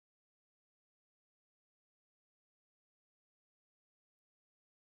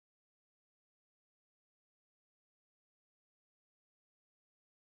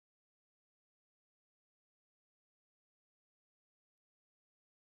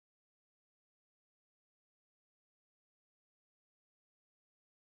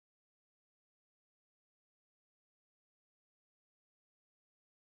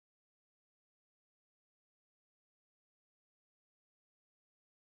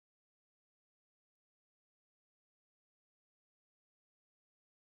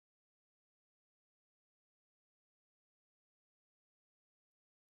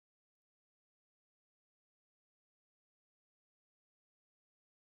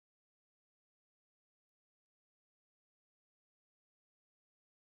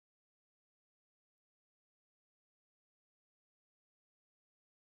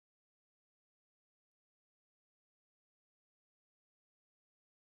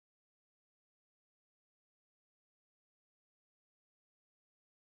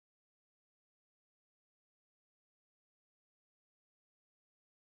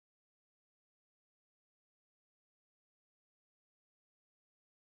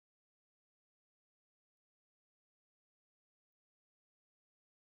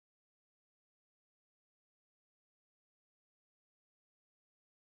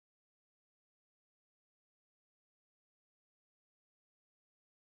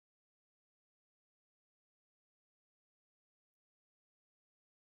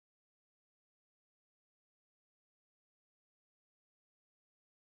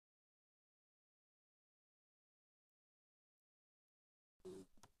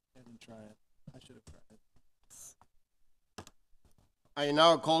Didn't try it. I should have tried it. I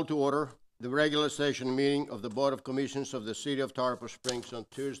now call to order the regular session meeting of the Board of Commissioners of the City of Tarpon Springs on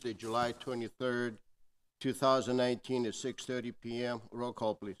Tuesday, July 23rd, 2019 at 6:30 p.m. Roll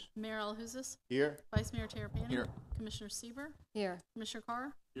call, please. Mayor Alahouzes, Here? Vice Mayor Terapany. Here. Commissioner Sieber, Here. Commissioner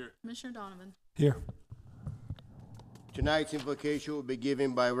Carr, Here. Commissioner Donovan. Here. Tonight's invocation will be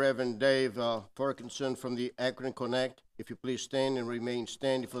given by Reverend Dave Ferguson from the Akron Connect. If you please stand and remain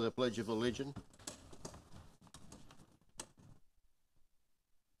standing for the Pledge of Allegiance.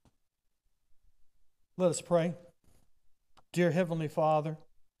 Let us pray. Dear Heavenly Father,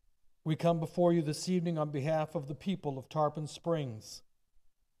 we come before you this evening on behalf of the people of Tarpon Springs.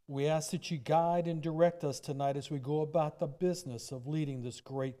 We ask that you guide and direct us tonight as we go about the business of leading this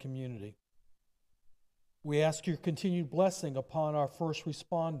great community. We ask your continued blessing upon our first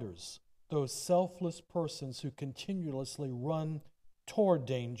responders, those selfless persons who continuously run toward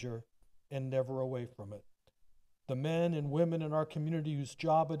danger and never away from it. The men and women in our community whose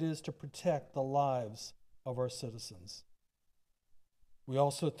job it is to protect the lives of our citizens. We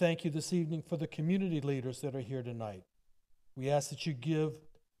also thank you this evening for the community leaders that are here tonight. We ask that you give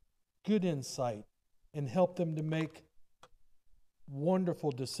good insight and help them to make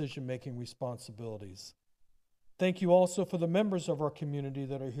wonderful decision-making responsibilities. Thank you also for the members of our community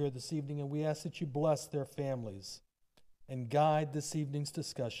that are here this evening, and we ask that you bless their families and guide this evening's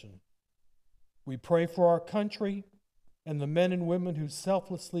discussion. We pray for our country and the men and women who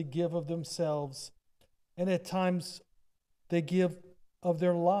selflessly give of themselves, and at times they give of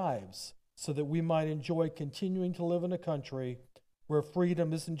their lives so that we might enjoy continuing to live in a country where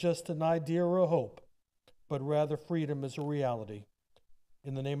freedom isn't just an idea or a hope, but rather freedom is a reality.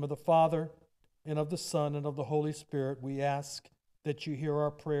 In the name of the Father, and of the Son, and of the Holy Spirit, we ask that you hear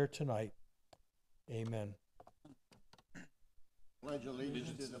our prayer tonight. Amen. Pledge allegiance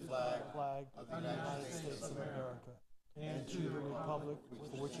to the flag Flag of the United States of America, and to the republic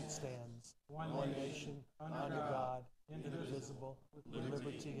for which it stands, one nation, under God, indivisible, with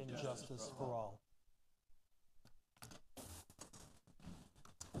liberty and justice for all.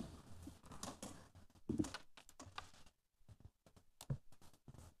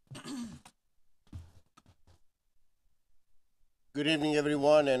 Good evening,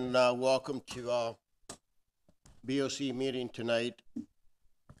 everyone, and welcome to our BOC meeting tonight.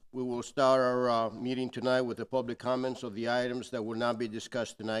 We will start our meeting tonight with the public comments of the items that will not be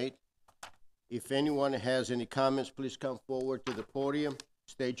discussed tonight. If anyone has any comments, please come forward to the podium.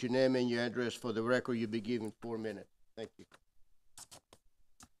 State your name and your address for the record. You'll be given 4 minutes. Thank you.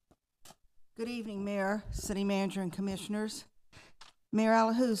 Good evening, Mayor, City Manager, and Commissioners. Mayor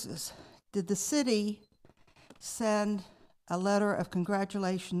Alahouzes, did the city send a letter of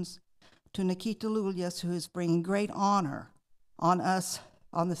congratulations to Nikita Lulias, who is bringing great honor on us,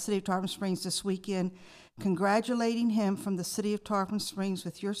 on the City of Tarpon Springs this weekend, congratulating him from the City of Tarpon Springs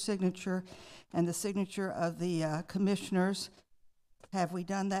with your signature and the signature of the commissioners? Have we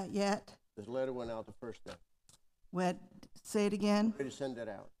done that yet? This letter went out the first day. Say it again. Ready to send that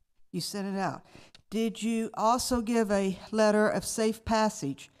out. You sent it out. Did you also give a letter of safe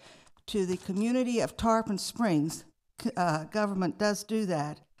passage to the community of Tarpon Springs? Government does do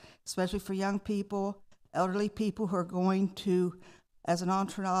that, especially for young people, elderly people who are going to, as an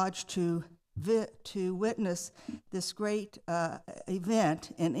entourage, to witness this great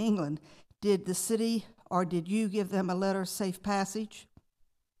event in England. Did the city or did you give them a letter of safe passage?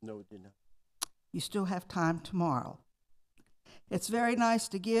 No, it did not. You still have time tomorrow. It's very nice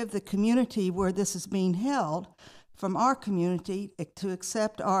to give the community where this is being held, from our community, to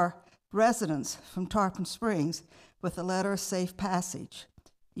accept our residents from Tarpon Springs with a letter of safe passage.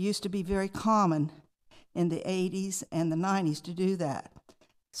 It used to be very common in the 80s and the 90s to do that.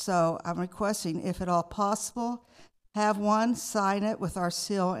 So I'm requesting, if at all possible, have one, sign it with our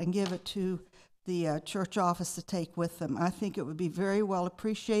seal, and give it to the church office to take with them. I think it would be very well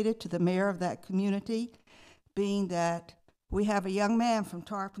appreciated to the mayor of that community, being that we have a young man from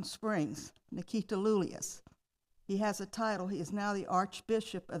Tarpon Springs, Nikita Lulias. He has a title. He is now the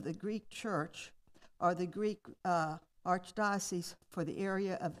Archbishop of the Greek Church, or the Greek Archdiocese for the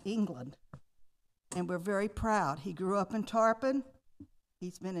area of England. And we're very proud. He grew up in Tarpon.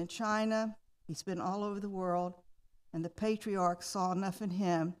 He's been in China. He's been all over the world. And the patriarch saw enough in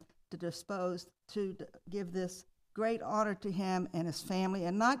him to give this great honor to him and his family,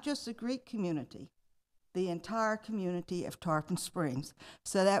 and not just the Greek community, the entire community of Tarpon Springs.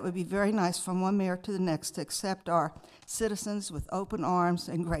 So that would be very nice from one mayor to the next to accept our citizens with open arms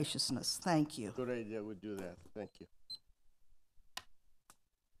and graciousness. Thank you. Good idea, we'll do that. Thank you.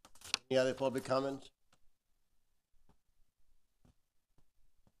 Any other public comments?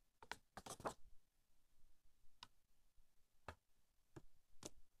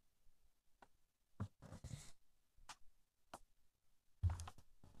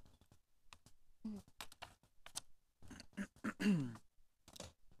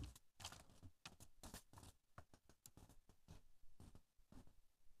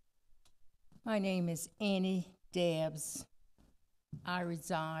 My name is Annie Dabbs. I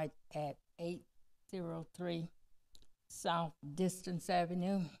reside at 803 South Distance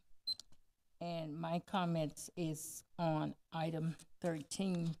Avenue. And my comments is on item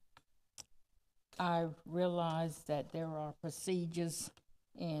 13. I realize that there are procedures,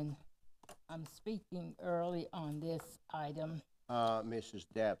 and I'm speaking early on this item. Mrs.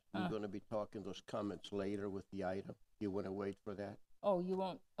 Dapp, we're Uh. gonna be talking those comments later with the item. You wanna wait for that? Oh, you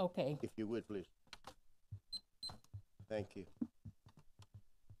won't? Okay. If you would, please. Thank you.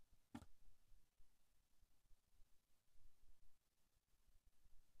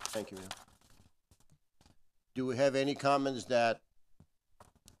 Thank you, ma'am. Do we have any comments that,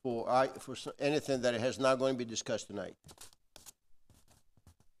 for anything that has not going to be discussed tonight?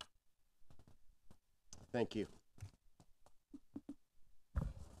 Thank you.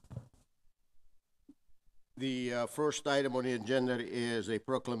 The first item on the agenda is a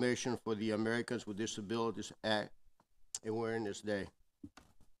proclamation for the Americans with Disabilities Act Awareness Day.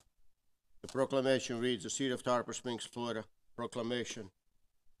 The proclamation reads, the City of Tarpon Springs, Florida, proclamation.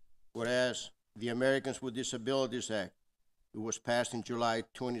 Whereas the Americans with Disabilities Act, it was passed in July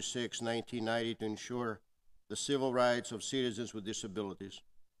 26, 1990 to ensure the civil rights of citizens with disabilities.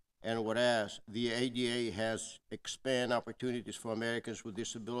 And whereas the ADA has expanded opportunities for Americans with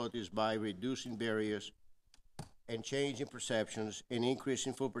disabilities by reducing barriers and changing perceptions and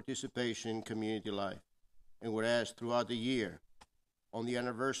increasing full participation in community life. And whereas throughout the year, on the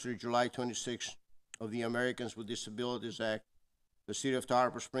anniversary, July 26th, of the Americans with Disabilities Act, the City of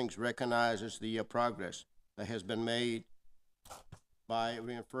Tarpon Springs recognizes the progress that has been made by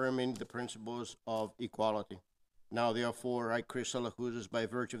reaffirming the principles of equality. Now, therefore, I, Chris Salahuzes, by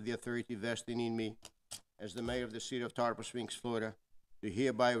virtue of the authority vesting in me as the mayor of the City of Tarpon Springs, Florida, do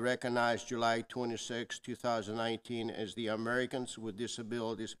hereby recognize July 26, 2019 as the Americans with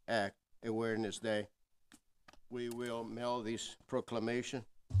Disabilities Act Awareness Day. We will mail this proclamation.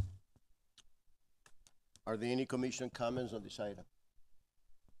 Are there any commission comments on this item?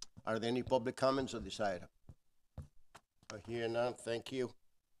 Are there any public comments on this item? I hear none, thank you.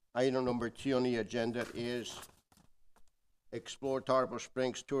 Item number 2 on the agenda is Explore Tarpon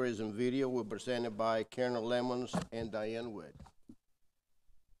Springs Tourism Video. We're presented by Colonel Lemons and Diane Wood.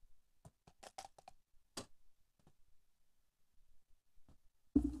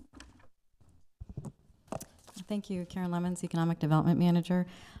 Thank you, Karen Lemons, Economic Development Manager.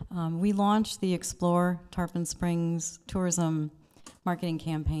 We launched the Explore Tarpon Springs Tourism marketing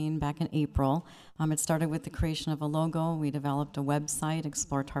campaign back in April. It started with the creation of a logo. We developed a website,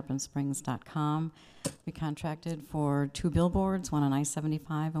 exploretarponsprings.com. We contracted for 2 billboards, one on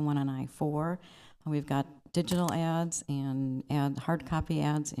I-75 and one on I-4. We've got digital ads and hard copy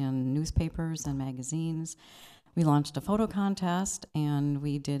ads in newspapers and magazines. We launched a photo contest, and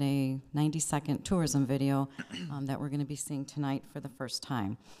we did a 90-second tourism video that we're going to be seeing tonight for the first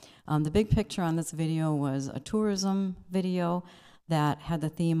time. The big picture on this video was a tourism video that had the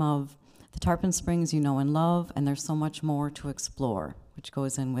theme of the Tarpon Springs you know and love, and there's so much more to explore, which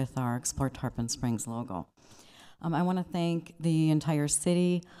goes in with our Explore Tarpon Springs logo. I want to thank the entire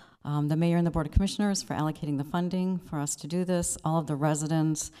city, the mayor and the Board of Commissioners for allocating the funding for us to do this, all of the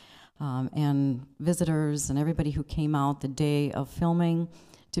residents, and visitors and everybody who came out the day of filming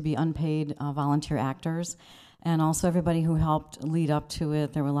to be unpaid volunteer actors, and also everybody who helped lead up to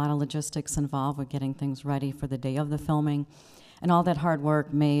it. There were a lot of logistics involved with getting things ready for the day of the filming, and all that hard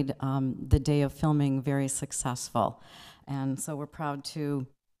work made the day of filming very successful. And so we're proud to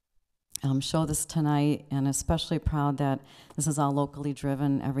show this tonight, and especially proud that this is all locally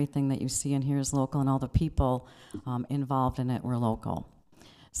driven. Everything that you see in here is local, and all the people involved in it were local.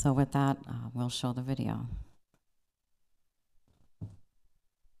 So with that, we'll show the video.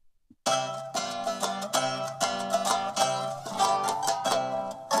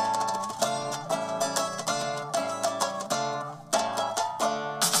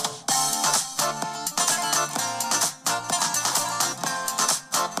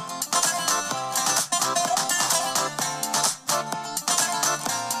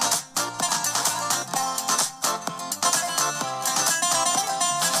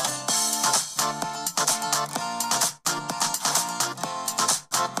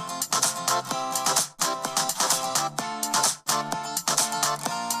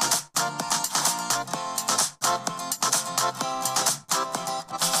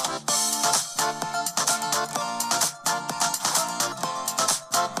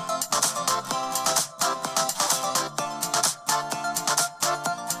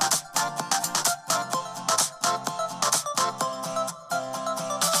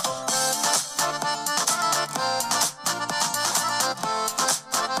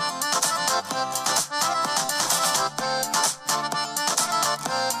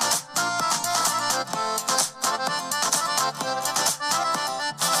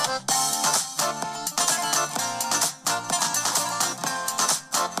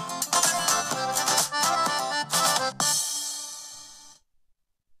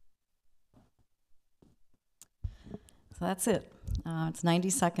 that's it. It's 90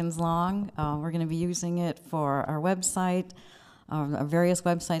 seconds long. We're going to be using it for our website, our various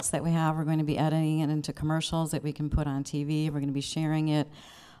websites that we have. We're going to be editing it into commercials that we can put on TV. We're going to be sharing it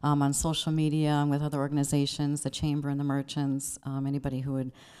on social media and with other organizations, the Chamber and the merchants, anybody who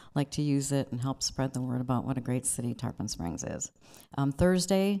would like to use it and help spread the word about what a great city Tarpon Springs is.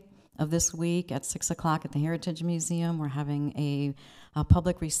 Thursday of this week at 6 o'clock at the Heritage Museum, we're having a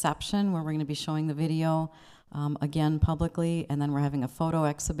public reception where we're going to be showing the video again publicly, and then we're having a photo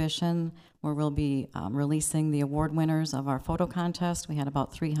exhibition where we'll be releasing the award winners of our photo contest. We had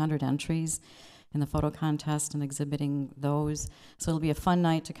about 300 entries in the photo contest and exhibiting those. So it'll be a fun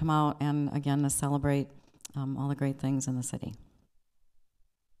night to come out and, again, to celebrate all the great things in the city.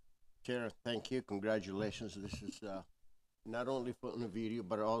 Chair, thank you. Congratulations. This is not only for the video,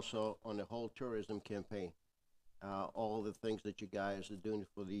 but also on the whole tourism campaign. All the things that you guys are doing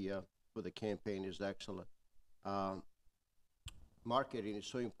for the campaign is excellent. Marketing is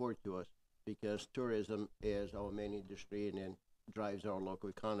so important to us because tourism is our main industry and then drives our local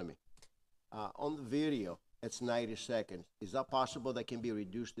economy. On the video, it's 90 seconds. Is that possible that can be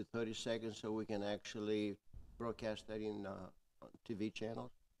reduced to 30 seconds so we can actually broadcast that in TV channels?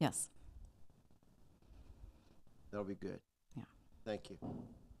 Yes. That'll be good. Yeah. Thank you.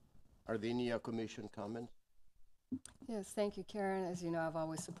 Are there any commission comments? Yes, thank you, Karen. As you know, I've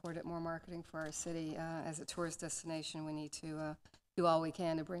always supported more marketing for our city. As a tourist destination, we need to do all we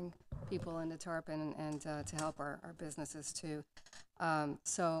can to bring people into Tarpon and to help our businesses too.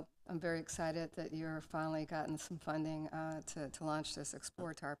 So I'm very excited that you're finally gotten some funding to launch this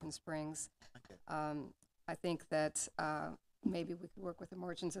Explore Tarpon Springs. Okay. I think that maybe we could work with the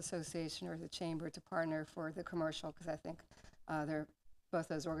Merchants Association or the Chamber to partner for the commercial, because I think both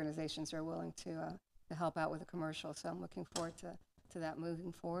those organizations are willing to help out with the commercial. So I'm looking forward to that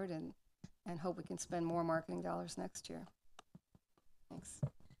moving forward and hope we can spend more marketing dollars next year. Thanks.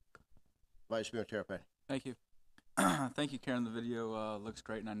 Vice Mayor Terrapini. Thank you. Thank you, Karen. The video looks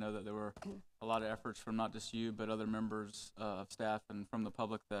great, and I know that there were a lot of efforts from not just you, but other members of staff and from the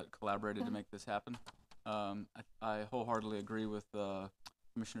public that collaborated to make this happen. I wholeheartedly agree with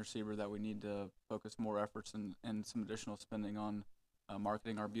Commissioner Sieber that we need to focus more efforts and some additional spending on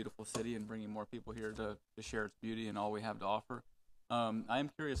marketing our beautiful city and bringing more people here to share its beauty and all we have to offer. I am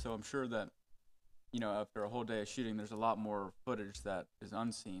curious, though. I'm sure that, you know, after a whole day of shooting, there's a lot more footage that is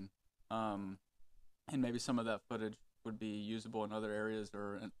unseen. And maybe some of that footage would be usable in other areas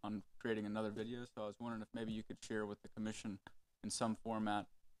or on creating another video. So I was wondering if maybe you could share with the commission in some format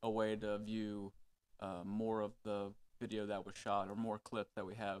a way to view more of the video that was shot or more clips that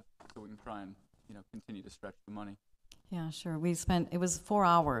we have, so we can try and, you know, continue to stretch the money. Yeah, sure. It was 4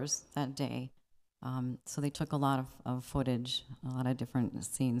 hours that day. So they took a lot of footage, a lot of different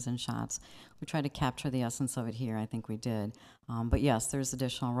scenes and shots. We tried to capture the essence of it here. I think we did. But yes, there's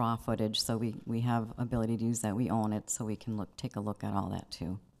additional raw footage, so we have ability to use that. We own it, so we can take a look at all that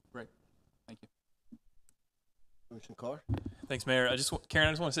too. Great. Thank you. Commissioner Carr? Thanks, Mayor. Karen,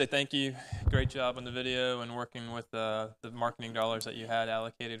 I just want to say thank you. Great job on the video and working with the marketing dollars that you had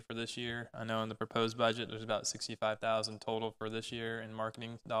allocated for this year. I know in the proposed budget there's about $65,000 total for this year in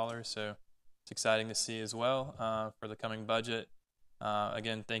marketing dollars, so it's exciting to see as well for the coming budget.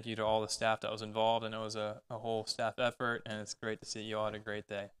 Again, thank you to all the staff that was involved. I know it was a whole staff effort, and it's great to see you all had a great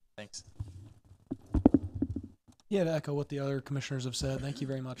day. Thanks. Yeah, to echo what the other commissioners have said, thank you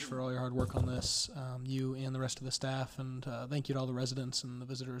very much for all your hard work on this, you and the rest of the staff, and thank you to all the residents and the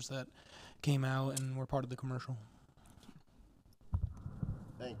visitors that came out and were part of the commercial.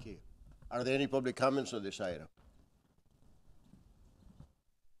 Thank you. Are there any public comments on this item?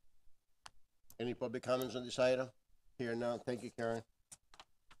 Any public comments on this item? Here now. Thank you, Karen.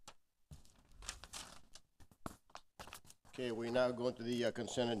 Okay, we now go to the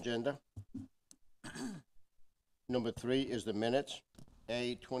consent agenda. Number 3 is the minutes.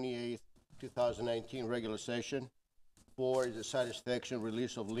 A, 28th, 2019 regular session. 4 is the satisfaction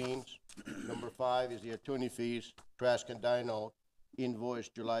release of liens. Number 5 is the attorney fees, Trask and Dino, invoice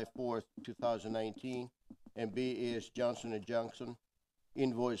July 4th, 2019. And B is Johnson & Johnson,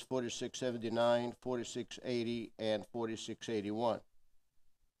 invoice 4679, 4680, and 4681.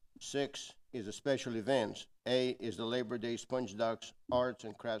 6 is the special events. A is the Labor Day Sponge Docks Arts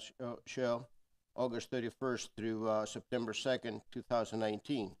and Crafts Show, August 31st through September 2nd,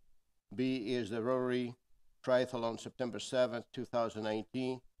 2019. B is the Rotary Triathlon, September 7th,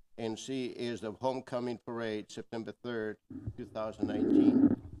 2019. And C is the Homecoming Parade, September 3rd,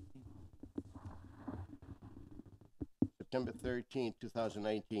 2019. September 13th,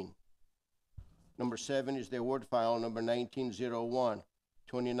 2019. Number 7 is the award file number 1901,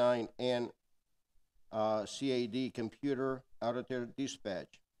 29 N CAD Computer Auditor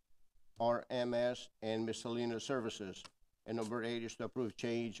Dispatch, RMS, and Miscellaneous Services. And number 8 is to approve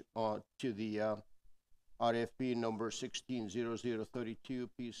change to the RFP number 160032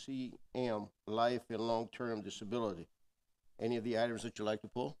 PCM, Life and Long-Term Disability. Any of the items that you'd like to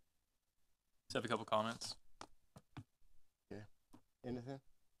pull? Just have a couple comments. Anything?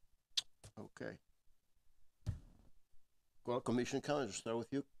 Okay. Well, Commissioner Collins, we'll start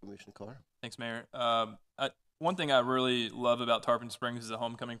with you, Commissioner Carr. Thanks, Mayor. One thing I really love about Tarpon Springs is the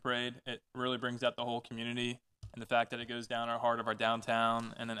homecoming parade. It really brings out the whole community, and the fact that it goes down our heart of our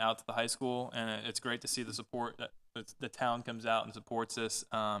downtown and then out to the high school. And it's great to see the support that the town comes out and supports this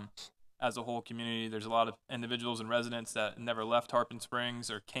as a whole community. There's a lot of individuals and residents that never left Tarpon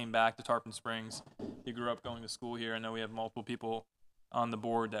Springs or came back to Tarpon Springs. They grew up going to school here. I know we have multiple people on the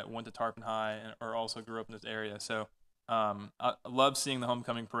board that went to Tarpon High or also grew up in this area. So I love seeing the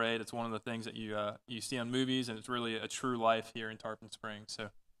homecoming parade. It's one of the things that you see on movies, and it's really a true life here in Tarpon Springs. So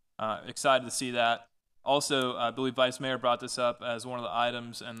excited to see that. Also, I believe Vice Mayor brought this up as one of the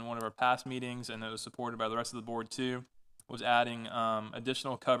items in one of our past meetings, and it was supported by the rest of the board too, was adding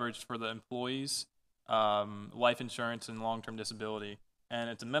additional coverage for the employees, life insurance and long-term disability. And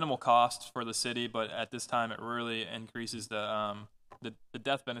it's a minimal cost for the city, but at this time it really increases the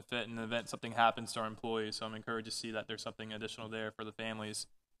death benefit in the event something happens to our employees. So I'm encouraged to see that there's something additional there for the families.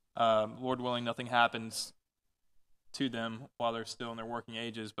 Lord willing, nothing happens to them while they're still in their working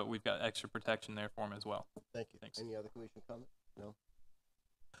ages, but we've got extra protection there for them as well. Thank you. Thanks. Any other commission comments? No.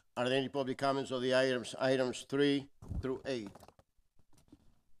 Are there any public comments on the items 3 through 8?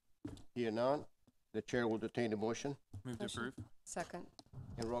 Here none. The chair will entertain the motion. Move to approve. Second.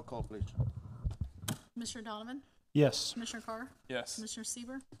 And roll call, please. Commissioner Donovan? Yes. Commissioner Carr? Yes. Commissioner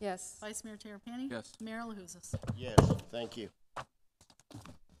Sieber, Yes. Vice Mayor Terapany? Yes. Mayor LaHousas? Yes, thank you.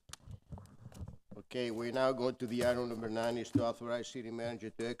 Okay, we're now going to the item number 9, is to authorize city manager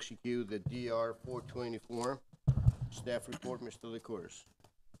to execute the DR 420 form. Staff report, Mr. Licouris.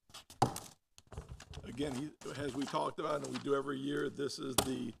 Again, as we talked about and we do every year, this is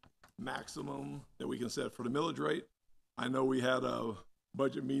the maximum that we can set for the millage rate. I know we had a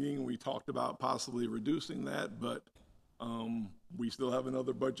budget meeting, we talked about possibly reducing that, but we still have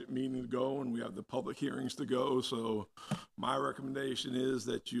another budget meeting to go and we have the public hearings to go. So my recommendation is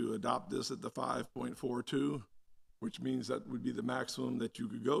that you adopt this at the 5.42, which means that would be the maximum that you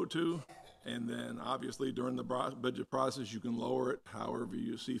could go to. And then obviously during the budget process, you can lower it however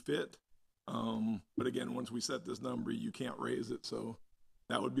you see fit. But again, once we set this number, you can't raise it. So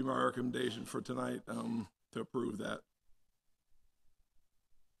that would be my recommendation for tonight, to approve that.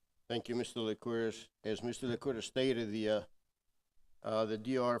 Thank you, Mr. Licouris. As Mr. Licouris stated, the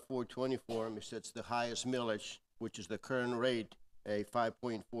DR 420 form, it sets the highest millage, which is the current rate, a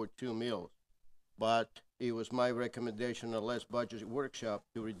 5.42 mils. But it was my recommendation at last budget workshop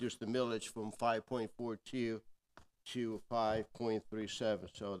to reduce the millage from 5.42 to 5.37.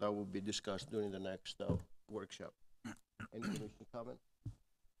 So that will be discussed during the next workshop. Any commission comment?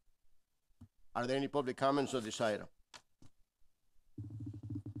 Are there any public comments on this item?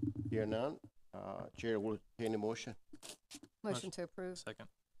 Here none. Chair will entertain a motion. Motion to approve. Second.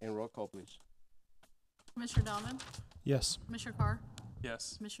 And roll call, please. Commissioner Donovan? Yes. Commissioner Carr?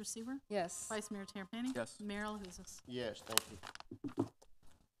 Yes. Commissioner Sieber, Yes. Vice Mayor Terapany? Yes. Mayor LaHousas? Yes, thank you.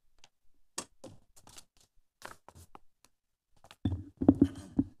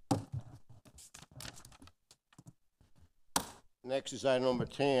 Next is item number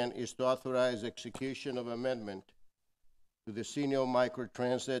 10, is to authorize execution of amendment to the Senior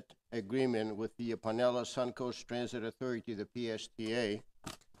Microtransit Agreement with the Pinellas Suncoast Transit Authority, the PSTA.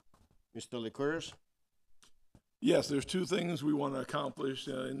 Mr. Licouris? Yes, there's two things we want to accomplish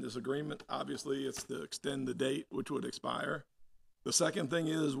in this agreement. Obviously, it's to extend the date, which would expire. The second thing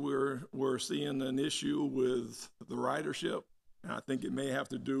is we're seeing an issue with the ridership, and I think it may have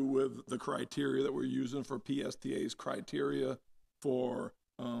to do with the criteria that we're using for PSTA's criteria for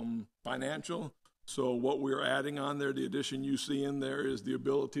financial. So what we're adding on there, the addition you see in there is the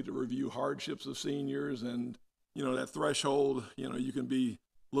ability to review hardships of seniors, and you know that threshold. You know you can be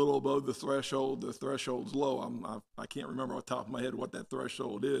a little above the threshold. The threshold's low. I can't remember off the top of my head what that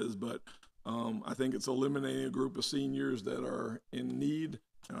threshold is, but I think it's eliminating a group of seniors that are in need,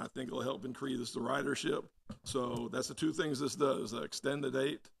 and I think it'll help increase the ridership. So that's the two things this does: extend the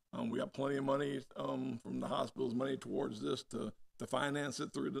date. We got plenty of money from the hospital's money towards this to finance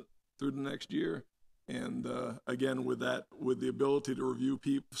it through the next year. And again, with the ability to review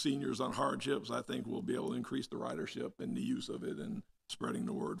seniors on hardships, I think we'll be able to increase the ridership and the use of it and spreading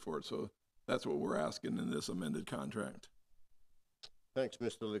the word for it. So that's what we're asking in this amended contract. Thanks,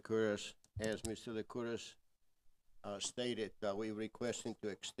 Mr. Licouris. as Mr. Licouris stated, we're requesting to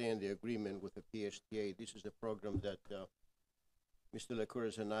extend the agreement with the PSTA. This is a program that Mr.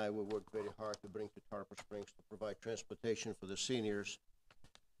 Licouris and I will work very hard to bring to Tarpon Springs to provide transportation for the seniors.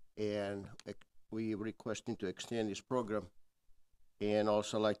 And we requesting to extend this program. And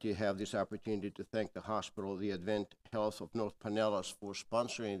also like to have this opportunity to thank the hospital, the Advent Health of North Pinellas, for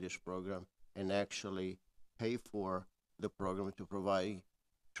sponsoring this program and actually pay for the program to provide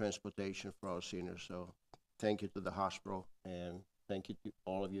transportation for our seniors. So thank you to the hospital, and thank you to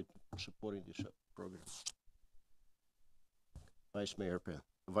all of you for supporting this program. Vice Mayor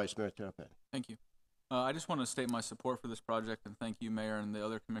Terrapin. Thank you. I just want to state my support for this project and thank you, Mayor, and the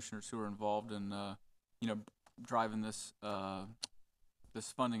other commissioners who are involved in, driving this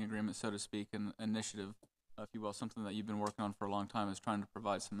this funding agreement, so to speak, and initiative, if you will, something that you've been working on for a long time, is trying to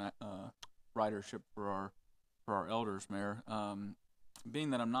provide some ridership for our elders, Mayor.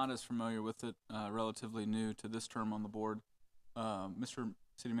 Being that I'm not as familiar with it, relatively new to this term on the board, Mr.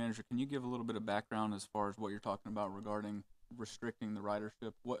 City Manager, can you give a little bit of background as far as what you're talking about regarding restricting the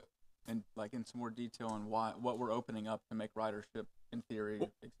ridership? And like in some more detail on what we're opening up to make ridership in theory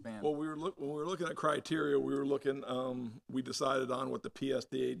expand? Well, when we were looking at criteria, we were looking. We decided on what the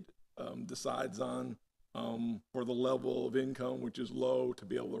PSDA decides on for the level of income, which is low, to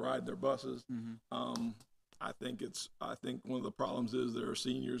be able to ride their buses. Mm-hmm. I think one of the problems is there are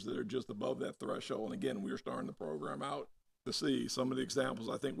seniors that are just above that threshold. And again, we are starting the program out to see some of the examples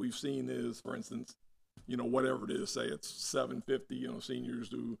I think we've seen is, for instance, whatever it is, say it's $750, seniors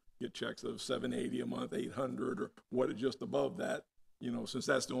who get checks of $780 a month, $800, or what is just above that, since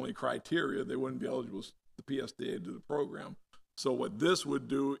that's the only criteria, they wouldn't be eligible to the PSDA to do the program. So what this would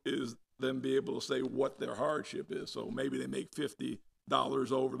do is then be able to say what their hardship is. So maybe they make $50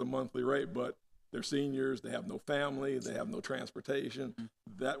 over the monthly rate, but they're seniors, they have no family, they have no transportation.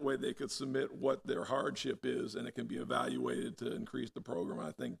 That way they could submit what their hardship is, and it can be evaluated to increase the program.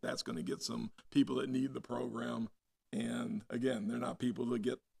 I think that's going to get some people that need the program. And again, they're not people that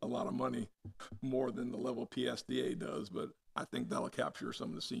get a lot of money more than the level PSDA does, but I think that'll capture some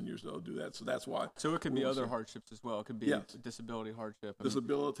of the seniors that'll do that. So that's why. So it could be other hardships as well. It could be disability hardship.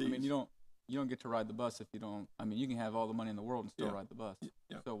 Disabilities. I mean, you don't get to ride the bus if you don't. I mean, you can have all the money in the world and still ride the bus.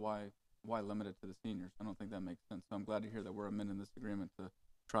 Yeah. So why limit it to the seniors? I don't think that makes sense. So I'm glad to hear that we're amending this agreement to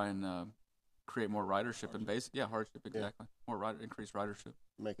try and create more ridership and hardship, exactly. More increased ridership.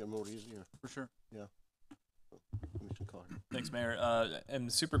 Make it more easier. For sure. Yeah. Commissioner Carter. Thanks, Mayor. I'm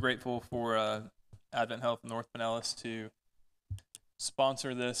super grateful for Advent Health North Pinellas to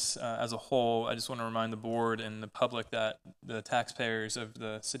sponsor this as a whole. I just want to remind the board and the public that the taxpayers of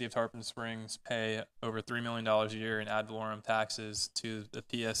the city of Tarpon Springs pay over $3 million a year in ad valorem taxes to the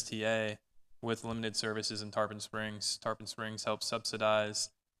PSTA with limited services in Tarpon Springs. Tarpon Springs helps subsidize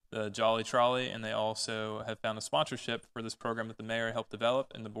the Jolly Trolley, and they also have found a sponsorship for this program that the mayor helped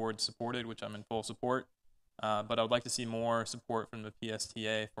develop and the board supported, which I'm in full support. But I would like to see more support from the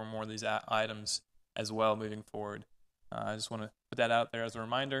PSTA for more of these items as well moving forward. I just want to put that out there as a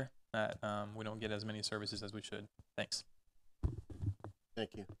reminder that we don't get as many services as we should. Thanks.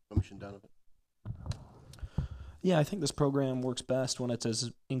 Thank you. Commissioner Donovan. Yeah, I think this program works best when it's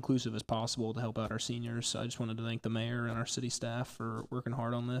as inclusive as possible to help out our seniors. I just wanted to thank the mayor and our city staff for working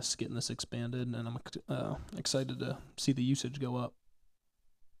hard on this, getting this expanded, and I'm excited to see the usage go up.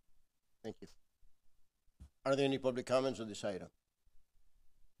 Thank you. Are there any public comments on this item?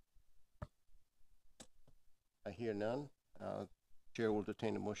 I hear none. Chair will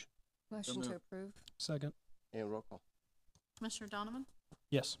entertain a motion. Motion to approve. Second. And roll call. Commissioner Donovan?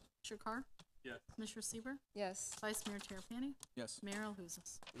 Yes. Commissioner Carr? Yes. Commissioner Sieber, Yes. Vice Mayor Terapany? Yes. Mayor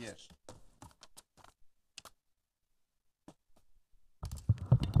Alhouzes? Yes.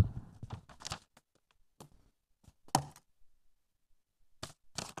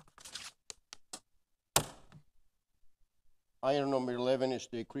 Item number 11 is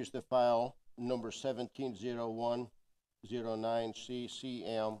to increase the file number 170109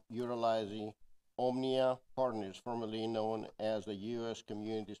 CCM utilizing Omnia Partners, formerly known as the U.S.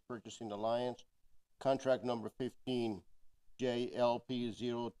 Communities Purchasing Alliance, contract number 15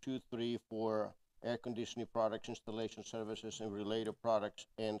 JLP023 for air conditioning products, installation services, and related products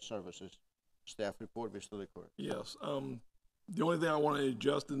and services. Staff report, Mr. Licouris. Yes. The only thing I want to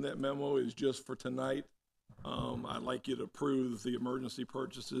adjust in that memo is just for tonight. I'd like you to approve the emergency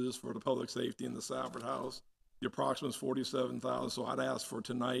purchases for the public safety in the Safford House. The approximate is $47,000, so I'd ask for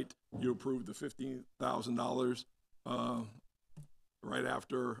tonight you approve the $15,000. Right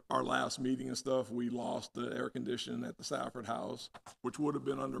after our last meeting and stuff, we lost the air conditioning at the Safford House, which would have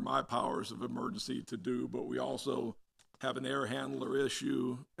been under my powers of emergency to do, but we also have an air handler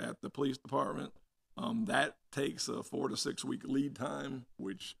issue at the police department. That takes a 4 to 6 week lead time,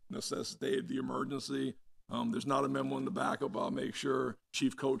 which necessitated the emergency. There's not a memo in the backup. I'll make sure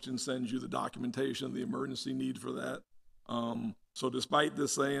Chief Cochin sends you the documentation of the emergency need for that. So despite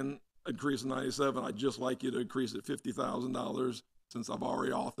this saying increase in 97, I'd just like you to increase it $50,000 since I've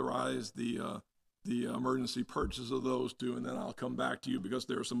already authorized the emergency purchase of those two, and then I'll come back to you because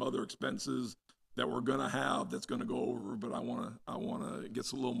there are some other expenses that we're gonna have that's gonna go over, but I wanna get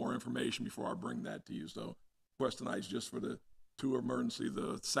a little more information before I bring that to you. So question tonight's just for the two emergency,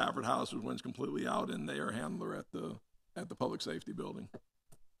 the Safford House, which went completely out, and the air handler at the public safety building.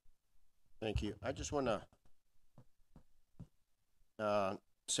 Thank you. I just want to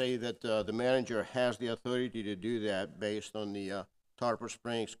say that the manager has the authority to do that based on the Tarpon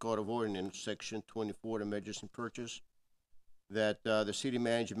Springs Code of Ordinance, Section 24, emergency purchase, that the city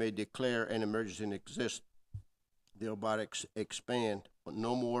manager may declare an emergency exists, thereby expand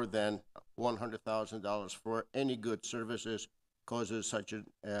no more than $100,000 for any goods, services, causes such an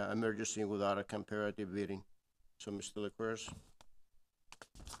emergency without a comparative bidding. So, Mr. LaCroix,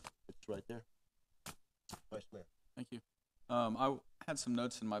 it's right there. Vice Mayor. Thank you. I had some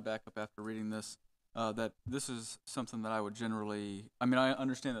notes in my backup after reading this, that this is something that I would generally, I mean, I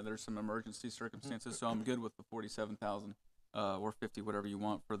understand that there's some emergency circumstances, so I'm good with the 47,000 or 50, whatever you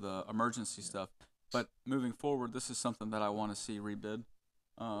want for the emergency stuff. But moving forward, this is something that I want to see rebid.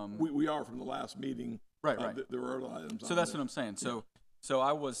 We are from the last meeting. Right. There were other items. So that's what I'm saying. So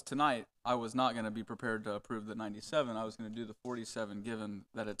I was not going to be prepared to approve the 97. I was going to do the 47, given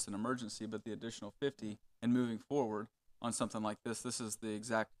that it's an emergency, but the additional 50, and moving forward on something like this, this is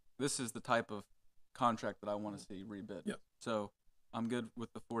the type of contract that I want to see rebid. Yeah. So I'm good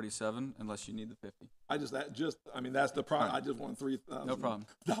with the 47 unless you need the 50. That's the problem. I just want $3,000. No problem.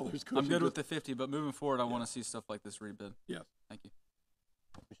 I'm good with the 50, but moving forward, I want to see stuff like this rebid. Yes. Thank you.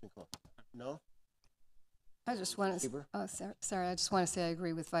 No? I just want to, sorry, I just want to say I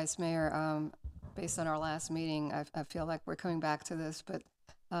agree with Vice Mayor. Based on our last meeting, I feel like we're coming back to this, but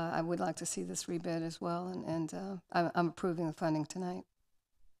I would like to see this rebid as well, and I'm approving the funding tonight.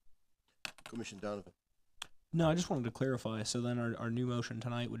 Commissioner Donovan. No, I just wanted to clarify. So then our new motion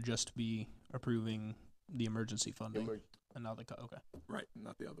tonight would just be approving the emergency funding and not the okay. Right,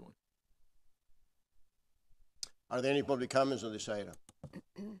 not the other one. Are there any public comments on this item?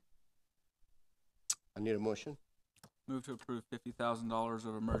 I need a motion. Move to approve $50,000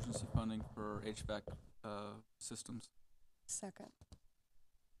 of emergency funding for HVAC systems. Second.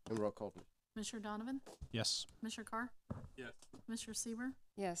 And roll call, please. Commissioner Donovan? Yes. Commissioner Carr? Yes. Commissioner Sieber,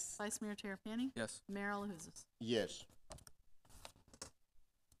 Yes. Vice Mayor Terapany? Yes. Mayor Alahouzes? Yes.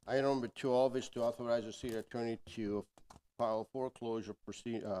 Item number 12 is to authorize the city attorney to file foreclosure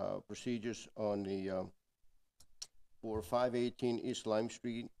procedures on the for 518 East Lime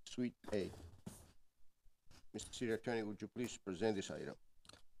Street, Suite A. Mr. City Attorney, would you please present this item?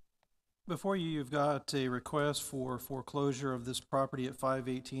 Before you, you've got a request for foreclosure of this property at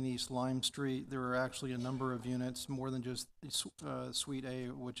 518 East Lime Street. There are actually a number of units, more than just Suite A,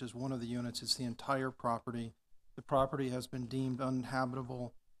 which is one of the units. It's the entire property. The property has been deemed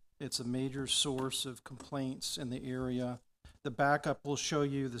uninhabitable. It's a major source of complaints in the area. The backup will show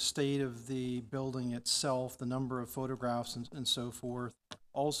you the state of the building itself, the number of photographs and so forth.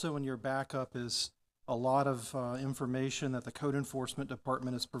 Also in your backup is a lot of information that the Code Enforcement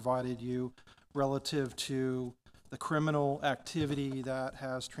Department has provided you relative to the criminal activity that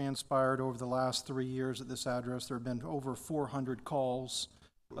has transpired over the last 3 years at this address. There have been over 400 calls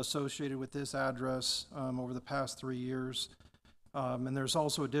associated with this address over the past 3 years. And there's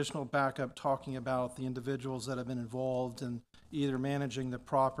also additional backup talking about the individuals that have been involved in either managing the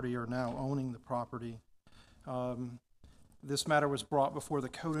property or now owning the property. This matter was brought before the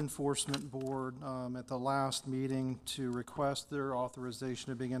Code Enforcement Board at the last meeting to request their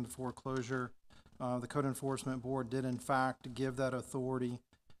authorization to begin foreclosure. The Code Enforcement Board did in fact give that authority.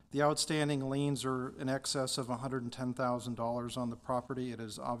 The outstanding liens are in excess of $110,000 on the property. It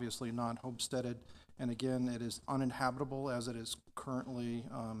is obviously not homesteaded, and again, it is uninhabitable as it is currently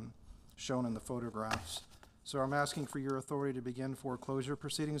shown in the photographs. So I'm asking for your authority to begin foreclosure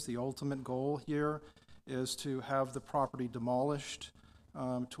proceedings. The ultimate goal here is to have the property demolished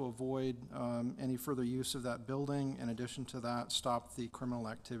to avoid any further use of that building. In addition to that, stop the criminal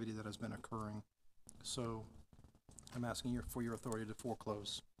activity that has been occurring. So I'm asking you for your authority to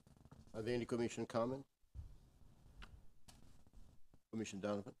foreclose. Are there any commission comments? Commissioner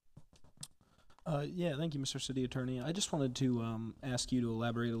Donovan. Yeah, thank you, Mr. City Attorney. I just wanted to ask you to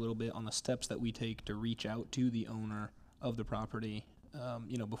elaborate a little bit on the steps that we take to reach out to the owner of the property,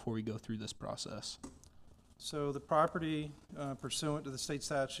 before we go through this process. So the property, pursuant to the state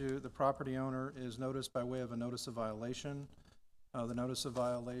statute, the property owner is noticed by way of a notice of violation. The notice of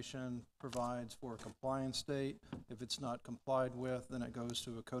violation provides for a compliance date. If it's not complied with, then it goes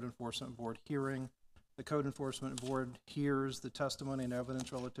to a code enforcement board hearing. The code enforcement board hears the testimony and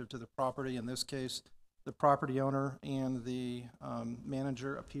evidence relative to the property. In this case, the property owner and the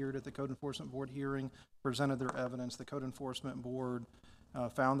manager appeared at the code enforcement board hearing, presented their evidence. The code enforcement board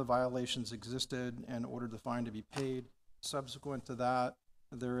found the violations existed and ordered the fine to be paid. Subsequent to that,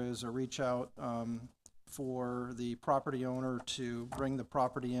 there is a reach out for the property owner to bring the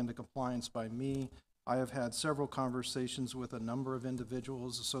property into compliance by me. I have had several conversations with a number of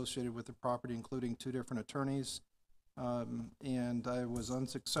individuals associated with the property, including 2 different attorneys. And I was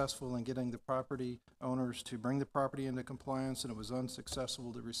unsuccessful in getting the property owners to bring the property into compliance, and it was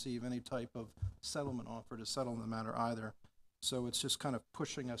unsuccessful to receive any type of settlement offer to settle the matter either. So it's just kind of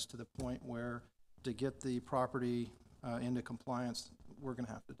pushing us to the point where to get the property into compliance, we're going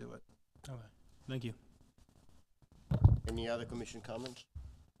to have to do it. Okay. Thank you. Any other commission comments?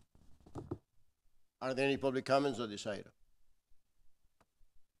 Are there any public comments on this item?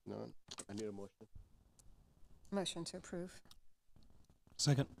 None. I need a motion. Motion to approve.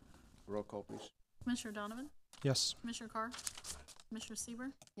 Second. Roll call, please. Commissioner Donovan? Yes. Commissioner Carr? Commissioner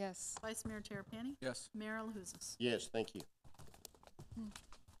Sieber, Yes. Vice Mayor Terapany? Yes. Mayor LaHousas? Yes, thank you.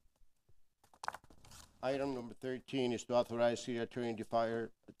 Item number 13 is to authorize city attorney to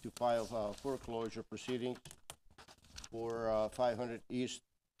file foreclosure proceedings for 500 East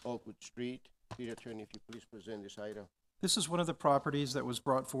Oakwood Street. City attorney, if you please present this item. This is one of the properties that was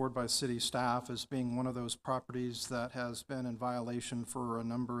brought forward by city staff as being one of those properties that has been in violation for a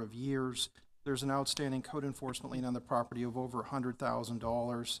number of years. There's an outstanding code enforcement lien on the property of over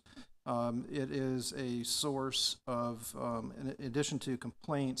 $100,000. It is a source of, in addition to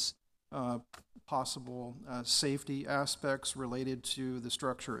complaints, possible safety aspects related to the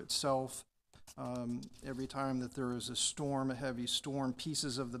structure itself. Every time that there is a storm, a heavy storm,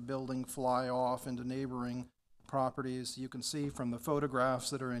 pieces of the building fly off into neighboring properties. You can see from the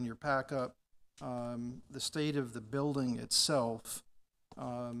photographs that are in your packet, the state of the building itself.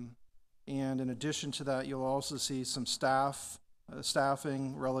 And in addition to that, you'll also see some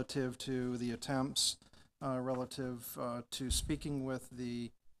staffing relative to the attempts, relative to speaking with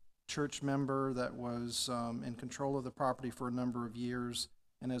the church member that was in control of the property for a number of years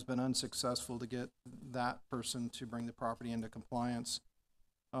and has been unsuccessful to get that person to bring the property into compliance.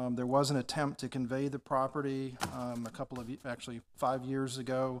 There was an attempt to convey the property actually 5 years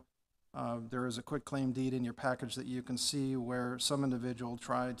ago. There is a quitclaim deed in your package that you can see where some individual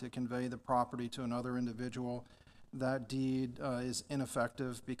tried to convey the property to another individual. That deed is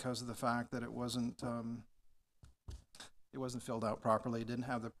ineffective because of the fact that it wasn't filled out properly. It didn't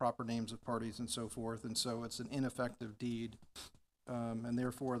have the proper names of parties and so forth, and so it's an ineffective deed. And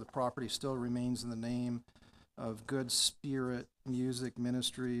therefore, the property still remains in the name of Good Spirit Music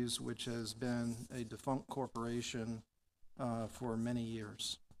Ministries, which has been a defunct corporation for many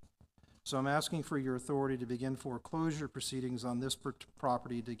years. So I'm asking for your authority to begin foreclosure proceedings on this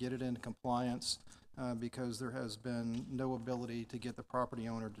property to get it into compliance because there has been no ability to get the property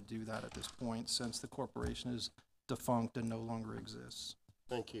owner to do that at this point since the corporation is defunct and no longer exists.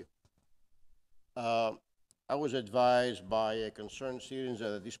 Thank you. I was advised by a concerned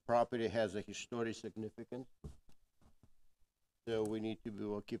citizen that this property has a historic significance. So we need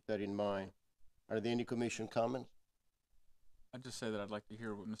to keep that in mind. Are there any commission comments? I'd just say that I'd like to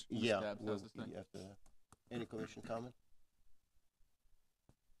hear what Mr. Yeah. Dabbs has to say. After that. Any commission comments?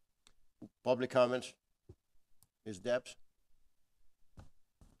 Public comments? Ms. Dabbs?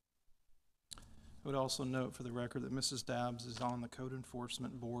 I would also note for the record that Mrs. Dabbs is on the code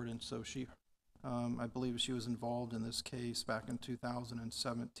enforcement board, and so she, I believe she was involved in this case back in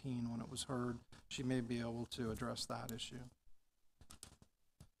 2017 when it was heard. She may be able to address that issue.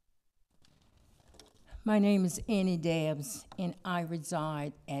 My name is Annie Dabbs, and I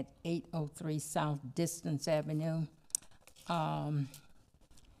reside at 803 South Distance Avenue.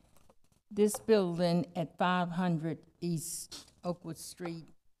 This building at 500 East Oakwood Street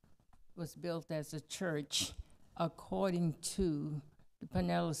was built as a church. According to the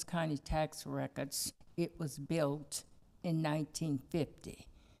Pinellas County tax records, it was built in 1950.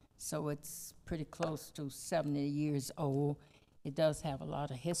 So it's pretty close to 70 years old. It does have a lot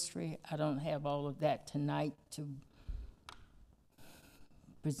of history. I don't have all of that tonight to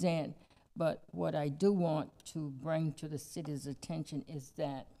present, but what I do want to bring to the city's attention is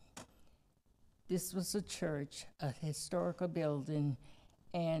that this was a church, a historical building,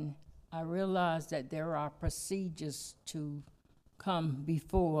 and I realize that there are procedures to come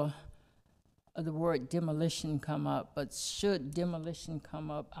before the word demolition come up, but should demolition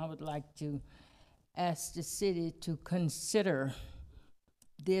come up, I would like to ask the city to consider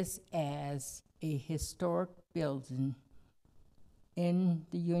this as a historic building in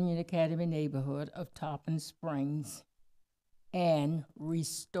the Union Academy neighborhood of Tarpon Springs and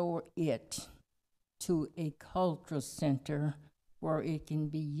restore it to a cultural center where it can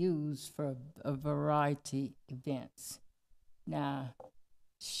be used for a variety of events. Now,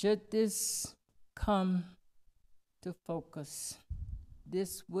 should this come to focus,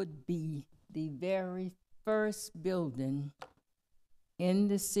 this would be the very first building in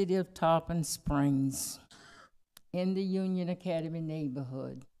the city of Tarpon Springs, in the Union Academy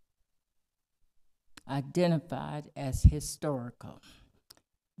neighborhood, identified as historical.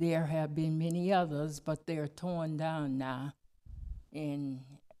 There have been many others, but they're torn down now. And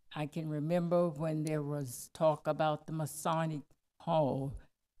I can remember when there was talk about the Masonic Hall.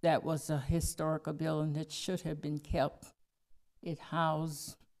 That was a historical building that should have been kept. It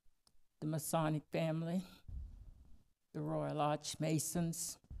housed the Masonic family, the Royal Arch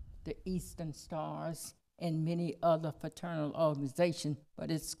Masons, the Eastern Stars, and many other fraternal organizations,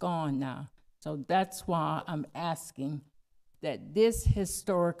 but it's gone now. So that's why I'm asking that this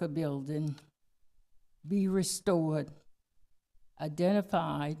historical building be restored,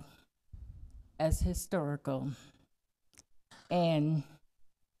 identified as historical, and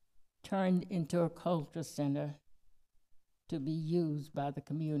turned into a cultural center to be used by the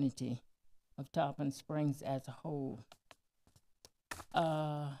community of Tarpon Springs as a whole.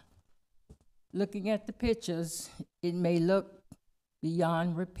 Looking at the pictures, it may look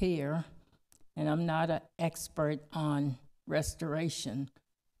beyond repair, and I'm not an expert on restoration,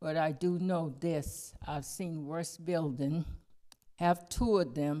 but I do know this. I've seen worse buildings, have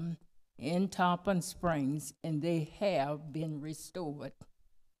toured them in Tarpon Springs, and they have been restored.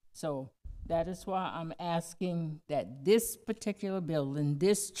 So that is why I'm asking that this particular building,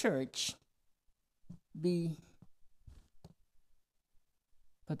 this church, be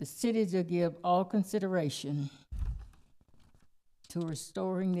for the city to give all consideration to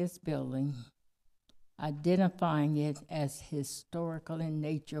restoring this building, identifying it as historical in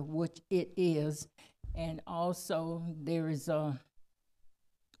nature, which it is, and also there is a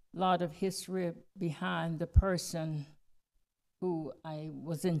lot of history behind the person who I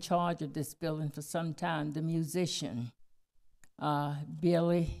was in charge of this building for some time, the musician,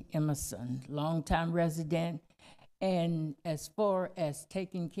 Billy Emerson, longtime resident. And as far as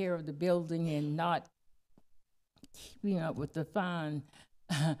taking care of the building and not keeping up with the fine,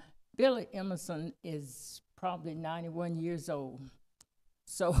 Billy Emerson is probably 91 years old.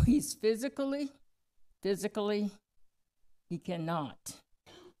 So he's physically, he cannot.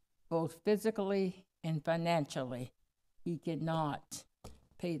 Both physically and financially, he cannot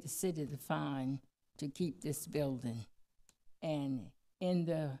pay the city the fine to keep this building. And in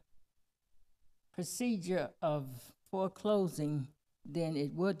the procedure of foreclosing, then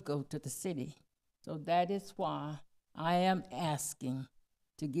it would go to the city. So that is why I am asking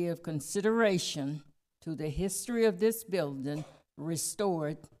to give consideration to the history of this building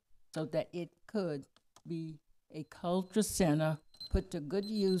restored so that it could be a cultural center put to good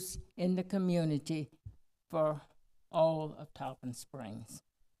use in the community for all of Tarpon Springs.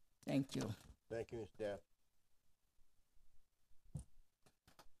 Thank you. Thank you, Ms. Staff.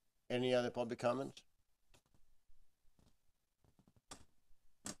 Any other public comments?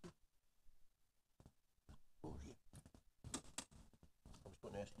 I was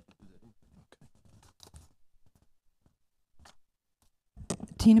going to ask you to do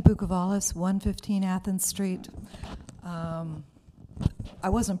that. Tina Bukavalis, 115 Athens Street. I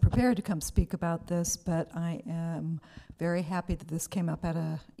wasn't prepared to come speak about this, but I am very happy that this came up at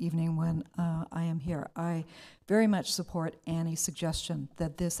an evening when I am here. I very much support Annie's suggestion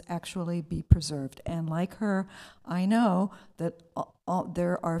that this actually be preserved. And like her, I know that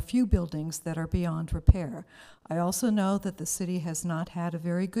there are a few buildings that are beyond repair. I also know that the city has not had a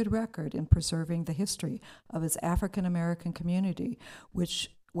very good record in preserving the history of its African American community,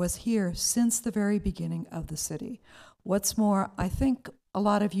 which was here since the very beginning of the city. What's more, I think a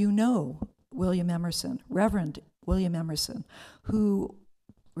lot of you know William Emerson, Reverend William Emerson, who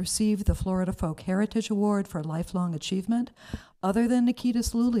received the Florida Folk Heritage Award for lifelong achievement. Other than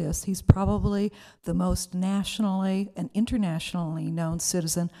Nikitas Lulius, he's probably the most nationally and internationally known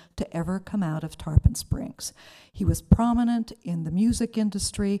citizen to ever come out of Tarpon Springs. He was prominent in the music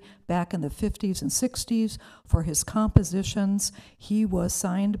industry back in the 50s and 60s for his compositions. He was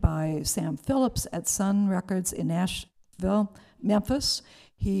signed by Sam Phillips at Sun Records in Nashville, Memphis.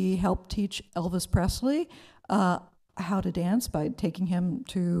 He helped teach Elvis Presley how to dance by taking him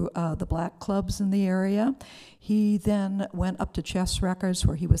to the black clubs in the area. He then went up to Chess Records,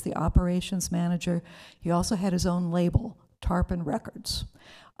 where he was the operations manager. He also had his own label, Tarpon Records.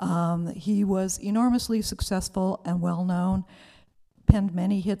 He was enormously successful and well-known, penned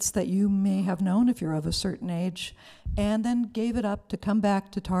many hits that you may have known if you're of a certain age, and then gave it up to come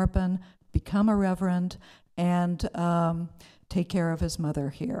back to Tarpon, become a reverend, and take care of his mother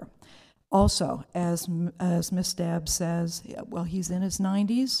here. Also, as Miss Dabbs says, well, he's in his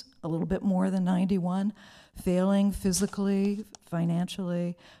 90s, a little bit more than 91, failing physically,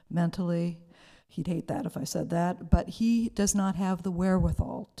 financially, mentally. He'd hate that if I said that, but he does not have the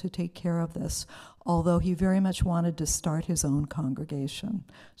wherewithal to take care of this, although he very much wanted to start his own congregation.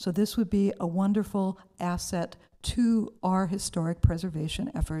 So this would be a wonderful asset to our historic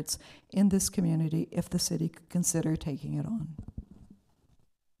preservation efforts in this community if the city could consider taking it on.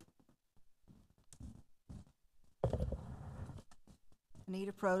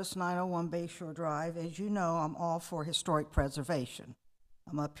 Anita Protas, 901 Bayshore Drive. As you know, I'm all for historic preservation.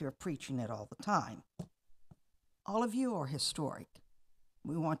 I'm up here preaching it all the time. All of you are historic.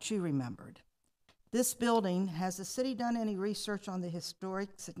 We want you remembered. This building, has the city done any research on the historic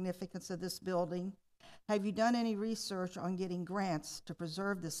significance of this building? Have you done any research on getting grants to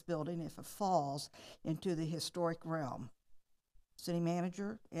preserve this building if it falls into the historic realm? City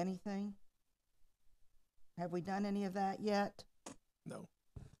manager, anything? Have we done any of that yet? No.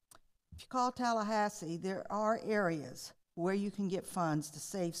 If you call Tallahassee, there are areas where you can get funds to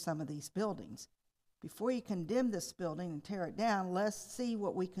save some of these buildings. Before you condemn this building and tear it down, let's see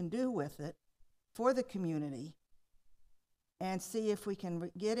what we can do with it for the community and see if we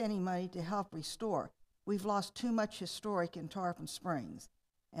can get any money to help restore. We've lost too much historic in Tarpon Springs,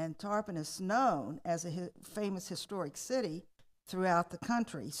 and Tarpon is known as a famous historic city throughout the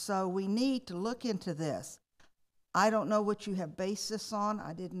country, so we need to look into this. I don't know what you have based this on.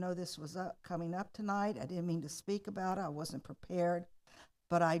 I didn't know this was coming up tonight. I didn't mean to speak about it. I wasn't prepared.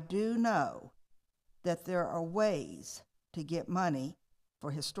 But I do know that there are ways to get money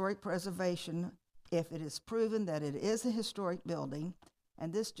for historic preservation if it is proven that it is a historic building.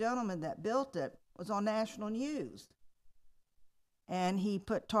 And this gentleman that built it was on national news. And he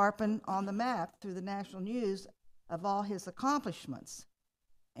put Tarpon on the map through the national news of all his accomplishments.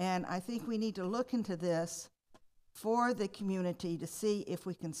 And I think we need to look into this for the community to see if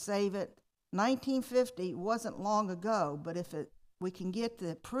we can save it. 1950 wasn't long ago, but if we can get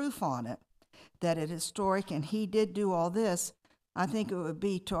the proof on it that it's historic and he did do all this, I think it would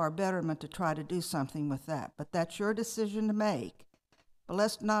be to our betterment to try to do something with that. But that's your decision to make. But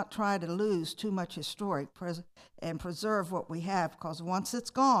let's not try to lose too much historic and preserve what we have, because once it's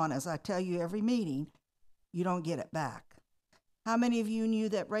gone, as I tell you every meeting, you don't get it back. How many of you knew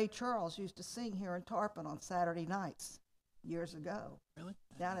that Ray Charles used to sing here in Tarpon on Saturday nights years ago? Really?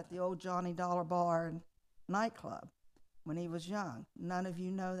 Down at the old Johnny Dollar Bar and nightclub when he was young. None of you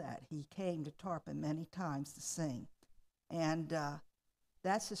know that. He came to Tarpon many times to sing. And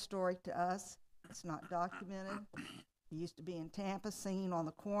that's historic to us. It's not documented. He used to be in Tampa singing on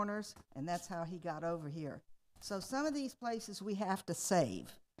the corners, and that's how he got over here. So some of these places we have to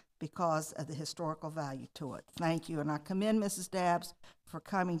save because of the historical value to it. Thank you, and I commend Mrs. Dabbs for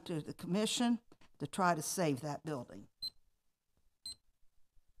coming to the commission to try to save that building.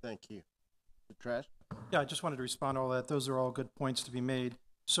 Thank you. Mr. Trask? Yeah, I just wanted to respond to all that. Those are all good points to be made.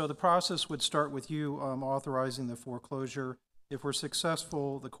 So the process would start with you authorizing the foreclosure. If we're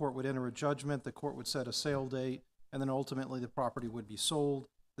successful, the court would enter a judgment, the court would set a sale date, and then ultimately the property would be sold.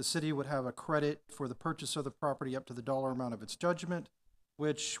 The city would have a credit for the purchase of the property up to the dollar amount of its judgment,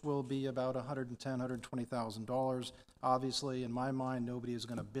 which will be about $110,000, $120,000. Obviously, in my mind, nobody is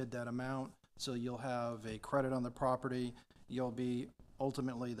going to bid that amount, so you'll have a credit on the property. You'll be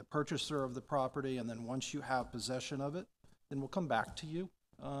ultimately the purchaser of the property, and then once you have possession of it, then we'll come back to you,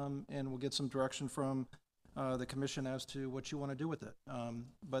 and we'll get some direction from the commission as to what you want to do with it.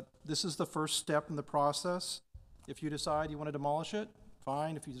 But this is the first step in the process. If you decide you want to demolish it,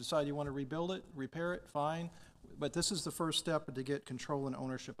 fine. If you decide you want to rebuild it, repair it, fine. But this is the first step to get control and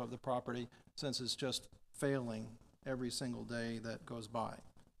ownership of the property, since it's just failing every single day that goes by.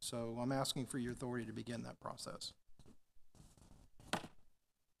 So I'm asking for your authority to begin that process.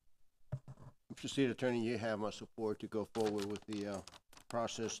 Mr. City Attorney, you have my support to go forward with the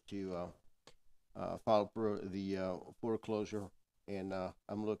process to file for the foreclosure, and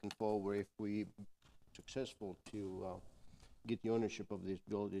I'm looking forward, if we successful, to get the ownership of this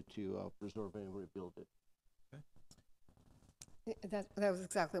building to preserve and rebuild it. That was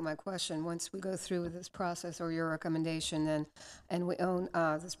exactly my question. Once we go through with this process or your recommendation, then, and we own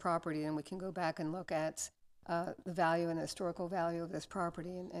this property, and we can go back and look at the value and the historical value of this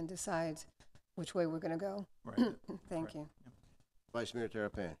property and decide which way we're going to go. Right. Thank Right. you. Vice Mayor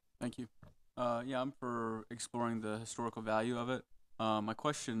Terrapini. Thank you. Yeah, I'm for exploring the historical value of it. My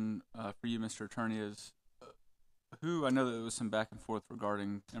question for you, Mr. Attorney, is I know that there was some back and forth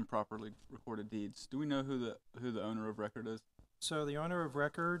regarding improperly recorded deeds. Do we know who the owner of record is? So the owner of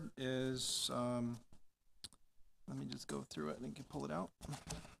record is, let me just go through it and you can pull it out.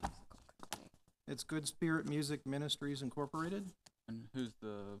 It's Good Spirit Music Ministries Incorporated. And who's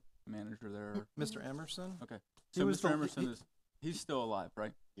the manager there? Mr. Emerson. Okay. He So was Mr. the- Emerson he's still alive,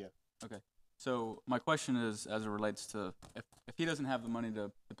 right? Yeah. Okay. So my question is, as it relates to, if he doesn't have the money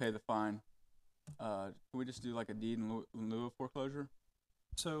to pay the fine, can we just do like a deed in lieu of foreclosure?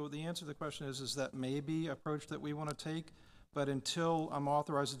 So the answer to the question is that may be an approach that we want to take, but until I'm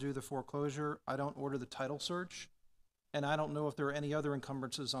authorized to do the foreclosure, I don't order the title search, and I don't know if there are any other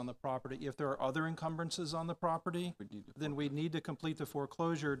encumbrances on the property. If there are other encumbrances on the property, then we need to complete the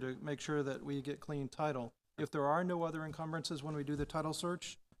foreclosure to make sure that we get clean title. If there are no other encumbrances when we do the title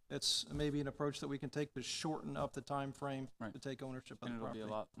search, it's maybe an approach that we can take to shorten up the time frame to take ownership of And the it'll property. be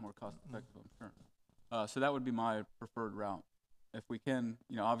a lot more cost effective, I'm sure. So that would be my preferred route. If we can,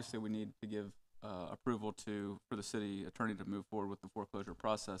 obviously we need to give approval for the city attorney to move forward with the foreclosure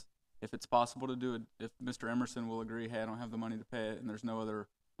process. If it's possible to do it, if Mr. Emerson will agree, hey, I don't have the money to pay it, and there's no other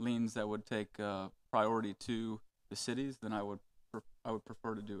liens that would take priority to the cities, then I would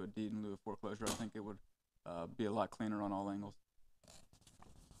prefer to do a deed in lieu of foreclosure. I think it would be a lot cleaner on all angles.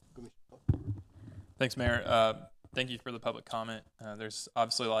 Thanks, Mayor. Thank you for the public comment. There's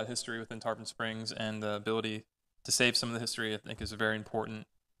obviously a lot of history within Tarpon Springs, and the ability to save some of the history, I think, is very important.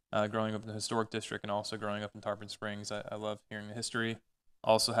 Growing up in the historic district and also growing up in Tarpon Springs, I love hearing the history.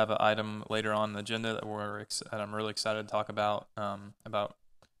 Also have an item later on the agenda that I'm really excited to talk about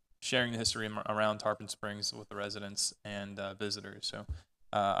sharing the history around Tarpon Springs with the residents and visitors. So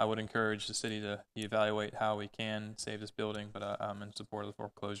I would encourage the city to evaluate how we can save this building, but I'm in support of the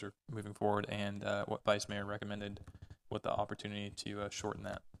foreclosure moving forward, and what Vice Mayor recommended with the opportunity to shorten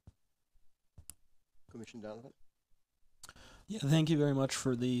that. Commissioner Donovan. Yeah, thank you very much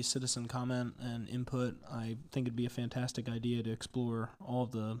for the citizen comment and input. I think it'd be a fantastic idea to explore all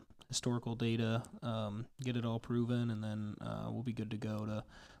of the historical data, get it all proven, and then we'll be good to go to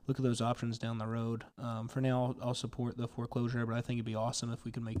look at those options down the road. For now, I'll support the foreclosure, but I think it'd be awesome if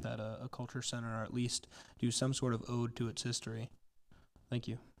we could make that a culture center, or at least do some sort of ode to its history. Thank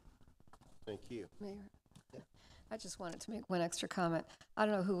you. Thank you. Mayor, I just wanted to make one extra comment. I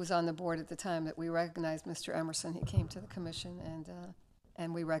don't know who was on the board at the time that we recognized Mr. Emerson. He came to the commission,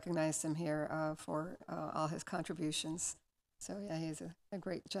 and we recognized him here for all his contributions. So yeah, he's a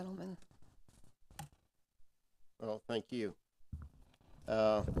great gentleman. Well, thank you.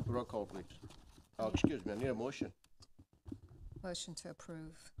 Roll call, please. Oh, excuse me, I need a motion. Motion to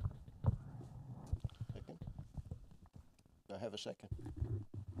approve. Second. Do I have a second?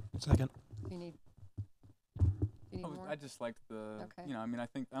 Second. You need more? I just like the, Okay. I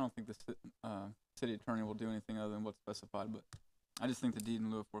don't think the city attorney will do anything other than what's specified, but I just think the deed in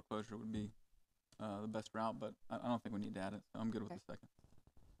lieu of foreclosure would be the best route, but I don't think we need to add it, so I'm good with the second.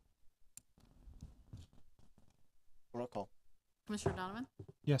 Roll call. Commissioner Donovan?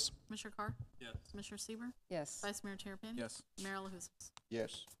 Yes. Commissioner Carr? Yes. Commissioner Sieber, Yes. Vice Mayor Terrapini? Yes. Mayor LaHousas?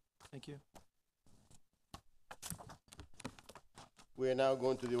 Yes. Thank you. We are now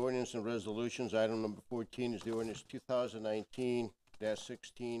going to the ordinance and resolutions. Item number 14 is the ordinance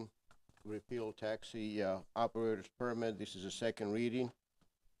 2019-16, repeal taxi operator's permit. This is a second reading.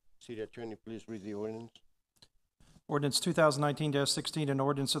 City Attorney, please read the ordinance. Ordinance 2019-16, an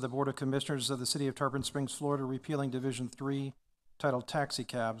ordinance of the Board of Commissioners of the City of Tarpon Springs, Florida, repealing Division 3, titled Taxi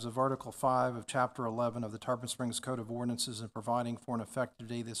Cabs, of Article 5 of Chapter 11 of the Tarpon Springs Code of Ordinances, and providing for an effective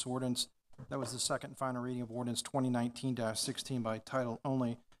date of this ordinance. That was the second and final reading of Ordinance 2019-16 by title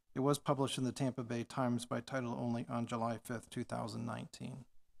only. It was published in the Tampa Bay Times by title only on July 5th, 2019.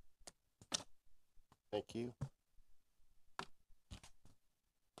 Thank you.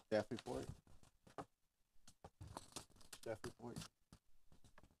 Staff report? Staff report?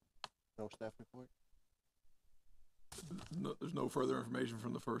 No staff report? No, there's no further information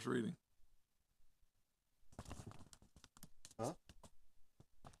from the first reading. Huh?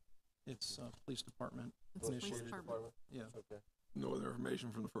 It's Police Department. It's the police initiated. department. Yeah. Okay. No other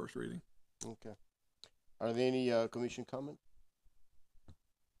information from the first reading. Okay. Are there any commission comments?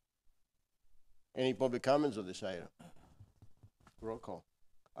 Any public comments on this item? Roll call.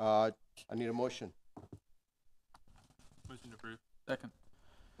 I need a motion. Motion to approve. Second.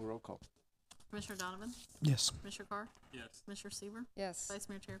 Roll call. Commissioner Donovan? Yes. Commissioner Carr? Yes. Commissioner Sieber, Yes. Vice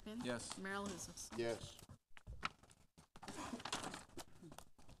Mayor Terrapini? Yes. Mayor LaHousas? Yes.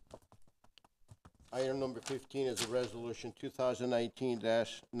 Item number 15 is a resolution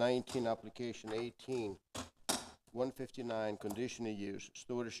 2019-19, application 18, 159, conditional use,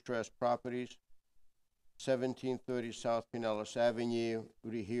 storage trust properties, 1730 South Pinellas Avenue,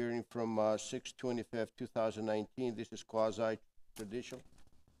 rehearing from 6/25/2019. This is quasi-judicial.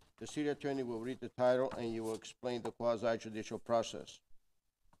 The city attorney will read the title and you will explain the quasi-judicial process.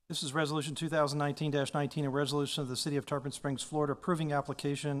 This is Resolution 2019-19, a resolution of the City of Tarpon Springs, Florida, approving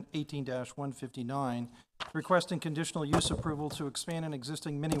application 18-159, requesting conditional use approval to expand an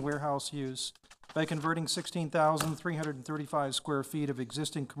existing mini warehouse use by converting 16,335 square feet of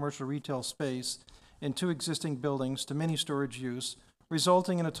existing commercial retail space in 2 existing buildings to mini storage use,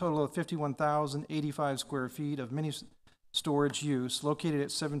 resulting in a total of 51,085 square feet of mini storage use located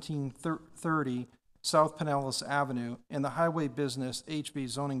at 1730 South Pinellas Avenue in the Highway Business HB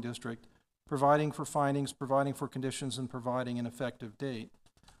zoning district, providing for findings, providing for conditions, and providing an effective date.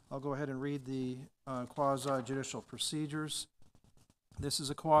 I'll go ahead and read the quasi-judicial procedures. This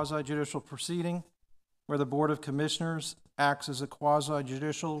is a quasi-judicial proceeding where the Board of Commissioners acts as a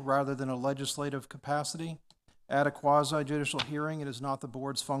quasi-judicial rather than a legislative capacity. At a quasi-judicial hearing, it is not the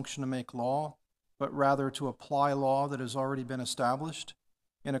board's function to make law, but rather to apply law that has already been established.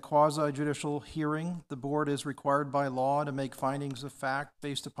 In a quasi-judicial hearing, the board is required by law to make findings of fact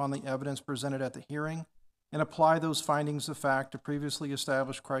based upon the evidence presented at the hearing and apply those findings of fact to previously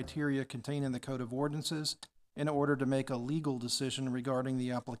established criteria contained in the Code of Ordinances in order to make a legal decision regarding the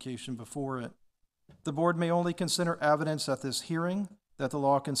application before it. The board may only consider evidence at this hearing that the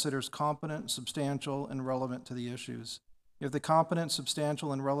law considers competent, substantial, and relevant to the issues. If the competent,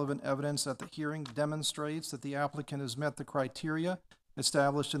 substantial, and relevant evidence at the hearing demonstrates that the applicant has met the criteria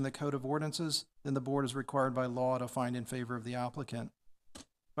established in the Code of Ordinances, then the board is required by law to find in favor of the applicant.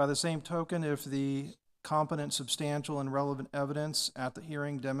 By the same token, if the competent, substantial, and relevant evidence at the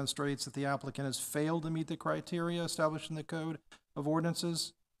hearing demonstrates that the applicant has failed to meet the criteria established in the Code of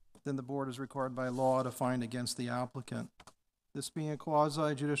Ordinances, then the board is required by law to find against the applicant. This being a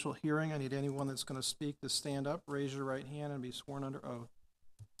quasi-judicial hearing, I need anyone that's going to speak to stand up, raise your right hand, and be sworn under oath.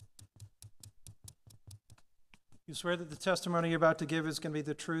 You swear that the testimony you're about to give is going to be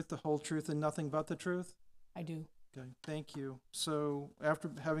the truth, the whole truth, and nothing but the truth? I do. Okay, thank you. So after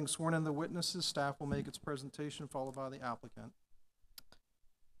having sworn in the witnesses, staff will make its presentation, followed by the applicant.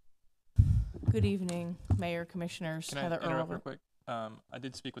 Good evening, Mayor, Commissioners. Can I Heather interrupt Earl. real quick? I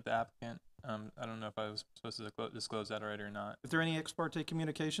did speak with the applicant. I don't know if I was supposed to disclose that already or not. If there are any ex parte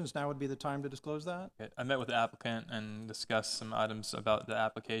communications, now would be the time to disclose that? Okay. I met with the applicant and discussed some items about the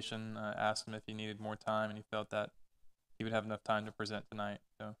application. Asked him if he needed more time, and he felt that he would have enough time to present tonight.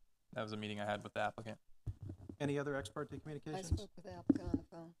 So that was a meeting I had with the applicant. Any other ex parte I communications? spoke with the applicant on the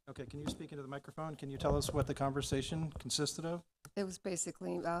phone. Okay, can you speak into the microphone? Can you tell us what the conversation consisted of? It was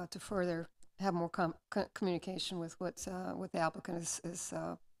basically to further have more communication with what the applicant is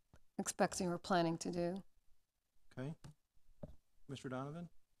expecting or planning to do. Okay. Mr. Donovan?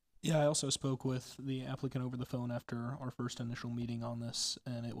 Yeah, I also spoke with the applicant over the phone after our first initial meeting on this,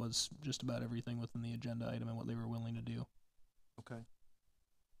 and it was just about everything within the agenda item and what they were willing to do. Okay.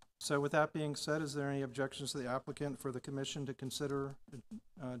 So with that being said, is there any objections to the applicant for the commission to consider,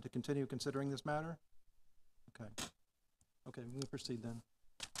 to continue considering this matter? Okay. Okay, we can proceed then.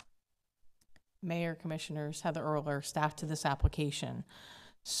 Mayor, Commissioners, Heather Earler, staff to this application.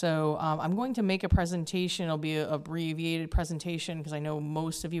 So I'm going to make a presentation. It'll be an abbreviated presentation because I know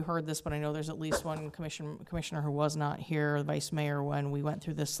most of you heard this, but I know there's at least one commissioner who was not here, the vice mayor, when we went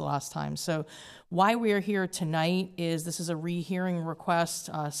through this the last time. So why we are here tonight is this is a rehearing request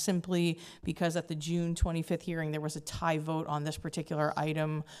simply because at the June 25th hearing there was a tie vote on this particular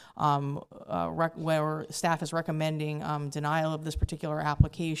item where staff is recommending denial of this particular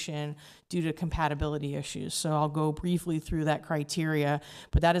application due to compatibility issues. So I'll go briefly through that criteria.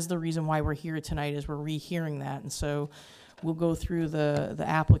 But that is the reason why we're here tonight, is we're rehearing that. And so we'll go through the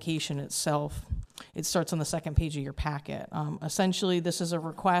application itself. It starts on the second page of your packet. Essentially, this is a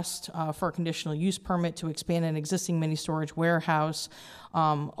request for a conditional use permit to expand an existing mini storage warehouse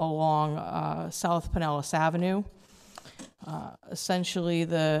along South Pinellas Avenue. Essentially,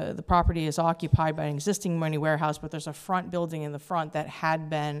 the property is occupied by an existing mini warehouse, but there's a front building in the front that had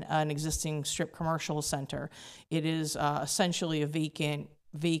been an existing strip commercial center. It is essentially a vacant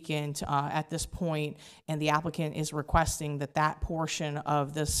vacant at this point, and the applicant is requesting that that portion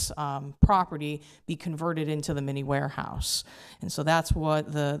of this property be converted into the mini warehouse. And so that's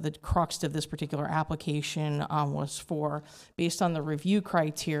what the crux of this particular application was for. Based on the review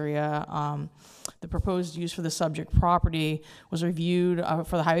criteria, the proposed use for the subject property was reviewed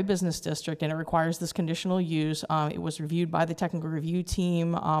for the Highway Business District, and it requires this conditional use. It was reviewed by the technical review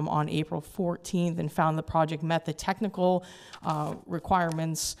team on April 14th and found the project met the technical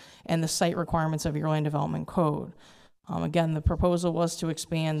requirements and the site requirements of your land development code. Again, the proposal was to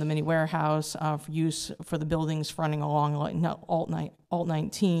expand the mini warehouse for use for the buildings fronting along Alt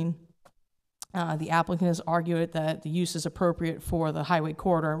 19. The applicant has argued that the use is appropriate for the highway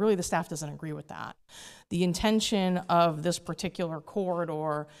corridor, and really the staff doesn't agree with that. The intention of this particular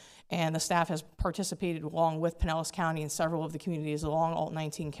corridor, and the staff has participated along with Pinellas County and several of the communities along Alt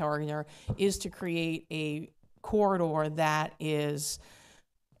 19 corridor, is to create a corridor that is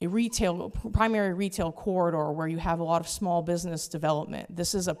a primary retail corridor where you have a lot of small business development.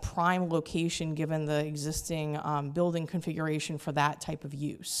 This is a prime location given the existing building configuration for that type of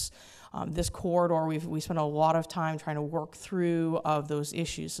use. This corridor, we spent a lot of time trying to work through of those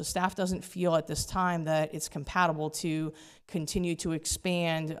issues. So staff doesn't feel at this time that it's compatible to continue to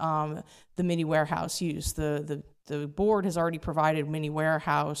expand the mini warehouse use. The board has already provided mini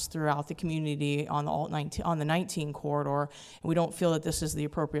warehouse throughout the community on the 19 corridor, and we don't feel that this is the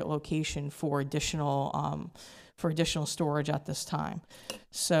appropriate location for additional storage at this time.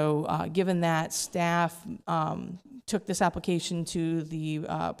 So given that, staff took this application to the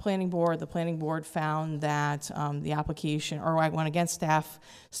planning board. The planning board found that the application, or I went against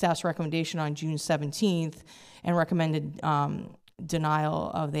staff's recommendation on June 17th and recommended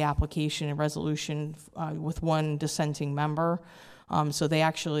denial of the application and resolution with one dissenting member. So they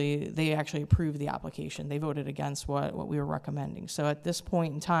actually approved the application. They voted against what we were recommending. So at this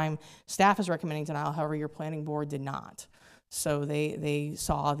point in time, staff is recommending denial. However, your planning board did not. So they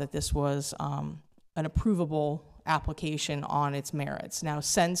saw that this was an approvable application on its merits. Now,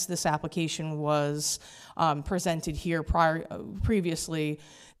 since this application was presented here previously,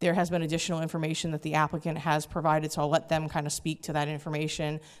 there has been additional information that the applicant has provided, so I'll let them kind of speak to that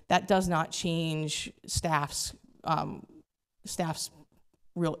information. That does not change staff's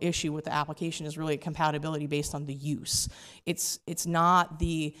real issue with the application. Is really a compatibility based on the use. It's not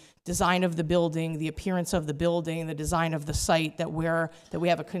the design of the building, the appearance of the building, the design of the site that we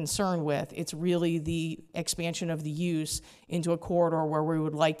have a concern with. It's really the expansion of the use into a corridor where we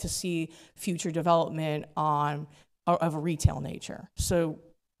would like to see future development of a retail nature. So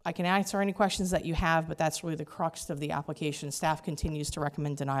I can answer any questions that you have, but that's really the crux of the application. Staff continues to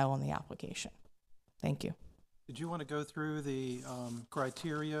recommend denial on the application. Thank you. Did you want to go through the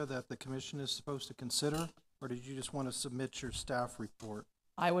criteria that the commission is supposed to consider, or did you just want to submit your staff report?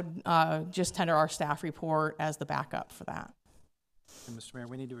 I would just tender our staff report as the backup for that. And Mr. Mayor,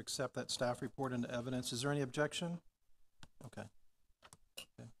 we need to accept that staff report into evidence. Is there any objection? Okay.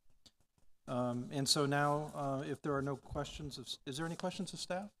 And so now, if there are no questions, is there any questions of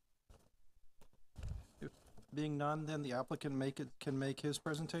staff? If being none, then the applicant can make his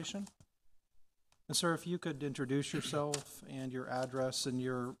presentation. And sir, if you could introduce yourself and your address and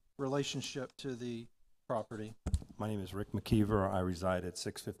your relationship to the property. My name is Rick McKeever. I reside at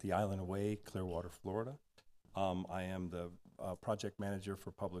 650 Island Way, Clearwater, Florida. I am the project manager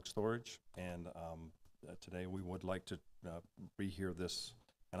for Public Storage, and today we would like to rehear this.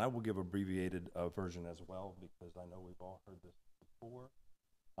 And I will give abbreviated version as well, because I know we've all heard this before.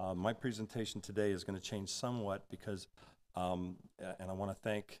 My presentation today is going to change somewhat because, and I want to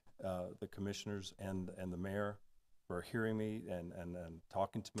thank the commissioners and the mayor for hearing me and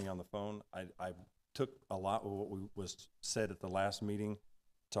talking to me on the phone. I took a lot of what was said at the last meeting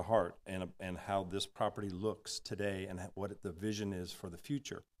to heart, and how this property looks today and what the vision is for the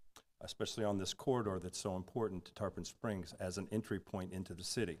future, especially on this corridor that's so important to Tarpon Springs as an entry point into the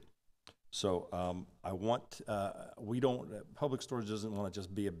city. So I want, Public Storage doesn't want to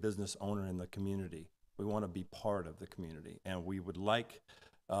just be a business owner in the community. We want to be part of the community, and we would like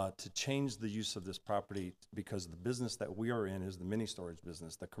to change the use of this property, because the business that we are in is the mini storage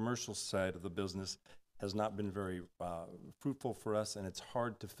business. The commercial side of the business has not been very fruitful for us, and it's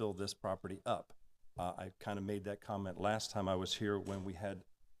hard to fill this property up. I kind of made that comment last time I was here when we had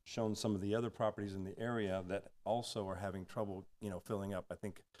shown some of the other properties in the area that also are having trouble, filling up. I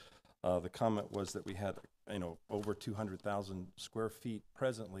think the comment was that we had, over 200,000 square feet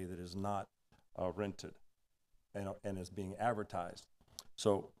presently that is not rented and is being advertised.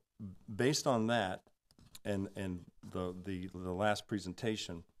 So based on that and the last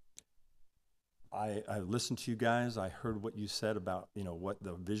presentation, I listened to you guys. I heard what you said about, you know, what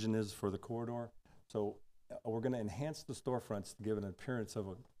the vision is for the corridor. So we're going to enhance the storefronts to give an appearance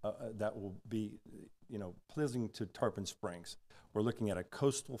of that will be, you know, pleasing to Tarpon Springs. We're looking at a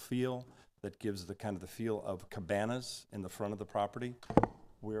coastal feel that gives the kind of the feel of cabanas in the front of the property.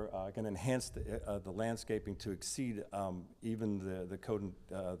 We're going to enhance the landscaping to exceed even the code,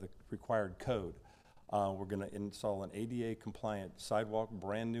 the required code. We're going to install an ADA compliant sidewalk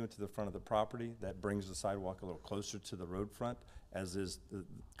brand new into the front of the property that brings the sidewalk a little closer to the road front, as is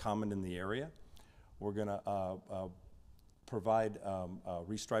common in the area. We're going to provide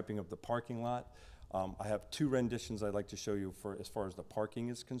restriping of the parking lot. I have two renditions I'd like to show you for as far as the parking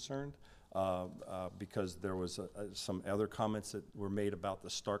is concerned, because there was some other comments that were made about the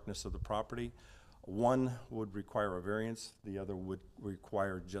starkness of the property. One would require a variance. The other would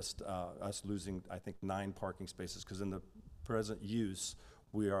require just us losing, I think, 9 parking spaces, because in the present use,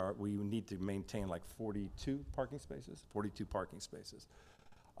 we need to maintain like 42 parking spaces.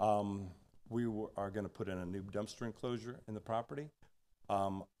 We are going to put in a new dumpster enclosure in the property.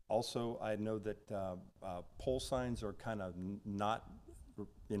 Also, I know that pole signs are kind of not,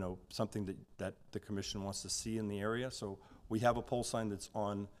 you know, something that the commission wants to see in the area. So we have a pole sign that's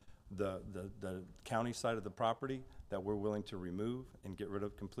on the county side of the property that we're willing to remove and get rid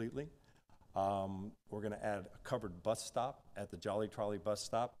of completely. We're going to add a covered bus stop at the Jolly Trolley bus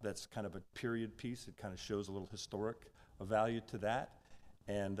stop. That's kind of a period piece. It kind of shows a little historic value to that.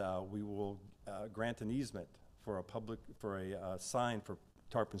 And we will grant an easement for a sign for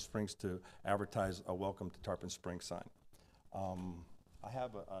Tarpon Springs to advertise a welcome to Tarpon Springs sign. I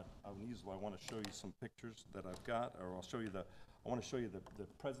have an easel. I want to show you some pictures that I've got, or I'll show you I want to show you the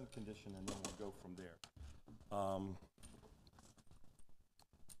present condition, and then we'll go from there.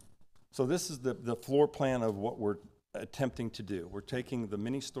 So this is the floor plan of what we're attempting to do. We're taking the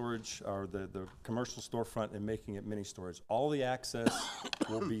mini storage, or the commercial storefront, and making it mini storage. All the access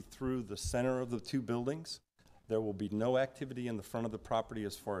will be through the center of the two buildings. There will be no activity in the front of the property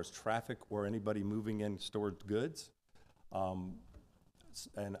as far as traffic or anybody moving in stored goods.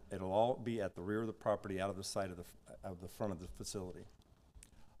 And it'll all be at the rear of the property, out of the side of the front of the facility.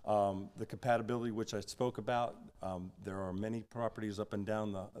 The compatibility, which I spoke about, there are many properties up and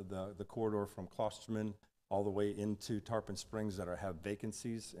down the corridor from Klosterman all the way into Tarpon Springs that have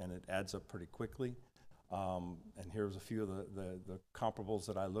vacancies, and it adds up pretty quickly. And here's a few of the comparables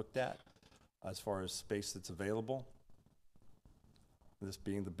that I looked at as far as space that's available. This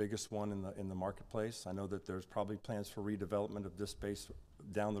being the biggest one in the marketplace. I know that there's probably plans for redevelopment of this space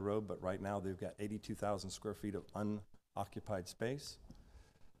down the road, but right now they've got 82,000 square feet of unoccupied space.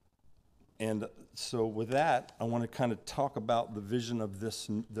 And so with that, I want to kind of talk about the vision of this,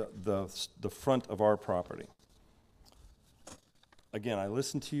 the front of our property. Again, I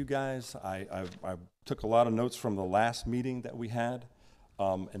listened to you guys. I took a lot of notes from the last meeting that we had.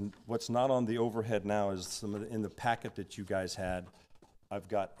 And what's not on the overhead now is some of in the packet that you guys had. I've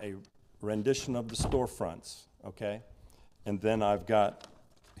got a rendition of the storefronts, okay? And then I've got,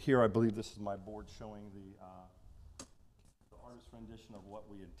 here I believe this is my board showing the artist rendition of what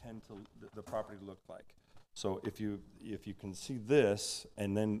we intend the property to look like. So if you can see this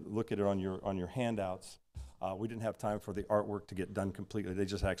and then look at it on your handouts, we didn't have time for the artwork to get done completely. They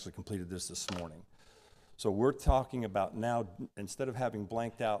just actually completed this morning. So we're talking about now, instead of having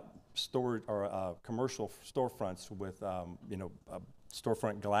blanked out storage or commercial storefronts with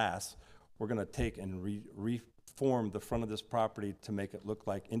storefront glass, we're going to take and reform the front of this property to make it look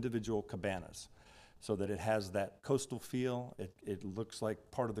like individual cabanas, so that it has that coastal feel. It looks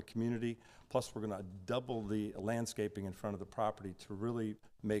like part of the community. Plus, we're going to double the landscaping in front of the property to really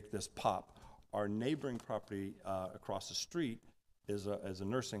make this pop. Our neighboring property across the street is a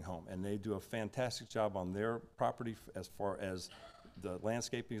nursing home, and they do a fantastic job on their property as far as the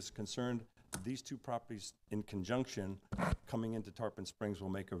landscaping is concerned. These two properties in conjunction coming into Tarpon Springs will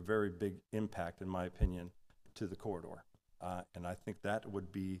make a very big impact, in my opinion, to the corridor. And I think that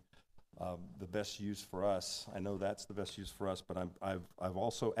would be the best use for us. I know that's the best use for us, but I've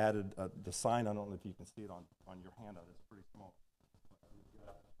also added the sign. I don't know if you can see it on your handout. It's pretty small.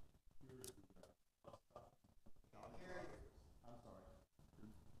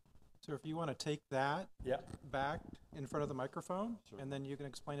 So if you want to take that back in front of the microphone, and then you can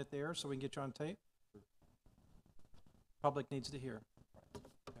explain it there so we can get you on tape. Public needs to hear.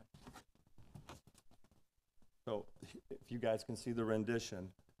 Okay. So if you guys can see the rendition,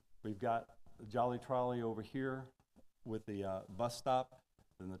 we've got the Jolly Trolley over here with the bus stop,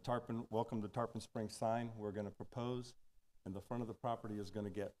 and the Welcome to Tarpon Springs sign we're going to propose. And the front of the property is going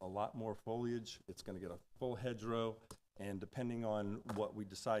to get a lot more foliage. It's going to get a full hedgerow. And depending on what we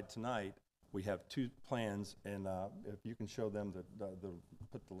decide tonight, We have two plans, and if you can show them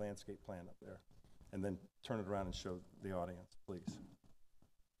put the landscape plan up there, and then turn it around and show the audience, please.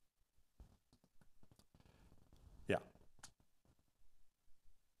 Yeah.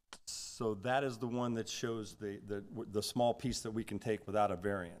 So that is the one that shows the small piece that we can take without a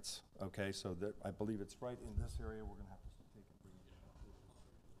variance. Okay, so that I believe it's right in this area. We're going to have to take it.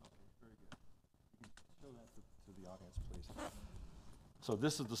 Okay, very good. You can show that to the audience, please. So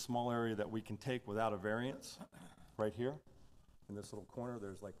this is the small area that we can take without a variance, right here. In this little corner,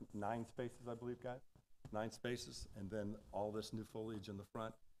 there's like 9 spaces, I believe, guys. 9 spaces, and then all this new foliage in the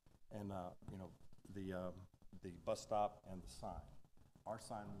front, and you know, the bus stop and the sign. Our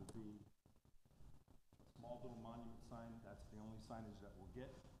sign will be a small little monument sign. That's the only signage that we'll get.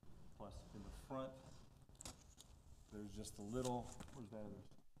 Plus, in the front, there's just a little, where's that?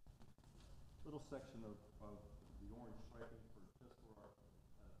 Little section of the orange striping for just for our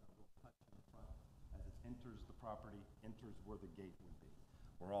little touch in the front as it enters the property, enters where the gate would be,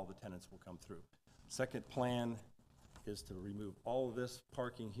 where all the tenants will come through. Second plan is to remove all of this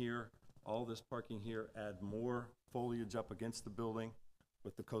parking here, all this parking here, add more foliage up against the building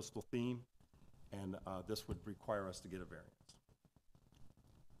with the coastal theme, and this would require us to get a variance.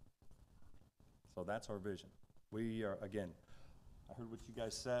 So that's our vision. We are, again, I heard what you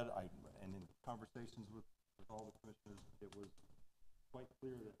guys said, and in conversations with all the commissioners, it was quite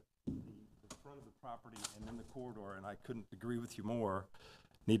clear that the front of the property and then the corridor, and I couldn't agree with you more,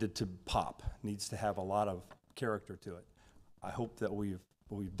 needed to pop, needs to have a lot of character to it. I hope that we've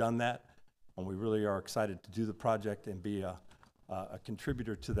done that, and we really are excited to do the project and be a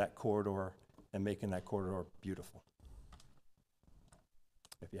contributor to that corridor and making that corridor beautiful.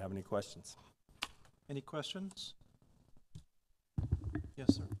 If you have any questions. Any questions?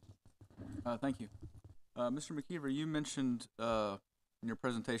 Yes, sir. Thank you. Mr. McKeever, you mentioned in your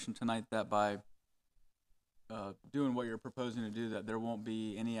presentation tonight that by doing what you're proposing to do, that there won't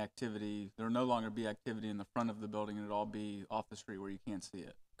be any activity, there will no longer be activity in the front of the building, and it'll all be off the street where you can't see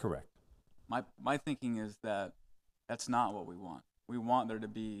it. Correct. My thinking is that that's not what we want. We want there to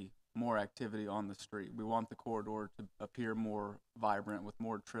be more activity on the street. We want the corridor to appear more vibrant with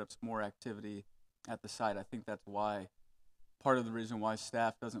more trips, more activity at the site. I think that's why, part of the reason why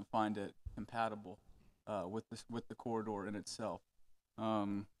staff doesn't find it compatible with the corridor in itself.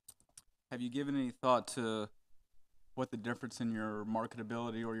 Have you given any thought to what the difference in your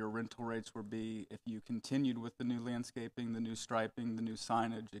marketability or your rental rates would be if you continued with the new landscaping, the new striping, the new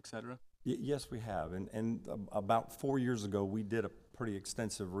signage, et cetera? Yes, we have. And about 4 years ago, we did a pretty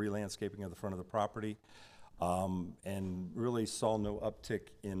extensive re-landscaping of the front of the property, and really saw no uptick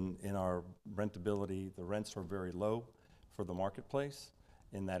in our rentability. The rents are very low for the marketplace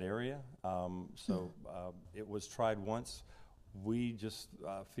in that area. It was tried once. We just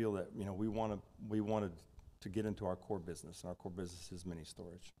feel that, you know, we wanted to get into our core business, and our core business is mini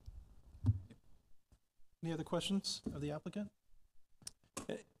storage. Any other questions of the applicant?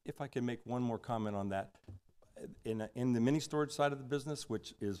 If I can make one more comment on that, in the mini storage side of the business,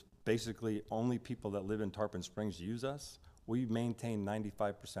 which is basically only people that live in Tarpon Springs use us, we maintain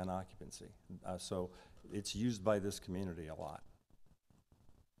 95% occupancy. So it's used by this community a lot.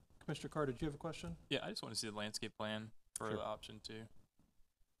 Commissioner Carter, did you have a question? Yeah, I just want to see the landscape plan for Sure. the option 2.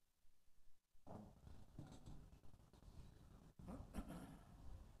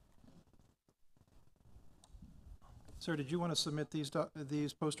 Sir, did you want to submit these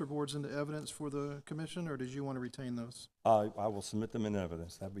poster boards into evidence for the commission, or did you want to retain those? I will submit them in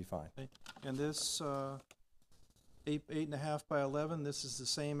evidence. That'd be fine. Okay. And this 8.5 by 11, this is the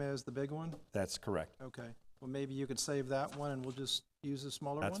same as the big one? That's correct. Okay. Well, maybe you could save that one and we'll just use the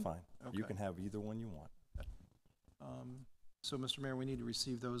smaller That's one? fine. You can have either one you want. So, Mr. Mayor, we need to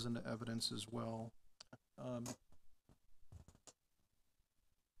receive those into evidence as well. Okay,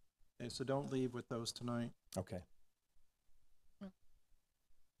 so don't leave with those tonight. Okay.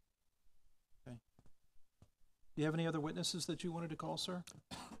 Okay. Do you have any other witnesses that you wanted to call, sir?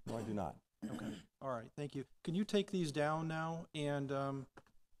 No, I do not. Okay. All right, thank you. Can you take these down now? And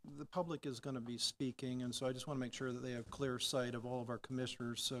the public is going to be speaking, and so I just want to make sure that they have clear sight of all of our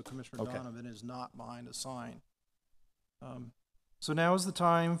commissioners. So Commissioner Okay. Donovan is not behind a sign. So now is the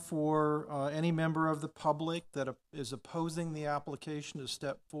time for any member of the public that is opposing the application to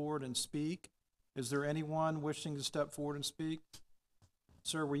step forward and speak. Is there anyone wishing to step forward and speak?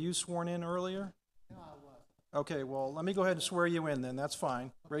 Sir, were you sworn in earlier? No, I was. Okay, well, let me go ahead and swear you in then. That's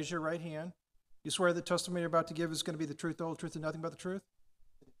fine. Raise your right hand. You swear the testimony you're about to give is going to be the truth, the whole truth, and nothing but the truth?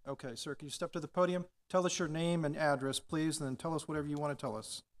 Okay, sir, can you step to the podium? Tell us your name and address, please, and then tell us whatever you want to tell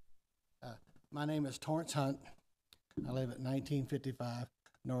us. My name is Torrance Hunt. I live at 1955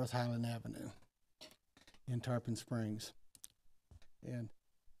 North Highland Avenue in Tarpon Springs. And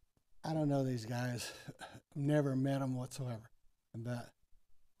I don't know these guys, never met them whatsoever, but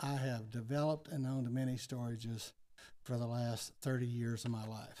I have developed and owned mini storages for the last 30 years of my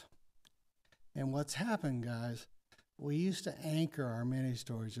life. And what's happened, guys, we used to anchor our mini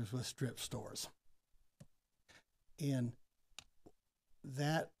storages with strip stores. And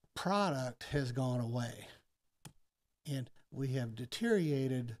that product has gone away. And we have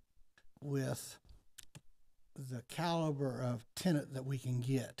deteriorated with the caliber of tenant that we can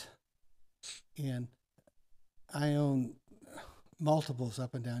get. And I own multiples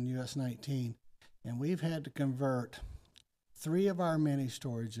up and down US 19, and we've had to convert 3 of our mini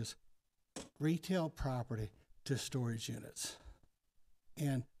storages, retail property, to storage units.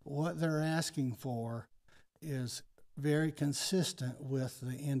 And what they're asking for is very consistent with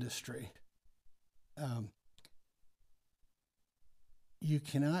the industry. You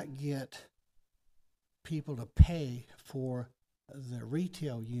cannot get people to pay for the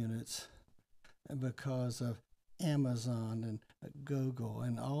retail units because of Amazon and Google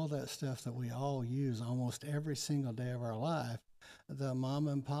and all that stuff that we all use almost every single day of our life. The mom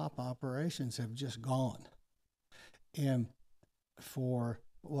and pop operations have just gone. And for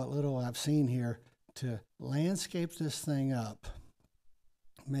what little I've seen here, to landscape this thing up,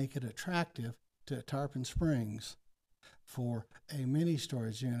 make it attractive to Tarpon Springs for a mini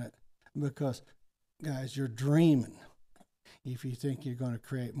storage unit, because guys, you're dreaming if you think you're going to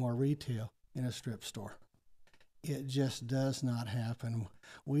create more retail in a strip store. It just does not happen.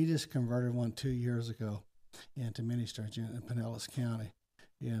 We just converted one 2 years ago into mini storage unit in Pinellas County.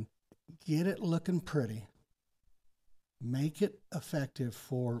 And get it looking pretty. Make it effective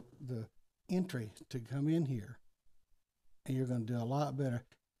for the entry to come in here. And you're going to do a lot better.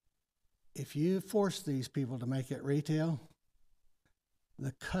 If you force these people to make it retail,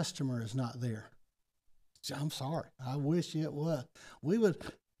 the customer is not there. I'm sorry. I wish it was.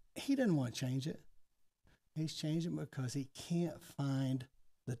 He didn't want to change it. He's changing because he can't find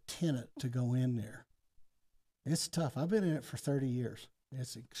the tenant to go in there. It's tough. I've been in it for 30 years.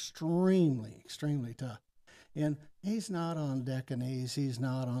 It's extremely, extremely tough. And he's not on Deccanese, he's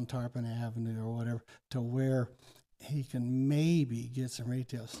not on Tarpon Avenue or whatever, to where he can maybe get some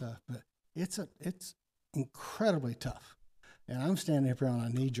retail stuff. But it's incredibly tough. And I'm standing here on a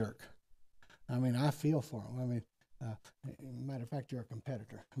knee jerk. I mean, I feel for him. I mean, matter of fact, you're a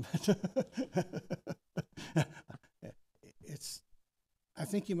competitor. I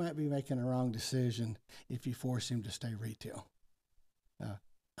think you might be making a wrong decision if you force him to stay retail.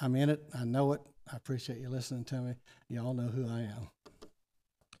 I'm in it. I know it. I appreciate you listening to me. You all know who I am.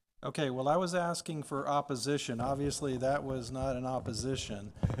 Okay, well, I was asking for opposition. Obviously, that was not an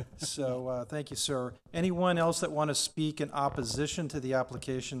opposition. So thank you, sir. Anyone else that want to speak in opposition to the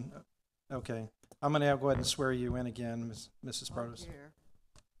application? Okay, I'm going to go ahead and swear you in again, Mrs. Protos.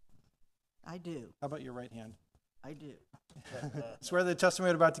 I do. How about your right hand? I do. Swear the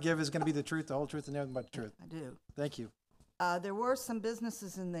testimony you're about to give is going to be the truth, the whole truth, and nothing but the truth. I do. Thank you. There were some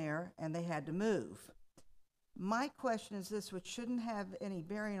businesses in there, and they had to move. My question is this, which shouldn't have any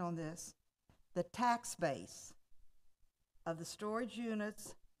bearing on this: the tax base of the storage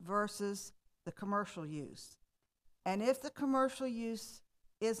units versus the commercial use. And if the commercial use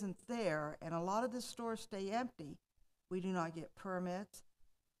isn't there, and a lot of the stores stay empty, we do not get permits,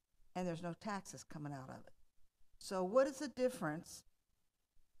 and there's no taxes coming out of it. So what is the difference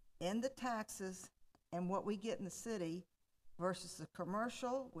in the taxes and what we get in the city versus the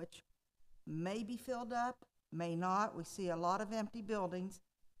commercial, which may be filled up, may not? We see a lot of empty buildings,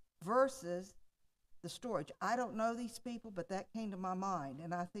 versus the storage. I don't know these people, but that came to my mind,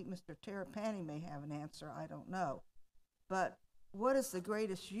 and I think Mr. Terrapini may have an answer. I don't know. But what is the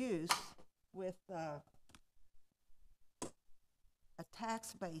greatest use with a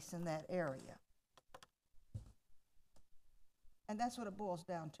tax base in that area? And that's what it boils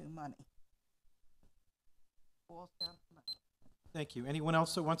down to, money. Boils down to money. Thank you. Anyone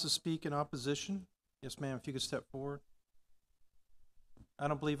else that wants to speak in opposition? Yes, ma'am, if you could step forward. I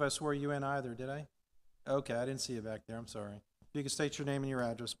don't believe I swore you in either, did I? Okay, I didn't see you back there. I'm sorry. If you could state your name and your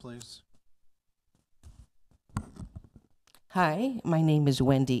address, please. Hi, my name is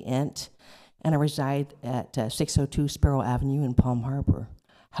Wendy Ent, and I reside at 602 Sparrow Avenue in Palm Harbor.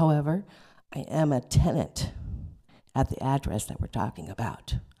 However, I am a tenant at the address that we're talking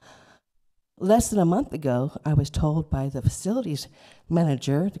about. Less than a month ago, I was told by the facilities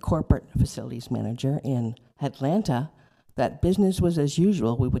manager, the corporate facilities manager in Atlanta, that business was as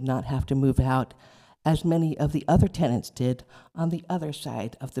usual. We would not have to move out as many of the other tenants did on the other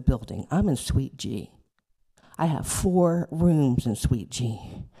side of the building. I'm in Suite G. I have 4 rooms in Suite G.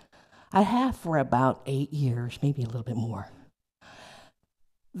 I have for about 8 years, maybe a little bit more.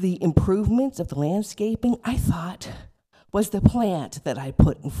 The improvements of the landscaping, I thought, was the plant that I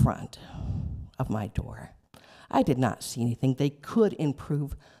put in front of my door. I did not see anything. They could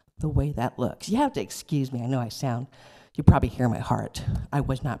improve the way that looks. You have to excuse me. I know you probably hear my heart. I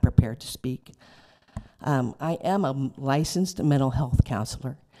was not prepared to speak. I am a licensed mental health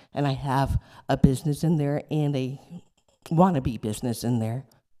counselor, and I have a business in there and a wannabe business in there,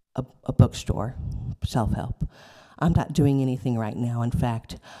 a bookstore, self-help. I'm not doing anything right now. In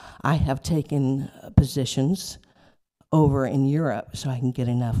fact, I have taken positions over in Europe so I can get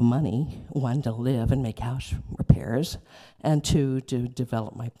enough money, 1, to live and make house repairs, and 2, to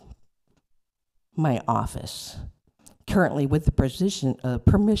develop my office. Currently, with the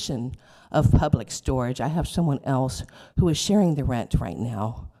permission of Public Storage, I have someone else who is sharing the rent right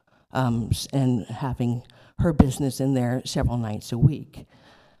now and having her business in there several nights a week.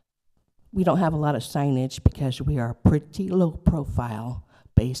 We don't have a lot of signage because we are pretty low profile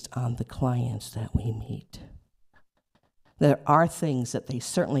based on the clients that we meet. There are things that they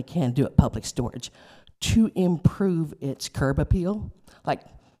certainly can do at Public Storage to improve its curb appeal, like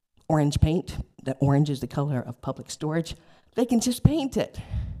orange paint. The orange is the color of Public Storage. They can just paint it.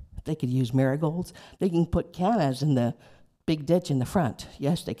 They could use marigolds. They can put cannas in the big ditch in the front.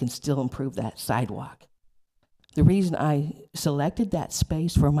 Yes, they can still improve that sidewalk. The reason I selected that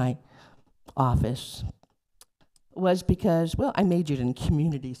space for my office was because, well, I majored in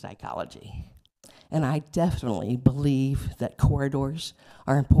community psychology. And I definitely believe that corridors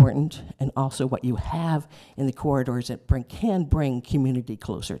are important, and also what you have in the corridors that can bring community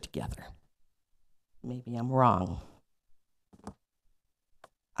closer together. Maybe I'm wrong.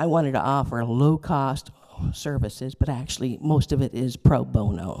 I wanted to offer low-cost services, but actually most of it is pro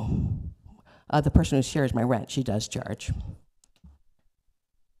bono. The person who shares my rent, she does charge.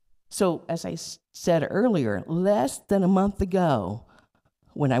 So, as I said earlier, less than a month ago,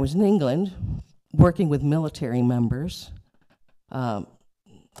 when I was in England, working with military members,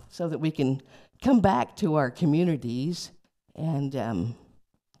 so that we can come back to our communities and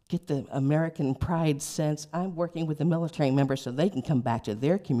get the American pride sense. I'm working with the military members so they can come back to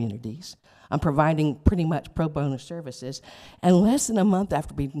their communities. I'm providing pretty much pro bono services. And less than a month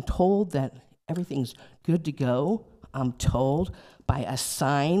after being told that everything's good to go, I'm told by a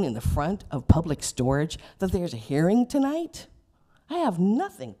sign in the front of Public Storage that there's a hearing tonight. I have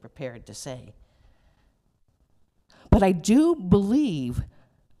nothing prepared to say. But I do believe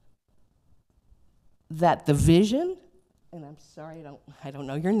that the vision, and I'm sorry I don't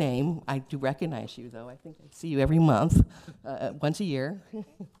know your name. I do recognize you, though. I think I see you every month, once a year.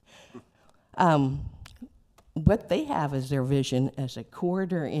 What they have as their vision as a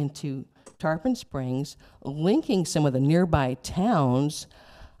corridor into Tarpon Springs, linking some of the nearby towns,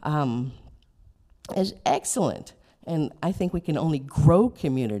 is excellent. And I think we can only grow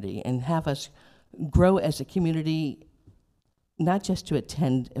community and have us grow as a community, not just to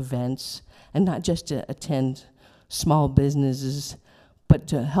attend events and not just to attend small businesses, but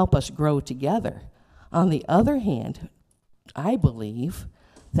to help us grow together. On the other hand, I believe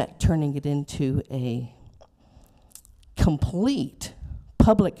that turning it into a complete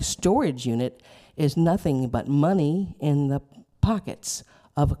public storage unit is nothing but money in the pockets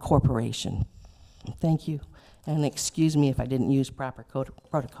of a corporation. Thank you, and excuse me if I didn't use proper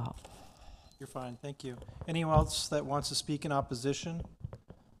protocol. You're fine, thank you. Anyone else that wants to speak in opposition?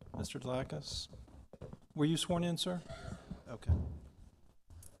 Mr. Dlakis? Were you sworn in, sir? Okay.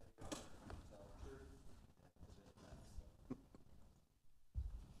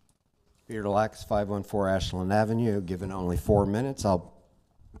 Peter Dlakis, 514 Ashland Avenue. Given only 4 minutes, I'll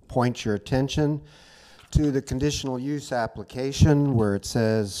point your attention to the conditional use application where it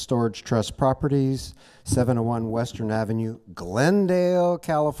says Storage Trust Properties, 701 Western Avenue, Glendale,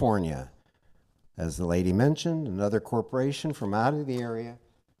 California. As the lady mentioned, another corporation from out of the area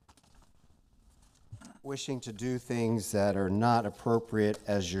wishing to do things that are not appropriate,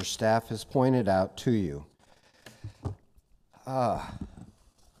 as your staff has pointed out to you.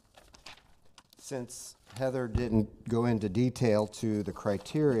 Since Heather didn't go into detail to the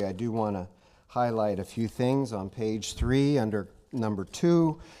criteria, I do want to highlight a few things. On page 3, under number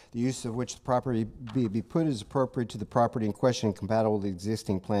 2, the use of which the property be put is appropriate to the property in question and compatible with the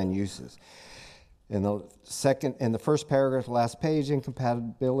existing planned uses. In the first paragraph, last page,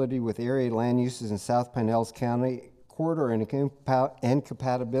 incompatibility with area land uses in South Pinellas County corridor and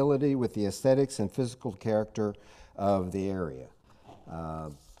incompatibility with the aesthetics and physical character of the area.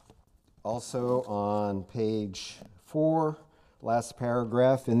 Also on page 4, last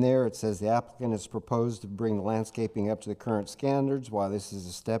paragraph in there, it says the applicant has proposed to bring the landscaping up to the current standards. While this is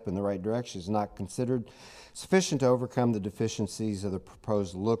a step in the right direction, it is not considered sufficient to overcome the deficiencies of the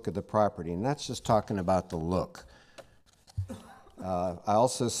proposed look of the property. And that's just talking about the look. I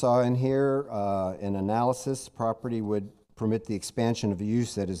also saw in here an analysis, the property would permit the expansion of a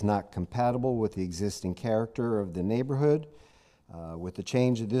use that is not compatible with the existing character of the neighborhood. With the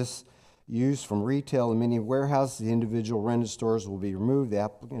change of this use from retail to mini warehouses, the individual rented stores will be removed. The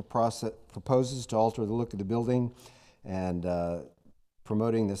applicant proposes to alter the look of the building and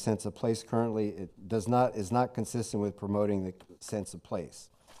promoting the sense of place. Currently, it is not consistent with promoting the sense of place.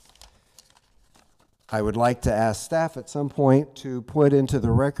 I would like to ask staff at some point to put into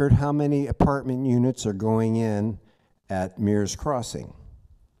the record how many apartment units are going in at Mears Crossing.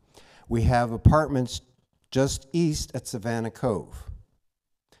 We have apartments just east at Savannah Cove.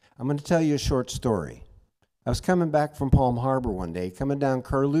 I'm going to tell you a short story. I was coming back from Palm Harbor one day, coming down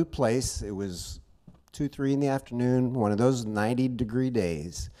Curlew Place. It was 2, 3 in the afternoon, one of those 90-degree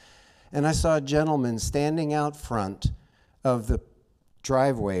days. And I saw a gentleman standing out front of the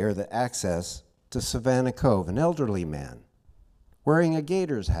driveway or the access to Savannah Cove, an elderly man, wearing a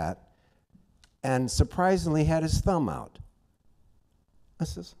Gators hat, and surprisingly had his thumb out. I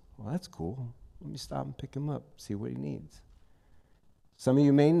says, well, that's cool. Let me stop and pick him up, see what he needs. Some of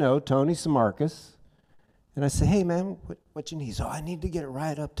you may know Tony Samarkis. And I said, hey, man, what you need? So I need to get a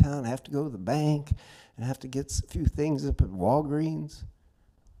ride uptown. I have to go to the bank, and I have to get a few things up at Walgreens.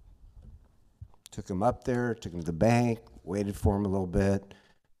 Took him up there, took him to the bank, waited for him a little bit.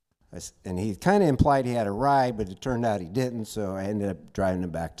 And he kind of implied he had a ride, but it turned out he didn't, so I ended up driving him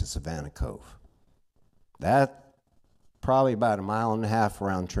back to Savannah Cove. That probably about a 1.5 mile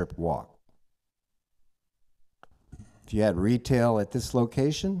round trip walk. If you had retail at this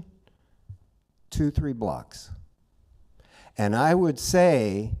location, 2-3 blocks. And I would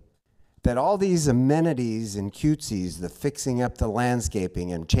say that all these amenities and cutesies, the fixing up the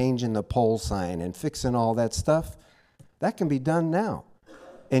landscaping and changing the pole sign and fixing all that stuff, that can be done now.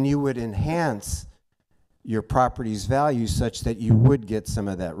 And you would enhance your property's value such that you would get some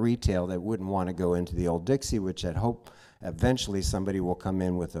of that retail that wouldn't want to go into the old Dixie, which I'd hope eventually somebody will come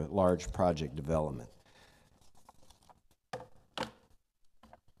in with a large project development.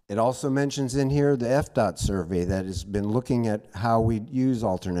 It also mentions in here the FDOT survey that has been looking at how we use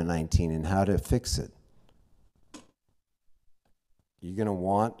alternate 19 and how to fix it. You're going to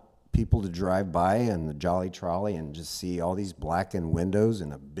want people to drive by in the Jolly Trolley and just see all these blackened windows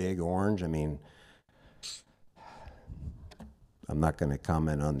and a big orange. I mean, I'm not going to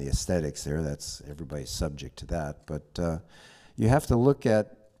comment on the aesthetics there. That's everybody's subject to that. But you have to look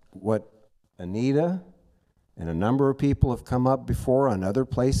at what Anita and a number of people have come up before on other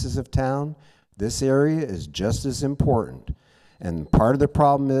places of town. This area is just as important. And part of the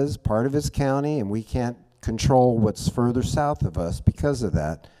problem is, part of it's county, and we can't control what's further south of us because of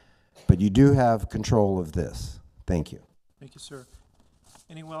that. But you do have control of this. Thank you. Thank you, sir.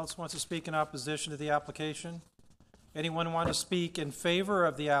 Anyone else wants to speak in opposition to the application? Anyone want to speak in favor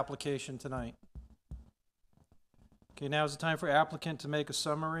of the application tonight? Okay, now is the time for applicant to make a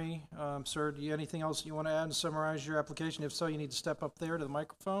summary. Sir, do you anything else you want to add and summarize your application? If so, you need to step up there to the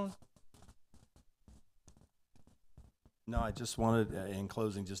microphone. No, I just wanted, in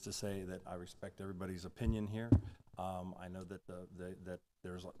closing, just to say that I respect everybody's opinion here. I know that that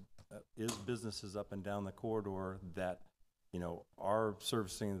there's is businesses up and down the corridor that, you know, are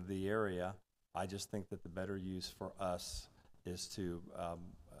servicing the area. I just think that the better use for us is to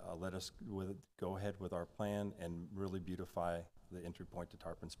let us go ahead with our plan and really beautify the entry point to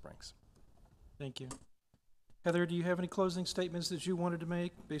Tarpon Springs. Thank you. Heather, do you have any closing statements that you wanted to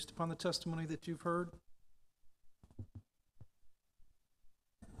make based upon the testimony that you've heard?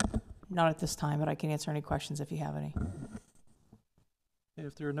 Not at this time, but I can answer any questions if you have any.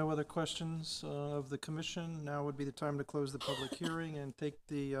 If there are no other questions of the commission, now would be the time to close the public hearing and take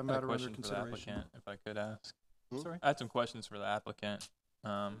the matter under consideration. For the applicant, if I could ask. Sorry? I had some questions for the applicant.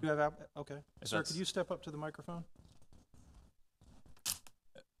 You have okay. Sir, could you you step up to the microphone?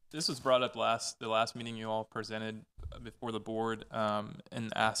 This was brought up the last meeting you all presented before the board,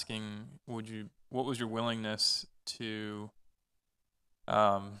 and asking, what was your willingness to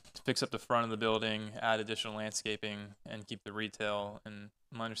fix up the front of the building, add additional landscaping, and keep the retail? And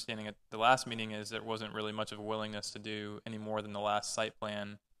my understanding at the last meeting is there wasn't really much of a willingness to do any more than the last site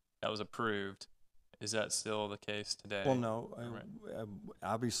plan that was approved. Is that still the case today? Well, no.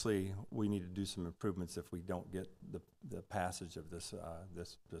 Obviously, we need to do some improvements if we don't get the passage of this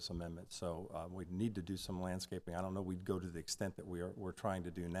this amendment. So we need to do some landscaping. I don't know. We'd go to the extent that we're trying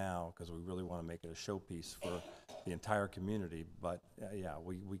to do now because we really want to make it a showpiece for the entire community, but yeah,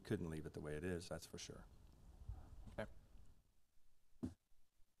 we couldn't leave it the way it is, that's for sure. Okay.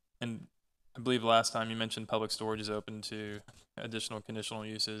 And I believe last time you mentioned public storage is open to additional conditional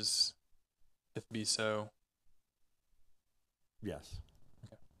uses, if be so. Yes.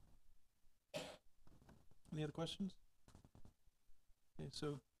 Any other questions? Okay,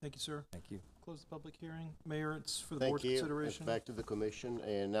 so thank you, sir. Thank you. Close the public hearing. Mayor, it's for the Thank board's you. consideration. It's back to the commission,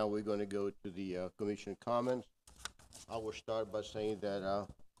 and now we're gonna go to the commission comments. I will start by saying that I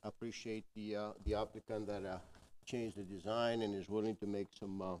appreciate the applicant that changed the design and is willing to make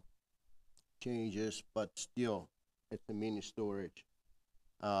some changes, but still, it's a mini storage.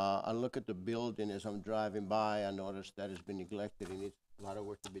 I look at the building as I'm driving by, I noticed that it's been neglected and it's a lot of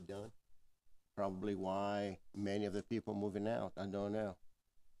work to be done. Probably why many of the people moving out, I don't know.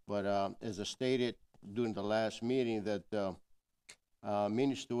 But as I stated during the last meeting, that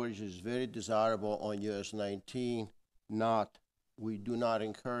mini storage is very desirable on US 19. We do not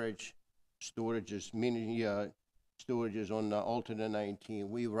encourage storages, mini storages on alternate 19.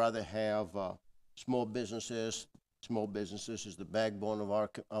 We rather have small businesses. Small businesses is the backbone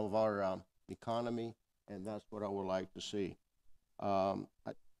of our economy, and that's what I would like to see.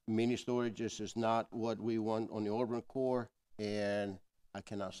 Mini storages is not what we want on the urban core, and I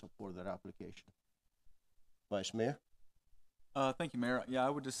cannot support that application. Vice Mayor? Thank you, Mayor. Yeah, I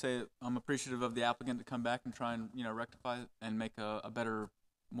would just say I'm appreciative of the applicant to come back and try and, rectify it and make a better,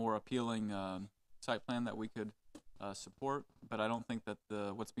 more appealing site plan that we could support, but I don't think that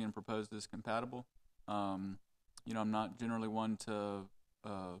what's being proposed is compatible. I'm not generally one to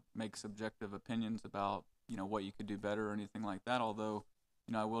make subjective opinions about, what you could do better or anything like that, although,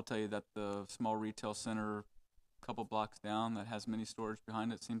 I will tell you that the small retail center a couple blocks down that has mini storage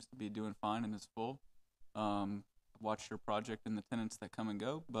behind it seems to be doing fine and is full. Watch your project and the tenants that come and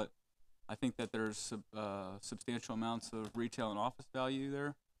go, but I think that there's substantial amounts of retail and office value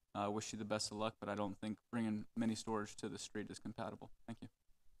there. I wish you the best of luck, but I don't think bringing mini storage to the street is compatible. Thank you.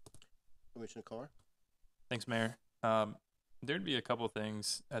 Commissioner Carr? Thanks, Mayor. There'd be a couple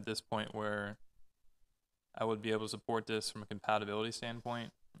things at this point where I would be able to support this from a compatibility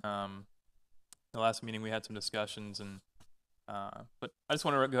standpoint. The last meeting we had some discussions, but I just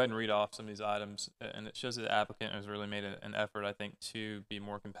want to go ahead and read off some of these items, and it shows that the applicant has really made an effort, I think, to be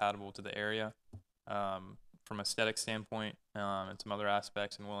more compatible to the area from aesthetic standpoint and some other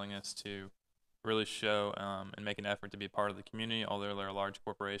aspects, and willingness to really show and make an effort to be a part of the community, although they're a large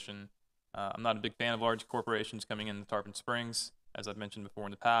corporation. I'm not a big fan of large corporations coming into Tarpon Springs, as I've mentioned before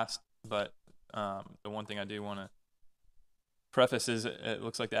in the past, but the one thing I do want to preface is it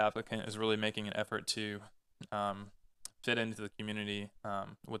looks like the applicant is really making an effort to fit into the community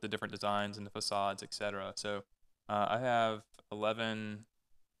with the different designs and the facades, etc. So I have 11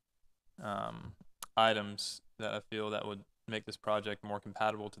 items that I feel that would make this project more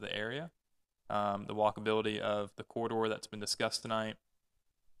compatible to the area. The walkability of the corridor that's been discussed tonight,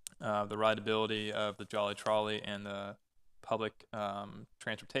 the rideability of the Jolly Trolley and the public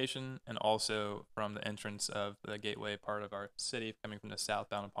transportation, and also from the entrance of the gateway part of our city coming from the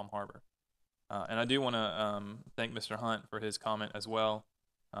southbound of Palm Harbor. And I do want to thank Mr. Hunt for his comment as well,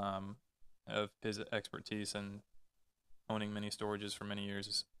 of his expertise in owning mini storages for many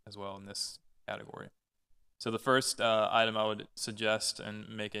years as well in this category. So the first item I would suggest and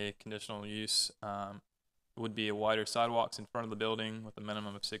make a conditional use would be a wider sidewalks in front of the building with a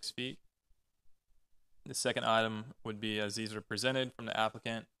minimum of 6 feet. The second item would be, as these are presented from the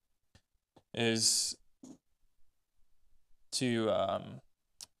applicant, is to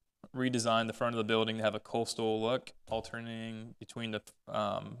redesign the front of the building to have a coastal look, alternating between the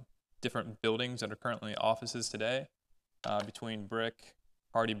different buildings that are currently offices today, between brick,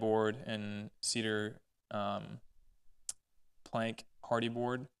 hardy board, and cedar plank hardy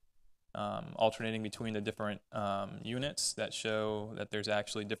board, alternating between the different units that show that there's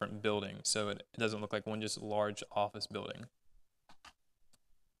actually different buildings, so it doesn't look like one just large office building.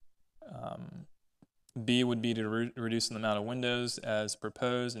 B would be to reduce the amount of windows as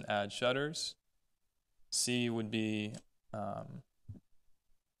proposed and add shutters. C would be that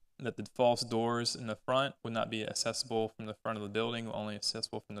the false doors in the front would not be accessible from the front of the building, only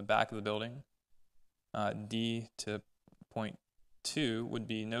accessible from the back of the building. D to point 2 would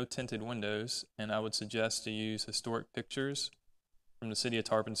be no tinted windows, and I would suggest to use historic pictures from the City of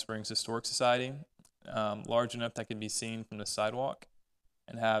Tarpon Springs Historic Society, large enough that could be seen from the sidewalk,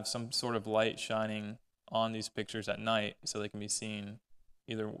 and have some sort of light shining on these pictures at night so they can be seen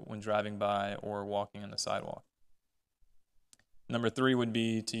either when driving by or walking on the sidewalk. Number 3 would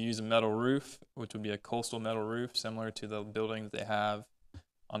be to use a metal roof, which would be a coastal metal roof similar to the building that they have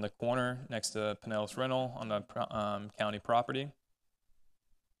on the corner next to Pinellas Rental on the county property.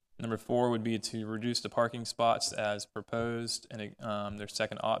 Number 4 would be to reduce the parking spots as proposed in their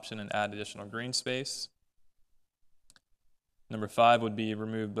second option and add additional green space. Number 5 would be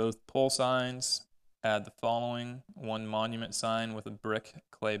remove both pole signs, add the following: 1 monument sign with a brick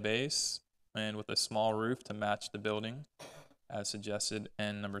clay base and with a small roof to match the building as suggested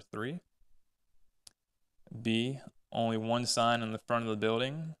in number 3. B, only 1 sign on the front of the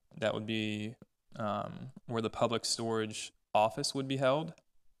building. That would be where the public storage office would be held.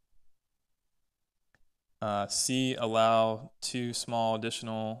 C, allow 2 small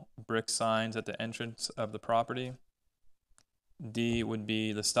additional brick signs at the entrance of the property. D would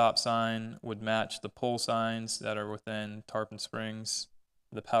be the stop sign would match the pole signs that are within Tarpon Springs.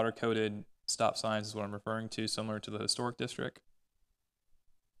 The powder-coated stop signs is what I'm referring to, similar to the historic district.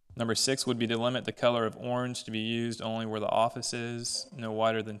 Number 6 would be to limit the color of orange to be used only where the office is, no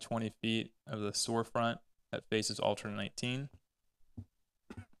wider than 20 feet of the storefront that faces alternate 19.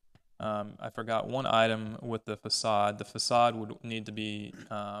 I forgot one item with the facade. The facade would need to be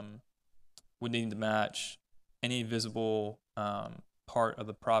would need to match any visible part of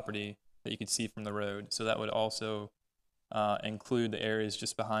the property that you could see from the road. So that would also include the areas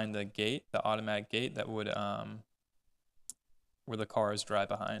just behind the gate, the automatic gate that would where the cars drive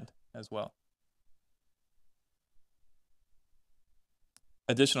behind as well.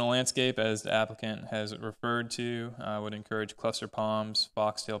 Additional landscape, as the applicant has referred to, would encourage cluster palms,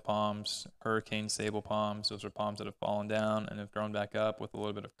 foxtail palms, hurricane sable palms. Those are palms that have fallen down and have grown back up with a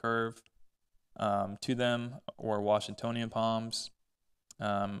little bit of curve to them, or Washingtonian palms.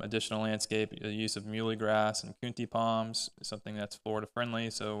 Additional landscape, the use of muley grass and kunti palms, something that's Florida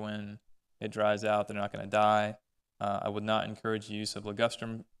friendly, so when it dries out, they're not going to die. I would not encourage the use of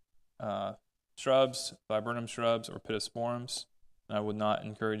ligustrum shrubs, viburnum shrubs, or pittosporums. I would not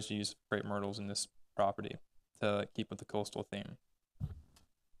encourage the use of crepe myrtles in this property to keep with the coastal theme.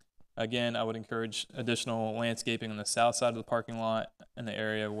 Again, I would encourage additional landscaping on the south side of the parking lot in the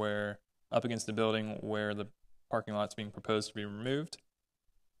area where, up against the building where the parking lot is being proposed to be removed.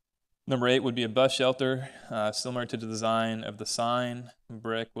 Number 8 would be a bus shelter, similar to the design of the sign,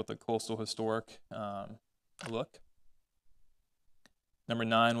 brick with a coastal historic look. Number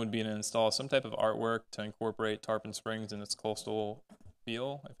 9 would be to install some type of artwork to incorporate Tarpon Springs in its coastal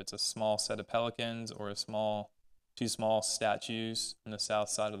feel. If it's a small set of pelicans or two small statues on the south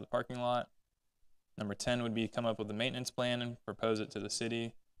side of the parking lot. Number 10 would be come up with a maintenance plan and propose it to the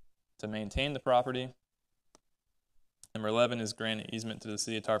city to maintain the property. Number 11 is grant an easement to the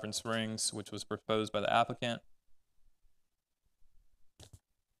city of Tarpon Springs, which was proposed by the applicant.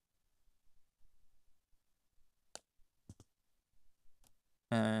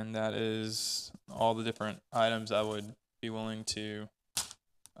 And that is all the different items I would be willing to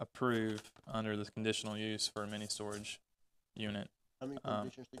approve under the conditional use for a mini storage unit. How many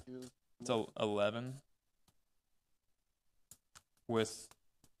conditions did you? It's 11 with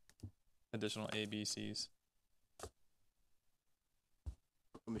additional A, B, Cs.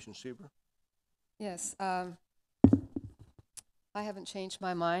 Commissioner Sieber? Yes, I haven't changed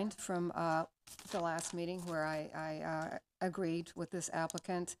my mind from the last meeting where I agreed with this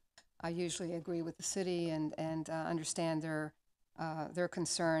applicant. I usually agree with the city and understand their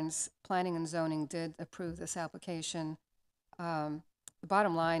concerns. Planning and zoning did approve this application. The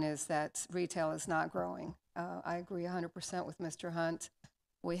bottom line is that retail is not growing. I agree 100% with Mr. Hunt.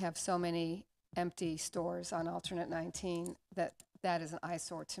 We have so many empty stores on alternate 19 that is an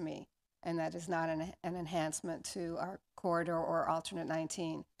eyesore to me, and that is not an enhancement to our corridor or alternate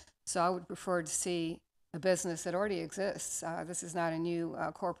 19. So I would prefer to see a business that already exists. This is not a new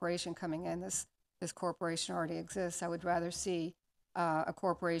corporation coming in. This corporation already exists. I would rather see a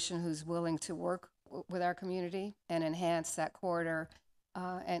corporation who's willing to work with our community and enhance that corridor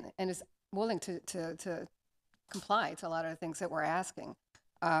and is willing to comply to a lot of the things that we're asking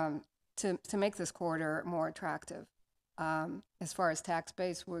to make this corridor more attractive. As far as tax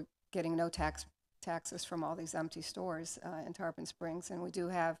base, we're getting no taxes from all these empty stores in Tarpon Springs, and we do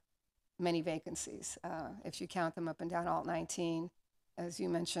have many vacancies. If you count them up and down Alt 19, as you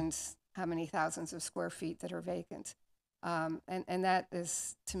mentioned, how many thousands of square feet that are vacant. And that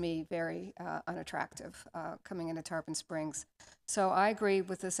is, to me, very unattractive coming into Tarpon Springs. So I agree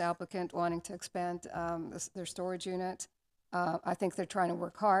with this applicant wanting to expand their storage unit. I think they're trying to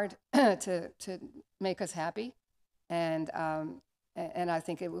work hard to make us happy. And I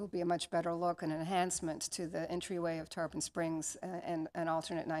think it will be a much better look and enhancement to the entryway of Tarpon Springs and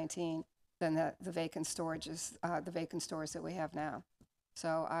alternate 19 than the vacant storages, the vacant stores that we have now.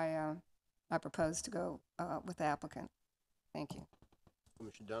 So I propose to go with the applicant. Thank you.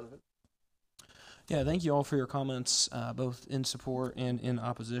 Commissioner Donovan? Yeah, thank you all for your comments, both in support and in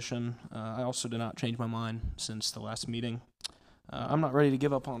opposition. I also did not change my mind since the last meeting. I'm not ready to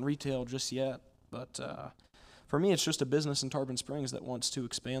give up on retail just yet, but for me, it's just a business in Tarpon Springs that wants to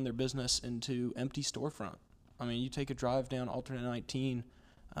expand their business into empty storefront. I mean, you take a drive down alternate 19,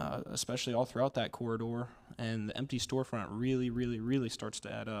 especially all throughout that corridor, and the empty storefront really starts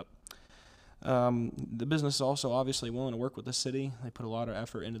to add up. The business is also obviously willing to work with the city. They put a lot of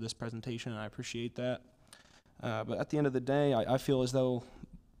effort into this presentation, and I appreciate that. But at the end of the day, I feel as though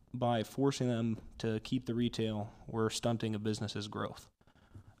by forcing them to keep the retail, we're stunting a business's growth.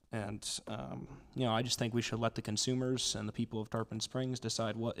 And, I just think we should let the consumers and the people of Tarpon Springs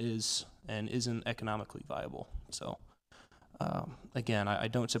decide what is and isn't economically viable. So, again, I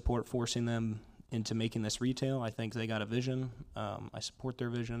don't support forcing them into making this retail. I think they got a vision. I support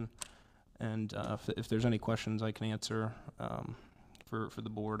their vision. And if there's any questions I can answer for the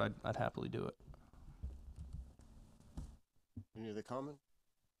board, I'd happily do it. Any other comment?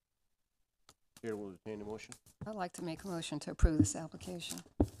 Chair will entertain a motion. I'd like to make a motion to approve this application.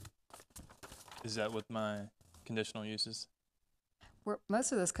 Is that with my conditional uses?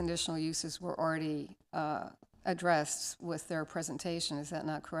 Most of those conditional uses were already addressed with their presentation. Is that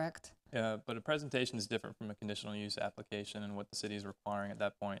not correct? Yeah, but a presentation is different from a conditional use application and what the city is requiring at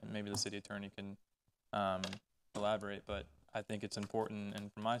that point. And maybe the city attorney can elaborate, but I think it's important.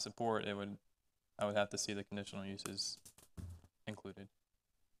 And for my support, I would have to see the conditional uses included.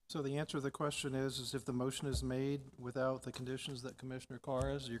 So the answer to the question is if the motion is made without the conditions that Commissioner Carr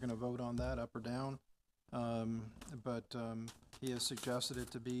has, you're going to vote on that up or down. But he has suggested it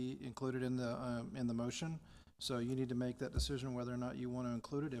to be included in the motion. So you need to make that decision whether or not you want to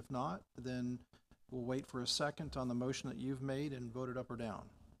include it. If not, then we'll wait for a second on the motion that you've made and vote it up or down.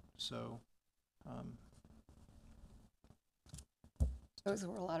 So those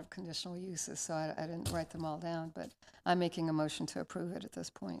were a lot of conditional uses, so I didn't write them all down, but I'm making a motion to approve it at this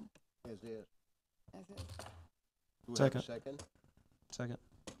point. As is. As is. Do we have a Second. second? Second.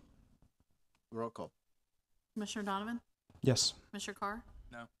 Roll call. Commissioner Donovan? Yes. Commissioner Carr?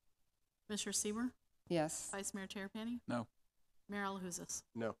 No. Commissioner Sieber, Yes. Vice Mayor Terapany? No. Mayor Alahouzes?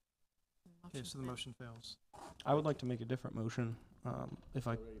 No. okay, so the motion fails. I would like to make a different motion, if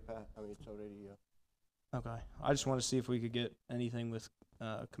I. Already passed. I mean, it's already. Okay. I just want to see if we could get anything with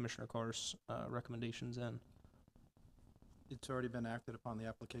Commissioner Carr's recommendations in. It's already been acted upon. The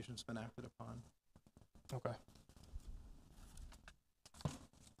application's been acted upon. Okay.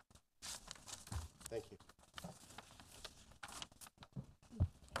 Thank you.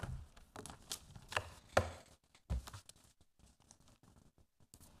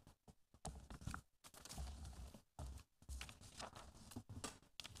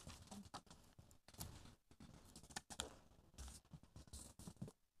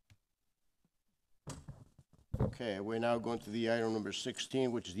 Okay, we're now going to the item number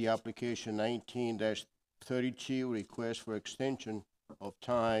 16, which is the application 19-32, request for extension of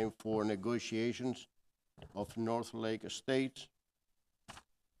time for negotiations of North Lake Estates.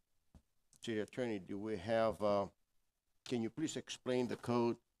 City Attorney, do we have, can you please explain the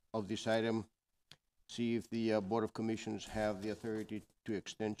code of this item? See if the Board of Commissioners have the authority to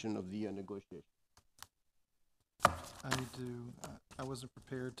extension of the negotiation. I need to. I wasn't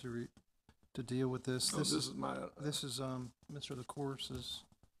prepared to deal with this. No, this is my. This is Mr. LaCourse's.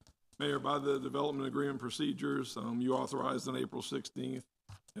 Mayor, by the development agreement procedures, you authorized on April 16th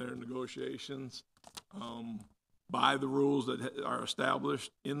their negotiations. By the rules that are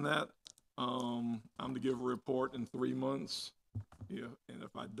established in that, I'm to give a report in 3 months. Yeah, and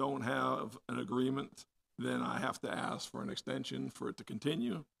if I don't have an agreement, then I have to ask for an extension for it to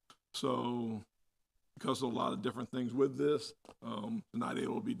continue. So, because of a lot of different things with this, not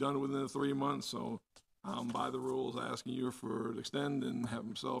able to be done within the 3 months. So, by the rules, asking you for it to extend and have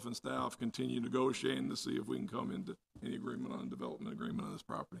himself and staff continue negotiating to see if we can come into any agreement on a development agreement on this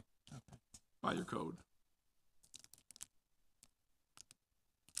property. Okay. By your code.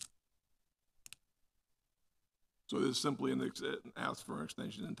 So this is simply an ask for an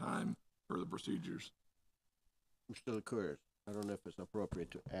extension in time for the procedures. Mr. LaCourse, I don't know if it's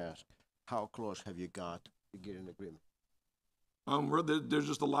appropriate to ask, how close have you got to get an agreement? There's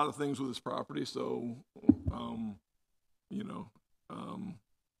just a lot of things with this property, so,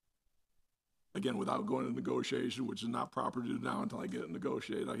 again, without going to negotiation, which is not proper to do now until I get it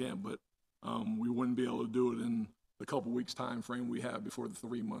negotiated, I can't, but we wouldn't be able to do it in the couple weeks time frame we have before the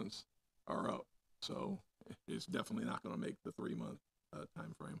 3 months are up. So it's definitely not going to make the 3 month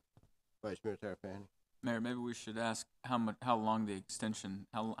time frame. Vice Mayor Terapany? Mayor, maybe we should ask how long the extension,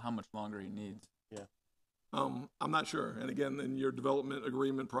 how much longer he needs. Yeah. I'm not sure. And again, in your development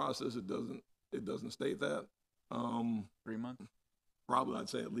agreement process, it doesn't state that. 3 months? Probably, I'd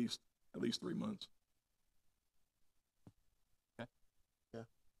say at least 3 months. Okay. Yeah.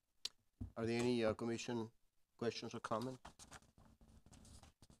 Are there any commission questions or comments?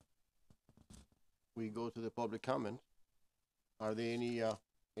 We go to the public comment. Are there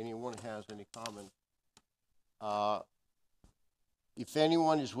anyone has any comment? If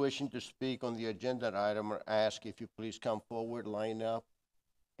anyone is wishing to speak on the agenda item, or ask if you please come forward, line up,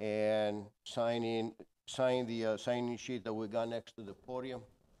 and sign the signing sheet that we got next to the podium.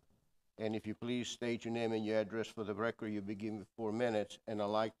 And if you please state your name and your address for the record, you'll be given 4 minutes. And I'd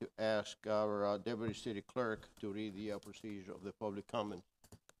like to ask our Deputy City Clerk to read the procedure of the public comment.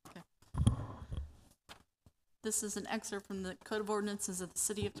 This is an excerpt from the Code of Ordinances of the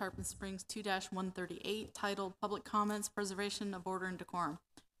City of Tarpon Springs 2-138, titled Public Comments, Preservation of Order and Decorum.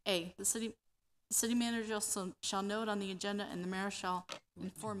 A, the city manager shall note on the agenda, and the mayor shall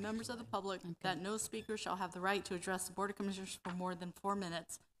inform members of the public that no speaker shall have the right to address the Board of Commissioners for more than 4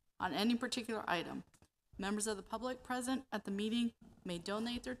 minutes on any particular item. Members of the public present at the meeting may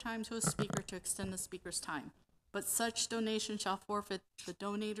donate their time to a speaker to extend the speaker's time, but such donation shall forfeit the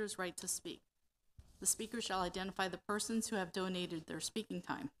donator's right to speak. The speaker shall identify the persons who have donated their speaking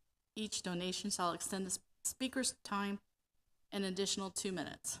time. Each donation shall extend the speaker's time an additional 2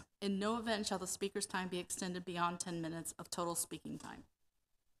 minutes. In no event shall the speaker's time be extended beyond 10 minutes of total speaking time.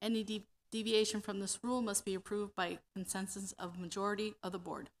 Any deviation from this rule must be approved by consensus of majority of the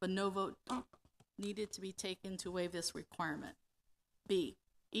board, but no vote needed to be taken to waive this requirement. B,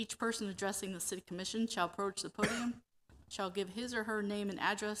 each person addressing the city commission shall approach the podium, shall give his or her name and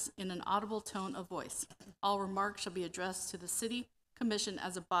address in an audible tone of voice. All remarks shall be addressed to the city commission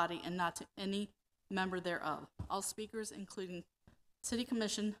as a body and not to any member thereof. All speakers, including city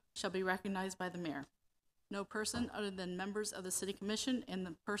commission, shall be recognized by the mayor. No person other than members of the city commission and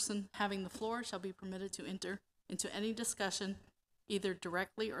the person having the floor shall be permitted to enter into any discussion, either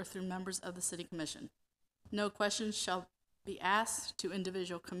directly or through members of the city commission. No questions shall be asked to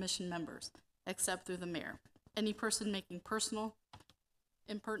individual commission members, except through the mayor. Any person making personal,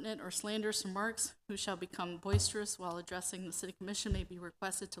 impertinent, or slanderous remarks who shall become boisterous while addressing the city commission may be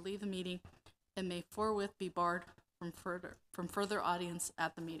requested to leave the meeting and may forthwith be barred from further audience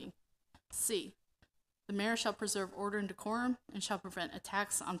at the meeting. C, the mayor shall preserve order and decorum and shall prevent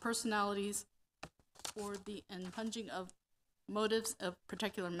attacks on personalities or the impugning of motives of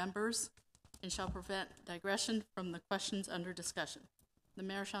particular members and shall prevent digression from the questions under discussion. The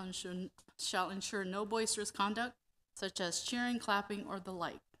mayor shall ensure no boisterous conduct, such as cheering, clapping, or the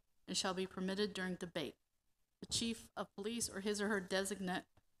like, and shall be permitted during debate. The chief of police or his or her designate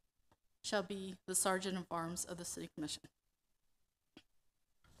shall be the sergeant of arms of the city commission.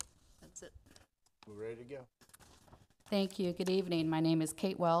 That's it. We're ready to go. Thank you. Good evening. My name is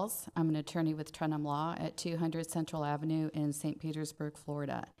Kate Wells. I'm an attorney with Trenum Law at 200 Central Avenue in St. Petersburg,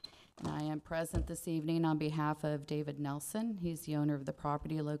 Florida. And I am present this evening on behalf of David Nelson. He's the owner of the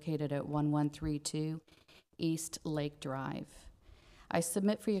property located at 1132 East Lake Drive. I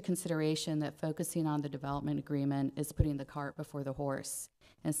submit for your consideration that focusing on the development agreement is putting the cart before the horse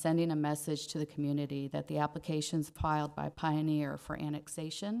and sending a message to the community that the applications filed by Pioneer for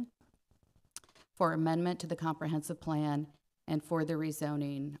annexation, for amendment to the comprehensive plan, and for the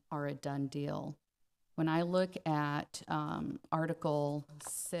rezoning are a done deal. When I look at Article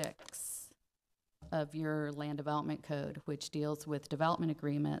 6 of your Land Development Code, which deals with development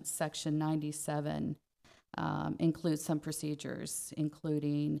agreements, Section 97 includes some procedures,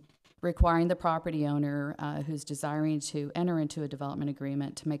 including requiring the property owner who's desiring to enter into a development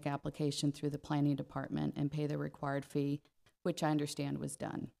agreement to make application through the planning department and pay the required fee, which I understand was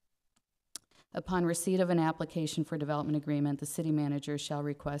done. Upon receipt of an application for development agreement, the city manager shall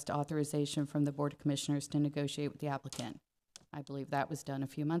request authorization from the Board of Commissioners to negotiate with the applicant. I believe that was done a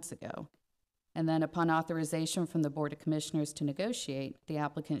few months ago. And then upon authorization from the Board of Commissioners to negotiate, the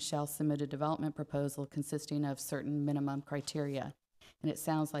applicant shall submit a development proposal consisting of certain minimum criteria. And it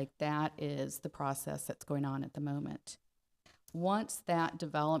sounds like that is the process that's going on at the moment. Once that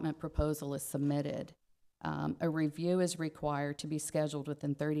development proposal is submitted, a review is required to be scheduled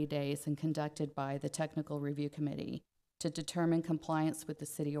within 30 days and conducted by the Technical Review Committee to determine compliance with the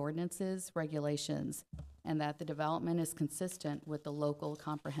city ordinances, regulations, and that the development is consistent with the local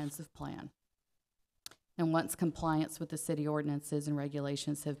comprehensive plan. And once compliance with the city ordinances and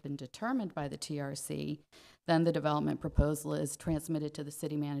regulations have been determined by the TRC, then the development proposal is transmitted to the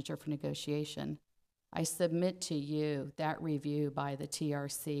city manager for negotiation. I submit to you that review by the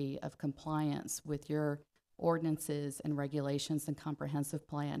TRC of compliance with your ordinances and regulations and comprehensive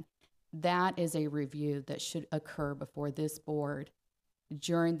plan That is a review that should occur before this board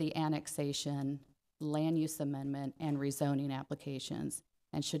during the annexation, land use amendment, and rezoning applications,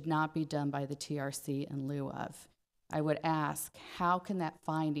 and should not be done by the TRC in lieu of. I would ask, how can that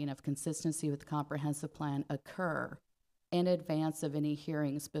finding of consistency with the comprehensive plan occur in advance of any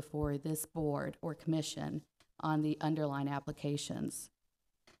hearings before this board or commission on the underlying applications?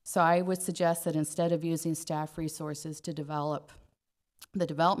 So I would suggest that instead of using staff resources to develop the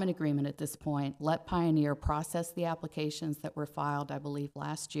development agreement at this point, let Pioneer process the applications that were filed, I believe,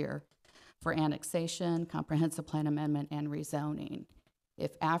 last year for annexation, comprehensive plan amendment, and rezoning.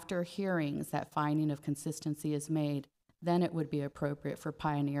 If after hearings that finding of consistency is made, then it would be appropriate for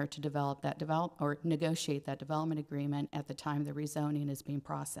Pioneer to negotiate that development agreement at the time the rezoning is being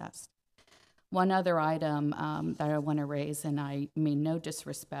processed. One other item that I want to raise, and I mean no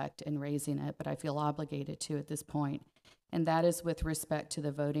disrespect in raising it, but I feel obligated to at this point, and that is with respect to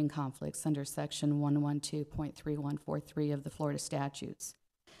the voting conflicts under Section 112.3143 of the Florida statutes.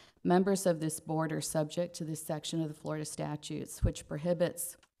 Members of this board are subject to this section of the Florida statutes, which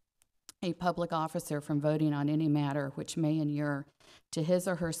prohibits a public officer from voting on any matter which may inure to his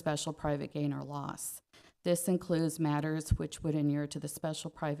or her special private gain or loss. This includes matters which would inure to the special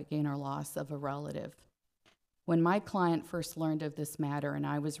private gain or loss of a relative. When my client first learned of this matter and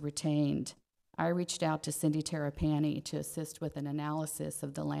I was retained, I reached out to Cindy Terrapini to assist with an analysis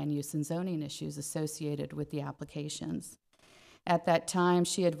of the land use and zoning issues associated with the applications. At that time,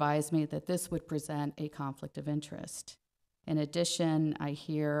 she advised me that this would present a conflict of interest. In addition, I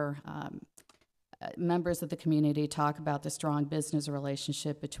hear members of the community talk about the strong business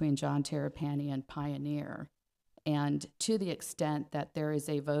relationship between John Terrapini and Pioneer. And to the extent that there is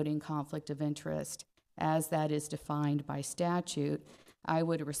a voting conflict of interest, as that is defined by statute, I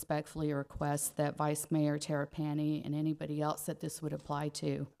would respectfully request that Vice Mayor Terrapini and anybody else that this would apply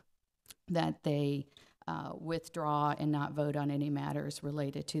to, that they withdraw and not vote on any matters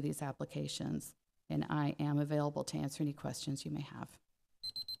related to these applications. And I am available to answer any questions you may have.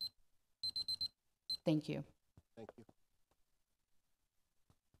 Thank you. Thank you.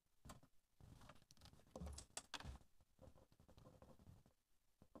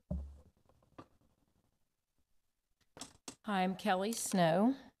 Hi, I'm Kelly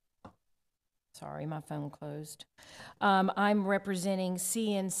Snow. Sorry, my phone closed. I'm representing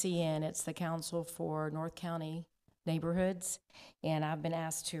CNCN. It's the Council for North County Neighborhoods, and I've been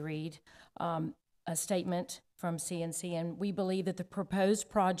asked to read a statement from CNCN. We believe that the proposed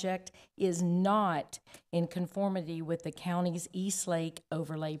project is not in conformity with the county's East Lake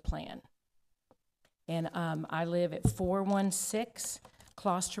Overlay Plan. And I live at 416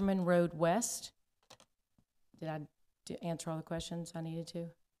 Klosterman Road West. Did I answer all the questions I needed to?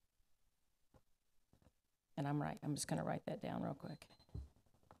 And I'm right. I'm just going to write that down real quick.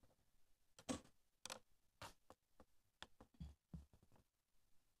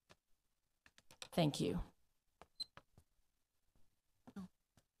 Thank you.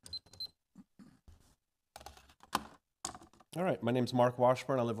 All right, my name's Mark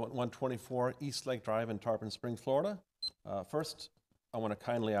Washburn. I live at 124 East Lake Drive in Tarpon Springs, Florida. First, I want to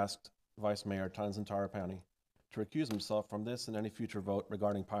kindly ask Vice Mayor Townsend Terrapini to recuse himself from this and any future vote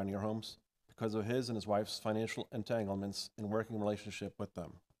regarding Pioneer Homes because of his and his wife's financial entanglements and working relationship with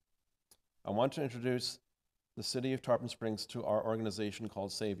them. I want to introduce the City of Tarpon Springs to our organization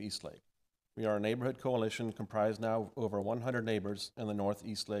called Save East Lake. We are a neighborhood coalition comprised now of over 100 neighbors in the North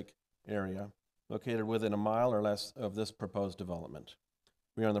East Lake area, located within a mile or less of this proposed development.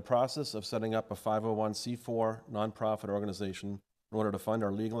 We are in the process of setting up a 501c4 nonprofit organization in order to fund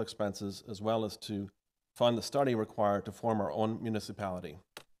our legal expenses as well as to fund the study required to form our own municipality.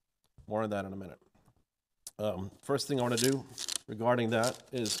 More on that in a minute. First thing I want to do regarding that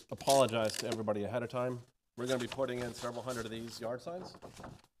is apologize to everybody ahead of time. We're going to be putting in several hundred of these yard signs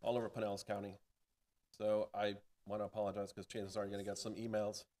all over Pinellas County. So I want to apologize because chances are you're going to get some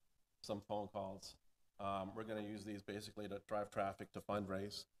emails, some phone calls. We're going to use these basically to drive traffic to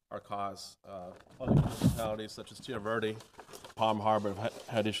fundraise our cause. Other municipalities such as Tierra Verde, Palm Harbor have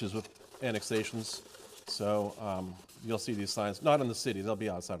had issues with annexations. So you'll see these signs, not in the city, they'll be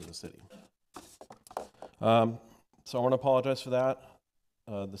outside of the city. So I want to apologize for that.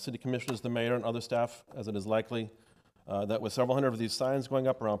 The city commissioners, the mayor, and other staff, as it is likely that with several hundred of these signs going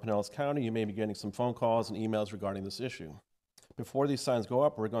up around Pinellas County, you may be getting some phone calls and emails regarding this issue. Before these signs go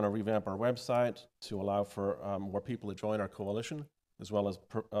up, we're going to revamp our website to allow for more people to join our coalition, as well as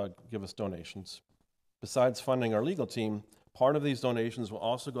give us donations. Besides funding our legal team, part of these donations will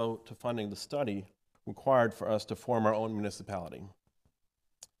also go to funding the study required for us to form our own municipality.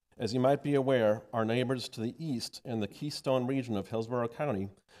 As you might be aware, our neighbors to the east in the Keystone region of Hillsborough County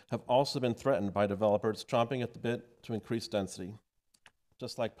have also been threatened by developers chomping at the bit to increase density.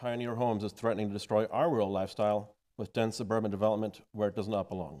 Just like Pioneer Homes is threatening to destroy our rural lifestyle with dense suburban development where it does not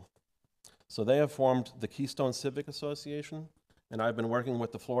belong. So they have formed the Keystone Civic Association, and I've been working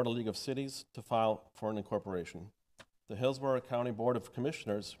with the Florida League of Cities to file for an incorporation. The Hillsborough County Board of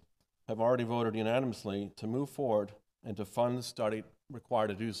Commissioners have already voted unanimously to move forward and to fund the study required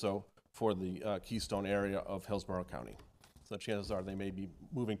to do so for the Keystone area of Hillsborough County. So chances are they may be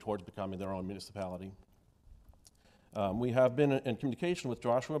moving towards becoming their own municipality. We have been in communication with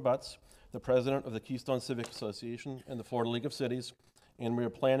Joshua Butts, the president of the Keystone Civic Association and the Florida League of Cities, and we are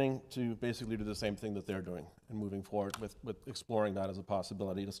planning to basically do the same thing that they're doing and moving forward with exploring that as a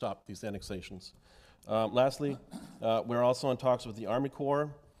possibility to stop these annexations. Lastly, we're also in talks with the Army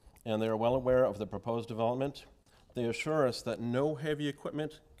Corps, and they are well aware of the proposed development. They assure us that no heavy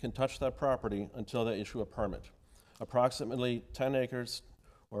equipment can touch that property until they issue a permit. Approximately 10 acres,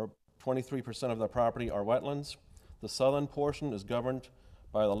 or 23% of the property, are wetlands. The southern portion is governed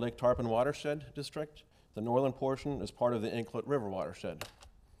by the Lake Tarpon Watershed District. The northern portion is part of the Inklet River Watershed.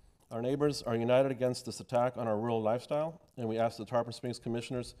 Our neighbors are united against this attack on our rural lifestyle, and we ask the Tarpon Springs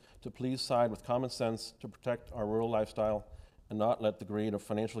Commissioners to please side with common sense to protect our rural lifestyle and not let the greed of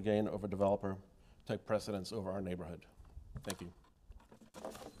financial gain of a developer take precedence over our neighborhood. Thank you.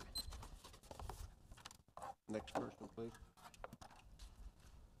 Next person, please.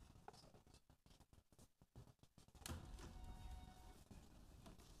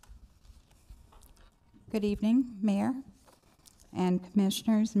 Good evening, Mayor and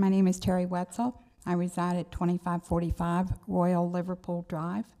Commissioners. My name is Terry Wetzel. I reside at 2545 Royal Liverpool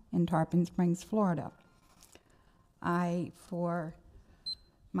Drive in Tarpon Springs, Florida. For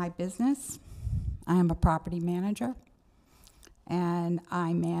my business, I am a property manager, and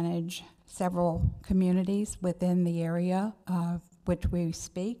I manage several communities within the area of which we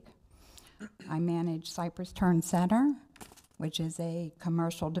speak. I manage Cypress Turn Center, which is a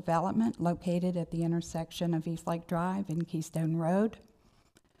commercial development located at the intersection of East Lake Drive and Keystone Road.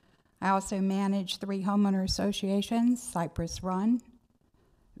 I also manage 3 homeowner associations, Cypress Run,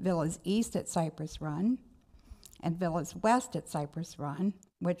 Villas East at Cypress Run, and Villas West at Cypress Run,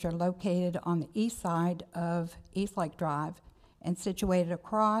 which are located on the east side of East Lake Drive and situated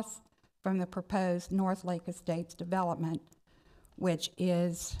across from the proposed North Lake Estates development, which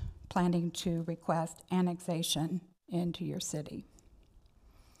is planning to request annexation into your city.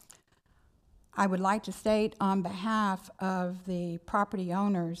 I would like to state on behalf of the property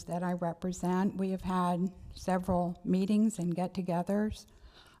owners that I represent, we have had several meetings and get-togethers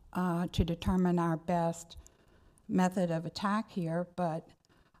to determine our best method of attack here, but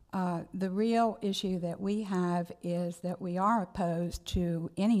the real issue that we have is that we are opposed to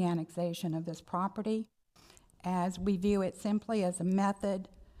any annexation of this property, as we view it simply as a method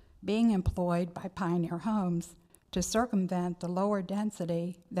being employed by Pioneer Homes to circumvent the lower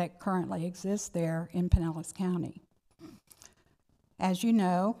density that currently exists there in Pinellas County. As you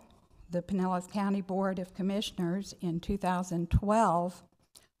know, the Pinellas County Board of Commissioners in 2012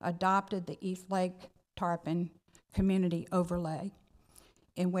 adopted the East Lake Tarpon Community Overlay,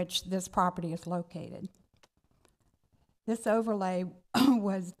 in which this property is located. This overlay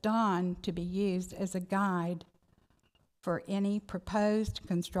was done to be used as a guide for any proposed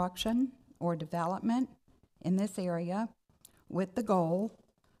construction or development in this area, with the goal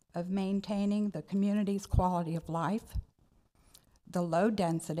of maintaining the community's quality of life, the low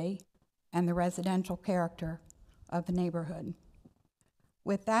density, and the residential character of the neighborhood.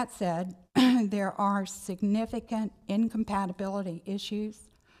 With that said, there are significant incompatibility issues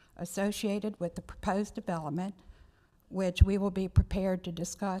associated with the proposed development, which we will be prepared to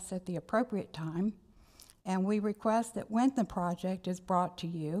discuss at the appropriate time, and we request that when the project is brought to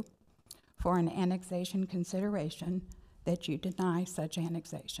you for an annexation consideration, that you deny such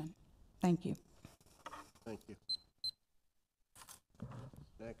annexation. Thank you. Thank you.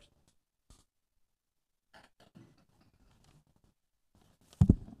 Next.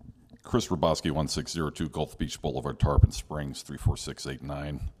 Chris Roboski, 1602 Gulf Beach Boulevard, Tarpon Springs,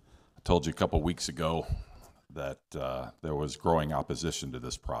 34689. I told you a couple weeks ago that there was growing opposition to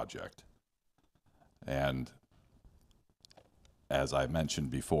this project. And as I mentioned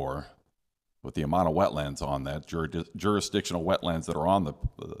before, with the amount of wetlands on that, jurisdictional wetlands that are on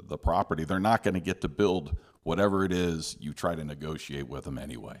the property, they're not going to get to build whatever it is you try to negotiate with them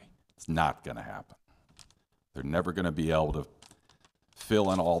anyway. It's not going to happen. They're never going to be able to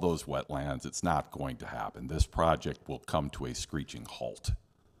fill in all those wetlands. It's not going to happen. This project will come to a screeching halt.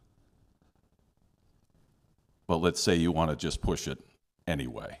 But let's say you want to just push it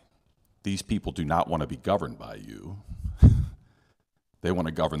anyway. These people do not want to be governed by you. They want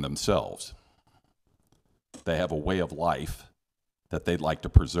to govern themselves. They have a way of life that they'd like to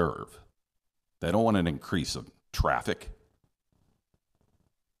preserve. They don't want an increase of traffic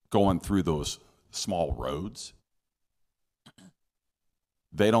going through those small roads.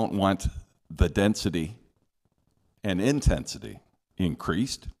 They don't want the density and intensity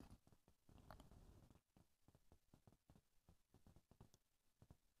increased.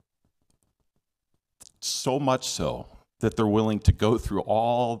 So much so that they're willing to go through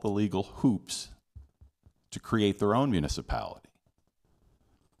all the legal hoops to create their own municipality.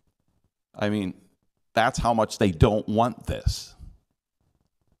 I mean, that's how much they don't want this.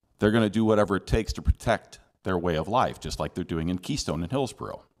 They're going to do whatever it takes to protect their way of life, just like they're doing in Keystone and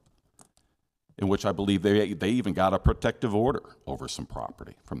Hillsborough, in which I believe they even got a protective order over some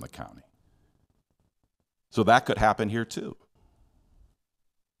property from the county. So that could happen here too.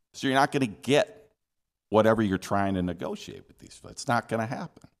 So you're not going to get whatever you're trying to negotiate with these folks. It's not going to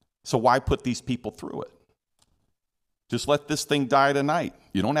happen. So why put these people through it? Just let this thing die tonight.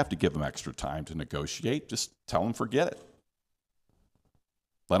 You don't have to give them extra time to negotiate. Just tell them forget it.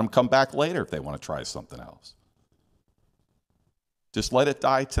 Let them come back later if they want to try something else. Just let it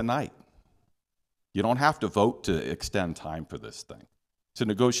die tonight. You don't have to vote to extend time for this thing, to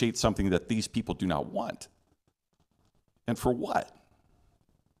negotiate something that these people do not want. And for what?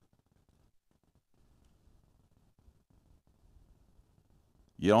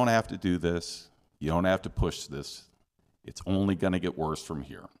 You don't have to do this. You don't have to push this. It's only going to get worse from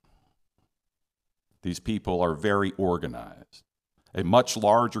here. These people are very organized. A much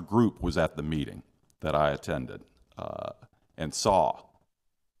larger group was at the meeting that I attended and saw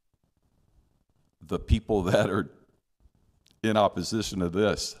the people that are in opposition to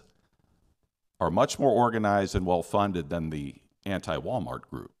this are much more organized and well-funded than the anti-Walmart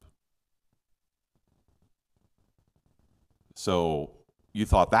group. So you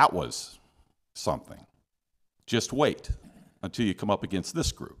thought that was something. Just wait until you come up against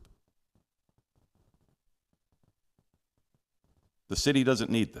this group. The city doesn't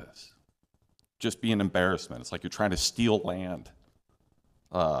need this. Just be an embarrassment. It's like you're trying to steal land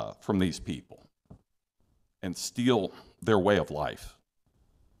from these people and steal their way of life.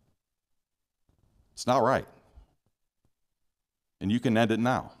 It's not right. And you can end it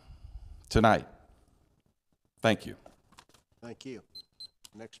now, tonight. Thank you. Thank you.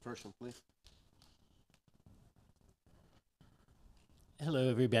 Next person, please. Hello,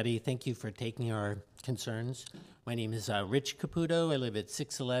 everybody. Thank you for taking our concerns. My name is Rich Caputo. I live at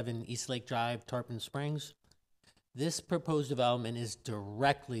 611 Eastlake Drive, Tarpon Springs. This proposed development is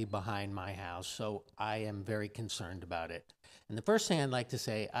directly behind my house, so I am very concerned about it. And the first thing I'd like to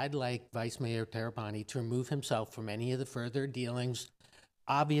say, I'd like Vice Mayor Terrapini to remove himself from any of the further dealings.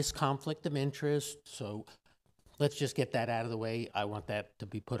 Obvious conflict of interest, so let's just get that out of the way. I want that to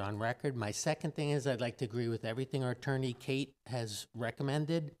be put on record. My second thing is I'd like to agree with everything our attorney Kate has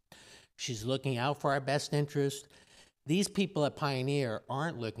recommended. She's looking out for our best interest. These people at Pioneer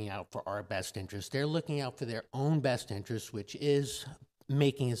aren't looking out for our best interest. They're looking out for their own best interest, which is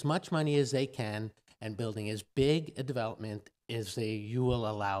making as much money as they can and building as big a development as you will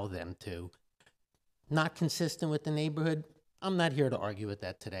allow them to. Not consistent with the neighborhood. I'm not here to argue with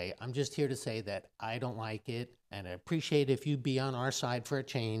that today. I'm just here to say that I don't like it, and I appreciate if you be on our side for a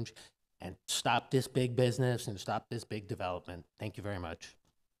change and stop this big business and stop this big development. Thank you very much.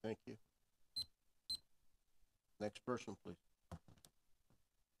 Thank you. Next person, please.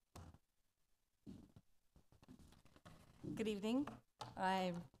 Good evening.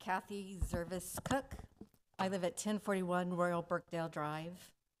 I'm Kathy Zervis Cook. I live at 1041 Royal Birkdale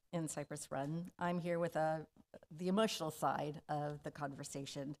Drive in Cypress Run. I'm here with the emotional side of the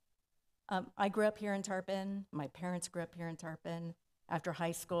conversation. I grew up here in Tarpon. My parents grew up here in Tarpon. After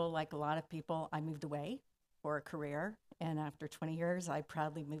high school, like a lot of people, I moved away for a career. And after 20 years, I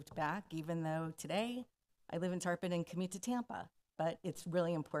proudly moved back, even though today I live in Tarpon and commute to Tampa. But it's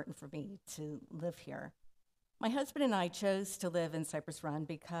really important for me to live here. My husband and I chose to live in Cypress Run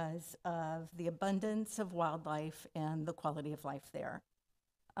because of the abundance of wildlife and the quality of life there.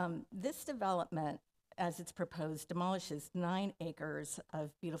 This development, as it's proposed, demolishes 9 acres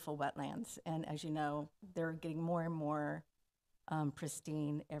of beautiful wetlands. And as you know, they're getting more and more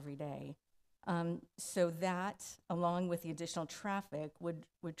pristine every day. So that, along with the additional traffic, would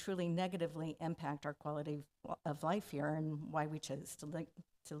truly negatively impact our quality of life here and why we chose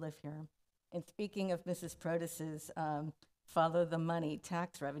to live here. And speaking of Mrs. Protus's follow the money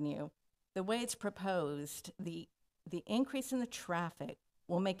tax revenue, the way it's proposed, the increase in the traffic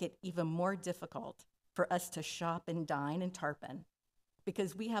will make it even more difficult for us to shop and dine in Tarpon.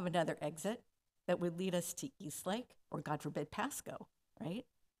 because we have another exit that would lead us to Eastlake or, God forbid, Pasco, right?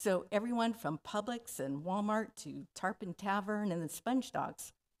 So everyone from Publix and Walmart to Tarpon Tavern and the Sponge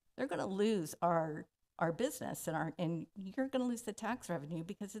Dogs, they're going to lose our business and you're going to lose the tax revenue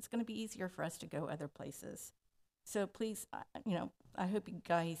because it's going to be easier for us to go other places. So please, I hope you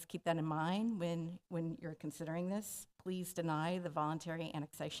guys keep that in mind when you're considering this. Please deny the voluntary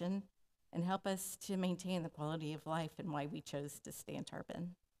annexation and help us to maintain the quality of life and why we chose to stay in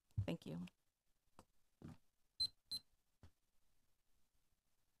Tarpon. Thank you.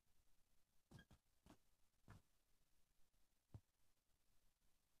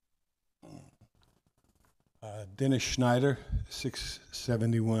 Dennis Schneider,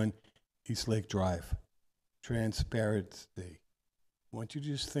 671 East Lake Drive. Transparency. I want you to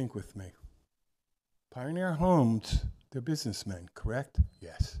just think with me. Pioneer Homes, they're businessmen, correct?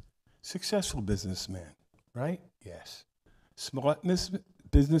 Yes. Successful businessmen, right? Yes. Smart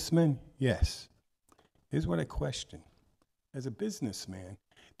businessmen? Yes. Here's what I question. As a businessman,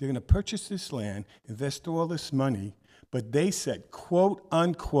 they're going to purchase this land, invest all this money, but they said, quote,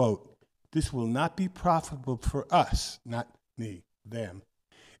 unquote, this will not be profitable for us, not me, them,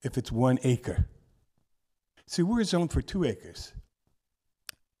 if it's 1 acre. See, we're zoned for 2 acres.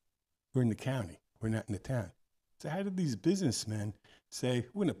 We're in the county. We're not in the town. So how did these businessmen say,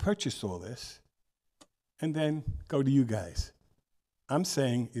 we're going to purchase all this and then go to you guys? I'm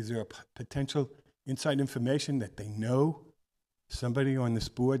saying, is there a potential inside information that they know somebody on this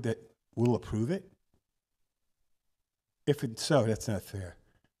board that will approve it? If it's so, that's not fair.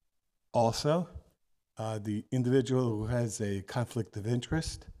 Also, the individual who has a conflict of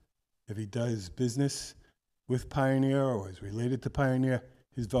interest, if he does business with Pioneer or is related to Pioneer,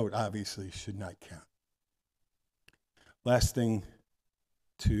 his vote obviously should not count. Last thing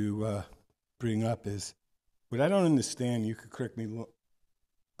to bring up is, what I don't understand, you could correct me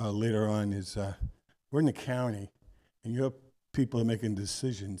later on, is we're in the county and your people are making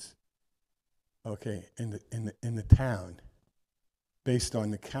decisions, okay, in the town, based on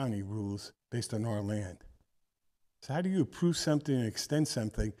the county rules, based on our land. So how do you approve something and extend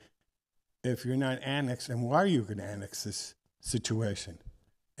something if you're not annexed, and why are you going to annex this situation?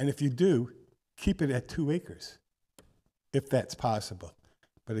 And if you do, keep it at 2 acres, if that's possible.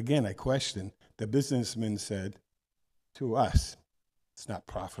 But again, I question, the businessman said to us, it's not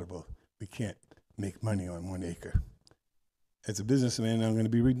profitable. We can't make money on 1 acre. As a businessman, I'm going to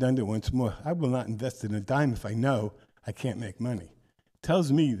be redundant once more. I will not invest in a dime if I know I can't make money.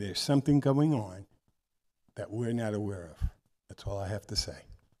 Tells me there's something going on that we're not aware of. That's all I have to say.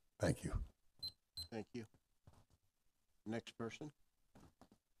 Thank you. Thank you. Next person.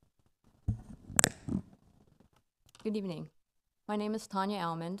 Good evening. My name is Tanya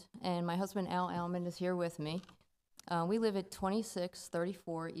Almond, and my husband Al Almond is here with me. We live at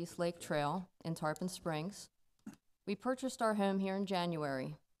 2634 East Lake Trail in Tarpon Springs. We purchased our home here in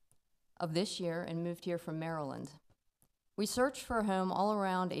January of this year and moved here from Maryland. We searched for a home all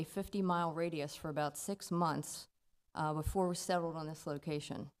around a 50-mile radius for about 6 months before we settled on this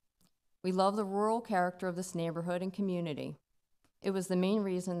location. We love the rural character of this neighborhood and community. It was the main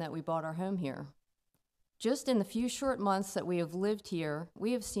reason that we bought our home here. Just in the few short months that we have lived here,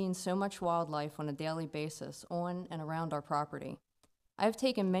 we have seen so much wildlife on a daily basis on and around our property. I have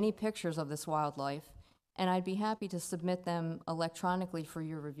taken many pictures of this wildlife, and I'd be happy to submit them electronically for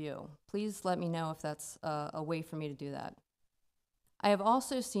your review. Please let me know if that's a way for me to do that. I have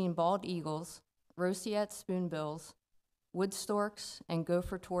also seen bald eagles, roseate spoonbills, wood storks, and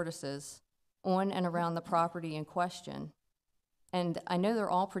gopher tortoises on and around the property in question, and I know they're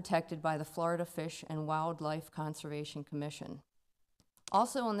all protected by the Florida Fish and Wildlife Conservation Commission.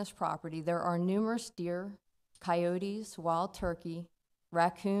 Also on this property, there are numerous deer, coyotes, wild turkey,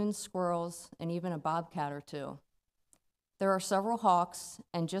 raccoons, squirrels, and even a bobcat or two. There are several hawks,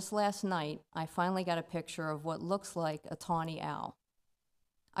 and just last night, I finally got a picture of what looks like a tawny owl.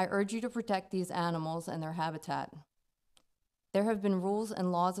 I urge you to protect these animals and their habitat. There have been rules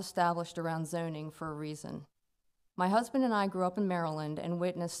and laws established around zoning for a reason. My husband and I grew up in Maryland and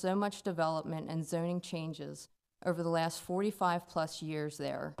witnessed so much development and zoning changes over the last 45+ years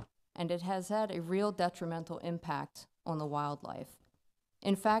there, and it has had a real detrimental impact on the wildlife.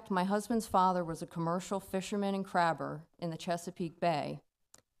 In fact, my husband's father was a commercial fisherman and crabber in the Chesapeake Bay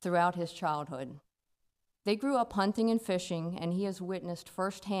throughout his childhood. They grew up hunting and fishing, and he has witnessed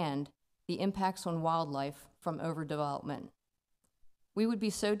firsthand the impacts on wildlife from overdevelopment. We would be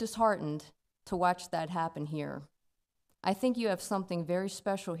so disheartened to watch that happen here. I think you have something very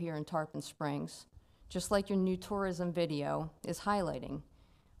special here in Tarpon Springs, just like your new tourism video is highlighting.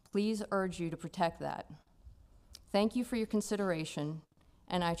 Please urge you to protect that. Thank you for your consideration,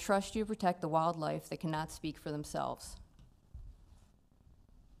 and I trust you protect the wildlife that cannot speak for themselves.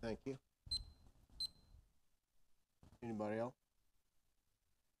 Thank you. Anybody else?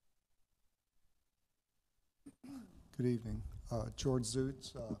 Good evening. George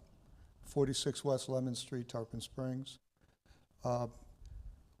Zoots, 46 West Lemon Street, Tarpon Springs.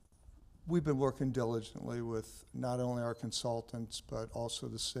 We've been working diligently with not only our consultants, but also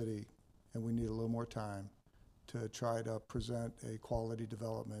the city, and we need a little more time to try to present a quality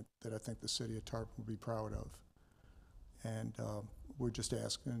development that I think the city of Tarpon would be proud of. And we're just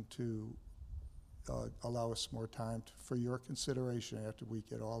asking to allow us more time for your consideration after we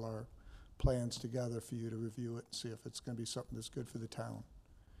get all our plans together for you to review it and see if it's going to be something that's good for the town.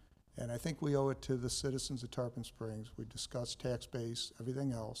 And I think we owe it to the citizens of Tarpon Springs. We discussed tax base,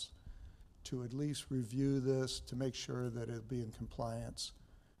 everything else, to at least review this to make sure that it'll be in compliance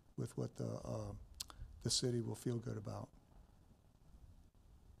with what the city will feel good about.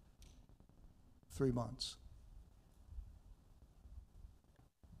 3 months.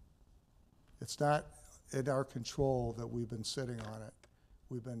 It's not in our control that we've been sitting on it.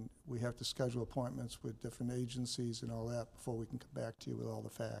 We have to schedule appointments with different agencies and all that before we can come back to you with all the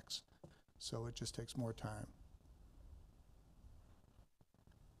facts. So it just takes more time.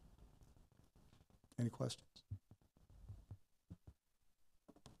 Any questions?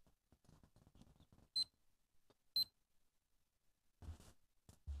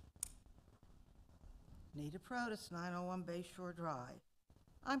 Nita Protus, 901 Bayshore Drive.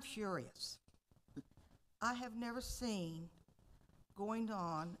 I'm furious. I have never seen going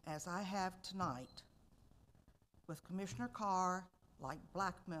on as I have tonight with Commissioner Carr like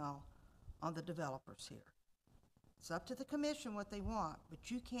blackmail on the developers here. It's up to the commission what they want, but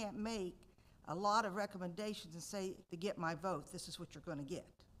you can't make a lot of recommendations and say, to get my vote, this is what you're going to get.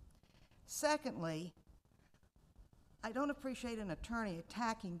 Secondly, I don't appreciate an attorney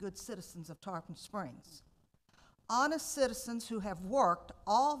attacking good citizens of Tarpon Springs. Honest citizens who have worked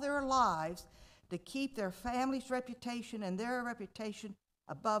all their lives to keep their family's reputation and their reputation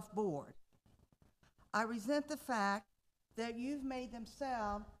above board. I resent the fact that you've made them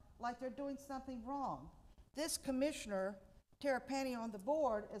sound like they're doing something wrong. This commissioner, Terrapini on the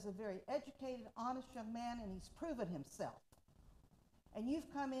board, is a very educated, honest young man, and he's proven himself. And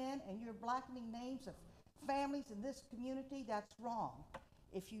you've come in and you're blackening names of families in this community. That's wrong.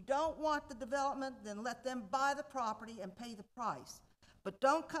 If you don't want the development, then let them buy the property and pay the price. But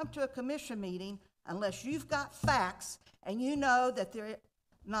don't come to a commission meeting unless you've got facts and you know that they're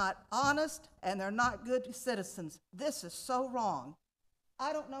not honest and they're not good citizens. This is so wrong.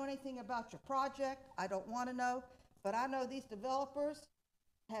 I don't know anything about your project. I don't want to know, but I know these developers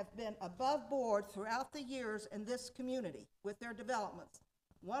have been above board throughout the years in this community with their developments.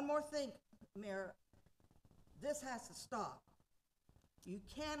 One more thing, Mayor, this has to stop. You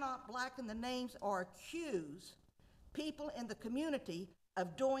cannot blacken the names or accuse people in the community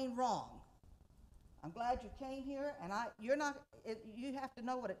of doing wrong. I'm glad you came here, and you have to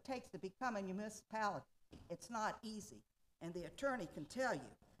know what it takes to become a municipality. It's not easy, and the attorney can tell you.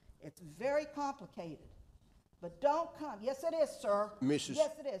 It's very complicated, but don't come. Yes, it is, sir. Mrs.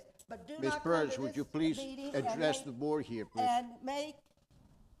 Yes, it is. But do Ms. not come Perez, to would this you please meeting address and the board here, please? and make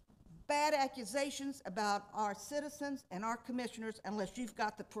bad accusations about our citizens and our commissioners unless you've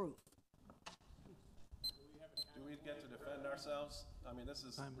got the proof. Do we get to defend ourselves? I mean, this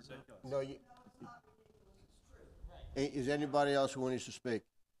is ridiculous. No, is anybody else who wants to speak?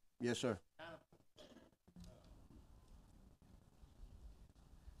 Yes, sir.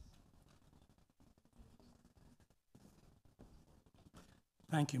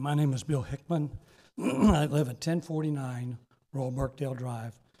 Thank you. My name is Bill Hickman. I live at 1049 Royal Birkdale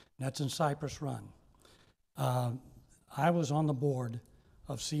Drive. That's in Cypress Run. I was on the board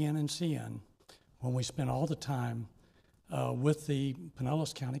of CN when we spent all the time with the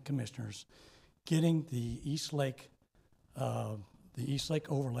Pinellas County Commissioners getting the East Lake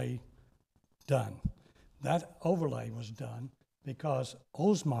overlay done. That overlay was done because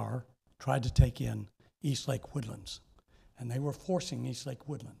Osmar tried to take in East Lake Woodlands, and they were forcing East Lake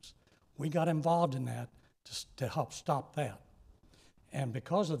Woodlands. We got involved in that to help stop that. And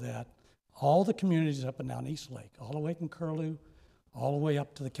because of that, all the communities up and down East Lake, all the way from Curlew, all the way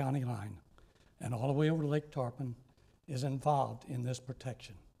up to the county line, and all the way over to Lake Tarpon, is involved in this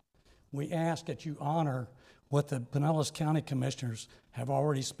protection. We ask that you honor what the Pinellas County Commissioners have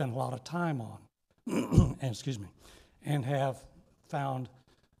already spent a lot of time on, and have found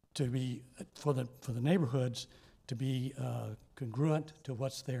to be, for the neighborhoods, to be congruent to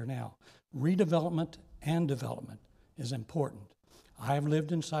what's there now. Redevelopment and development is important. I have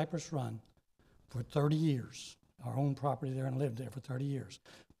lived in Cypress Run for 30 years. our own property there and lived there for 30 years,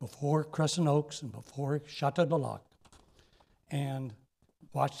 before Crescent Oaks and before Chateau de Lac, and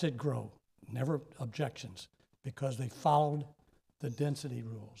watched it grow. Never objections, because they followed the density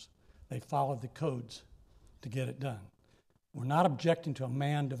rules. They followed the codes to get it done. We're not objecting to a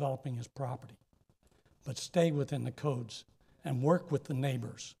man developing his property, but stay within the codes and work with the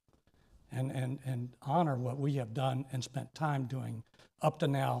neighbors and honor what we have done and spent time doing up to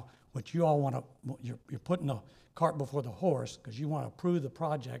now, which you all want to, you're putting the cart before the horse because you want to approve the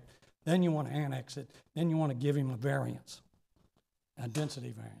project, then you want to annex it, then you want to give him a variance, a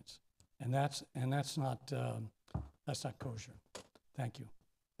density variance. And that's not kosher. Thank you.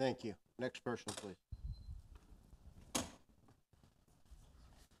 Thank you. Next person, please.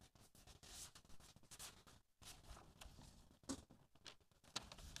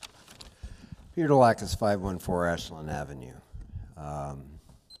 Peter Delacus, 514 Ashland Avenue.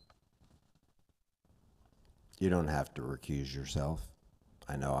 You don't have to recuse yourself.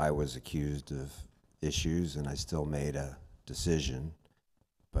 I know I was accused of issues and I still made a decision,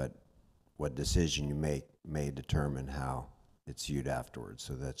 but what decision you make may determine how it's viewed afterwards.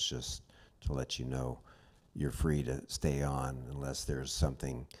 So that's just to let you know you're free to stay on unless there's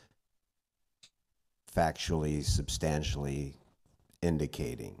something factually, substantially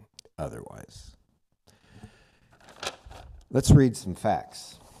indicating otherwise. Let's read some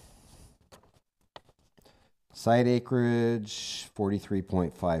facts. Site acreage,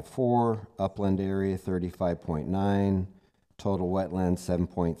 43.54, upland area, 35.9, total wetlands,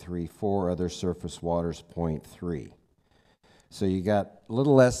 7.34, other surface waters, 0.3. So you got a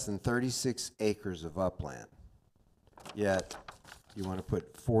little less than 36 acres of upland, yet you want to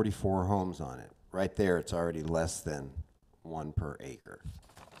put 44 homes on it. Right there, it's already less than 1 per acre.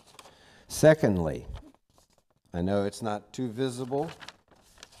 Secondly, I know it's not too visible,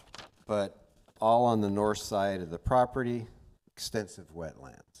 but all on the north side of the property, extensive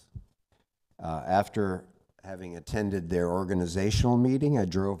wetlands. After having attended their organizational meeting, I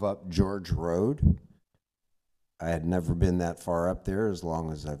drove up George Road. I had never been that far up there as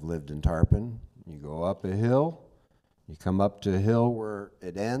long as I've lived in Tarpon. You go up a hill, you come up to a hill where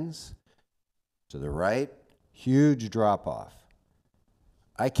it ends. To the right, huge drop-off.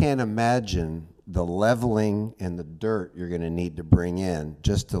 I can't imagine the leveling and the dirt you're going to need to bring in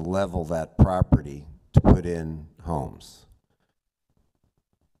just to level that property to put in homes.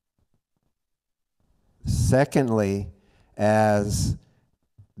 Secondly, as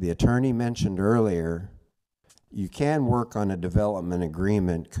the attorney mentioned earlier, you can work on a development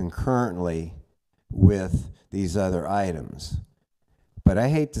agreement concurrently with these other items. But I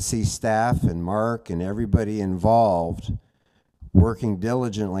hate to see staff and Mark and everybody involved working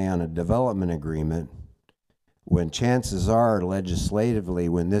diligently on a development agreement when chances are legislatively,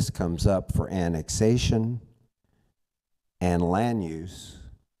 when this comes up for annexation and land use,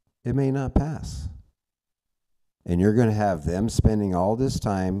 it may not pass. And you're going to have them spending all this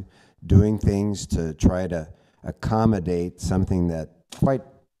time doing things to try to accommodate something that quite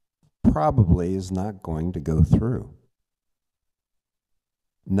probably is not going to go through.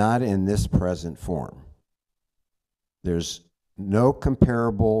 Not in this present form. There's no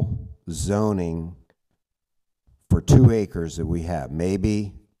comparable zoning for 2 acres that we have.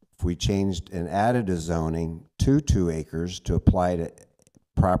 Maybe if we changed and added a zoning to 2 acres to apply to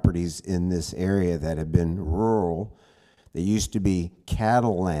properties in this area that have been rural, they used to be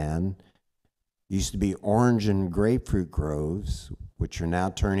cattle land, used to be orange and grapefruit groves, which are now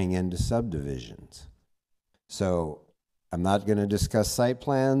turning into subdivisions. So I'm not going to discuss site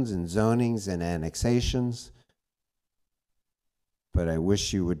plans and zonings and annexations, but I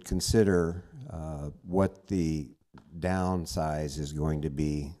wish you would consider what the downsize is going to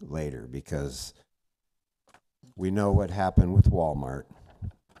be later, because we know what happened with Walmart.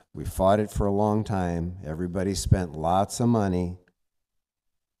 We fought it for a long time. Everybody spent lots of money,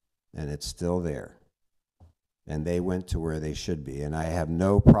 and it's still there. And they went to where they should be. And I have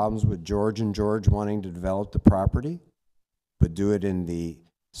no problems with George and George wanting to develop the property, but do it in the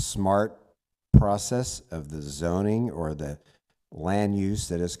smart process of the zoning or the land use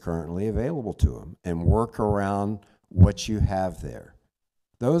that is currently available to them, and work around what you have there.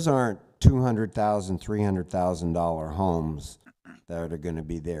 Those aren't $200,000, $300,000 homes that are going to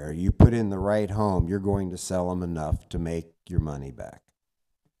be there. You put in the right home, you're going to sell them enough to make your money back.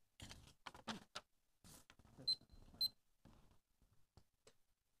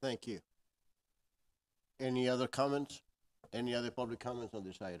 Thank you. Any other comments? Any other public comments on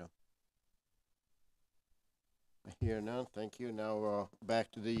this item? I hear none. Thank you. Now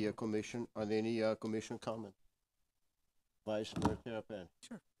back to the commission. Are there any commission comments? Vice Mayor Terrapin.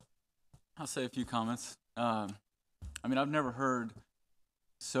 Sure. I'll say a few comments. I mean, I've never heard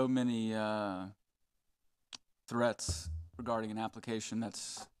so many threats regarding an application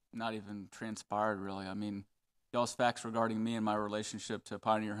that's not even transpired, really. I mean, y'all's facts regarding me and my relationship to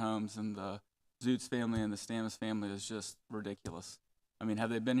Pioneer Homes and the Zoots family and the Stamus family is just ridiculous. I mean,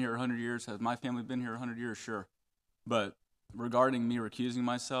 have they been here 100 years? Has my family been here 100 years? Sure. But regarding me recusing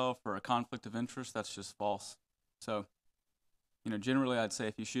myself or a conflict of interest, that's just false. So, you know, generally I'd say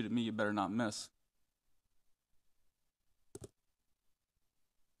if you shoot at me, you better not miss.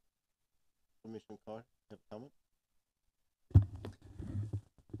 Commissioner Carr, have a comment?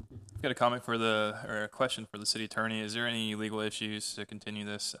 I've got a comment for or a question for the city attorney. Is there any legal issues to continue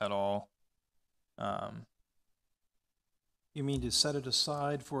this at all? You mean to set it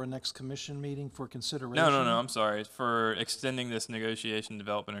aside for a next commission meeting for consideration? No, I'm sorry. For extending this negotiation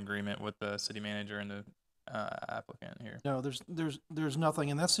development agreement with the city manager and the applicant here. No, there's nothing,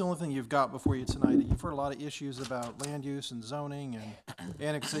 and that's the only thing you've got before you tonight. You've heard a lot of issues about land use and zoning and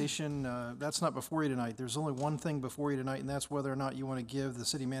annexation. That's not before you tonight. There's only one thing before you tonight, and that's whether or not you want to give the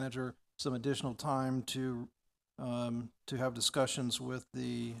city manager some additional time to have discussions with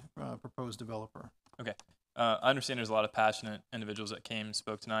the proposed developer. Okay. I understand there's a lot of passionate individuals that came and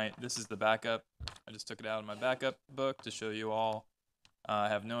spoke tonight. This is the backup. I just took it out of my backup book to show you all. I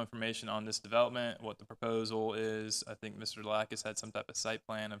have no information on this development, what the proposal is. I think Mr. Delakis had some type of site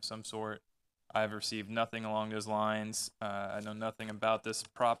plan of some sort. I've received nothing along those lines. I know nothing about this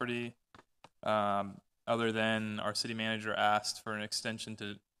property other than our city manager asked for an extension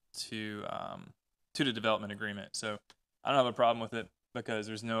to the development agreement. So I don't have a problem with it because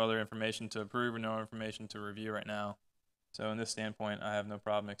there's no other information to approve or no information to review right now. So in this standpoint, I have no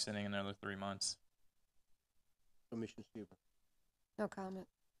problem extending another 3 months. Commissioner Seaver. No comment.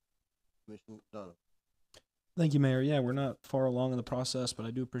 Commissioner Donovan. Thank you, Mayor. Yeah, we're not far along in the process, but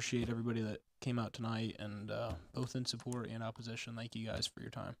I do appreciate everybody that came out tonight and both in support and opposition. Thank you guys for your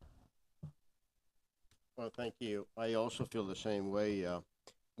time. Well, thank you. I also feel the same way.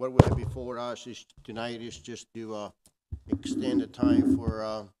 What we have before us tonight is just to extend the time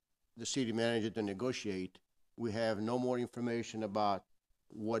for the city manager to negotiate. We have no more information about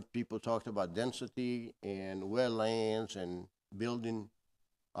what people talked about density and wetlands and building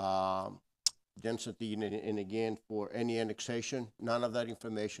density and again for any annexation. None of that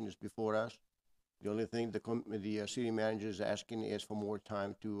information is before us. The only thing the city manager is asking is for more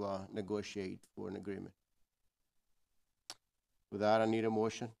time to negotiate for an agreement. With that, I need a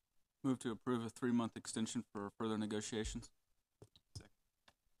motion. Move to approve a 3-month extension for further negotiations.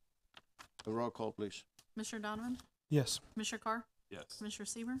 A roll call, please. Commissioner Donovan? Yes. Commissioner Carr? Yes. Commissioner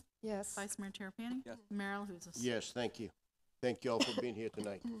Seaver? Yes. Vice Mayor Terapany? Yes. Mayor Alahouzes? Yes, thank you. Thank you all for being here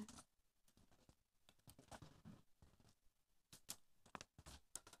tonight.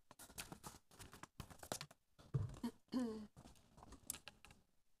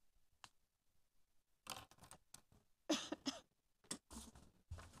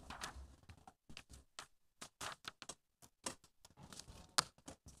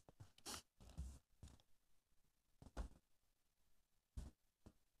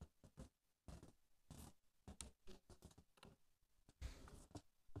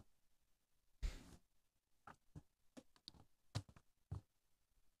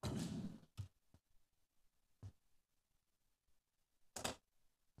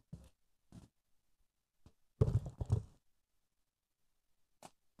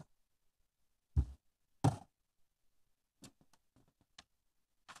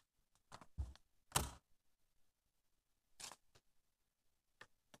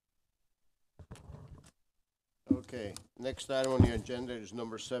 Okay, next item on the agenda is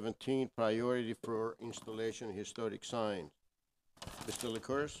number 17, priority for installation of historic signs. Mr.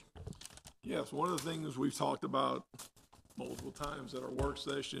 Licouris? Yes, one of the things we've talked about multiple times at our work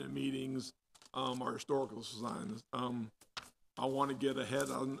session and meetings, are historical signs. I want to get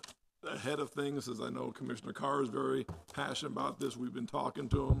ahead of things, as I know Commissioner Carr is very passionate about this. We've been talking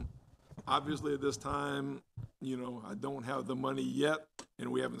to him. Obviously, at this time, you know, I don't have the money yet,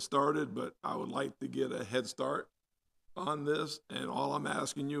 and we haven't started, but I would like to get a head start on this. And all I'm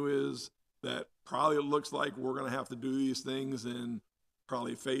asking you is that probably it looks like we're going to have to do these things in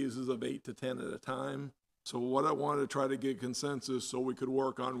probably phases of 8 to 10 at a time. So what I wanted to try to get consensus so we could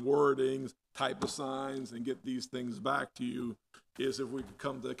work on wordings, type of signs, and get these things back to you is if we could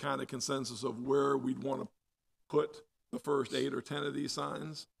come to a kind of consensus of where we'd want to put the first 8 or 10 of these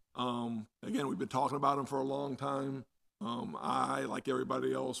signs. Again, we've been talking about them for a long time. I, like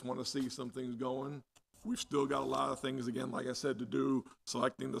everybody else, want to see some things going. We've still got a lot of things, again, like I said, to do,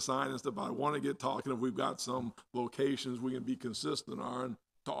 selecting the sign and stuff. I want to get talking if we've got some locations we can be consistent on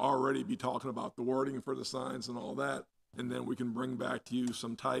to already be talking about the wording for the signs and all that. and then we can bring back to you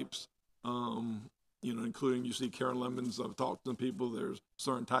some types, including, you see Karen Lemons, I've talked to some people, there's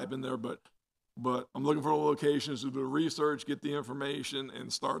certain type in there, but I'm looking for locations to do research, get the information,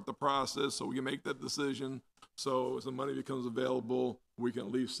 and start the process so we can make that decision. So as the money becomes available, we can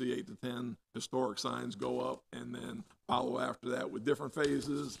at least see 8 to 10 historic signs go up, and then follow after that with different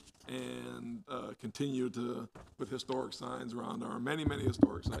phases, and continue to put historic signs around our many, many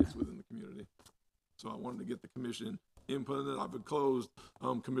historic sites within the community. So I wanted to get the commission input in it. I've enclosed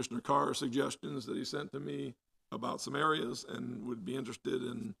Commissioner Carr's suggestions that he sent to me about some areas, and would be interested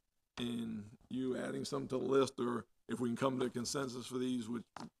in you adding some to the list, or if we can come to a consensus for these,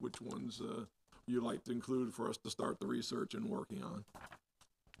 which ones you'd like to include for us to start the research and working on.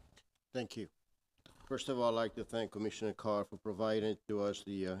 Thank you. First of all, I'd like to thank Commissioner Carr for providing to us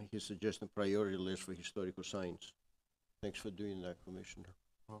his suggested priority list for historical signs. Thanks for doing that, Commissioner.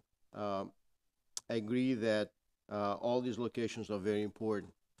 I agree that all these locations are very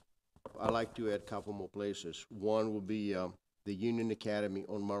important. I'd like to add a couple more places. One will be the Union Academy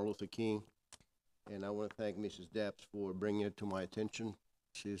on Martin Luther King, and I want to thank Mrs. Debs for bringing it to my attention.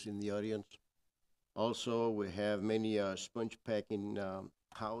 She's in the audience. Also, we have many sponge packing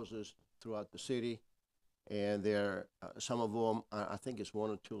houses throughout the city, and there are some of them, I think it's 1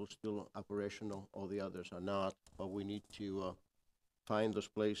 or 2 still operational, all the others are not, but we need to find those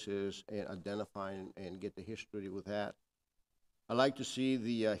places and identify and get the history with that. I'd like to see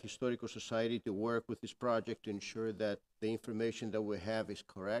the Historical Society to work with this project to ensure that the information that we have is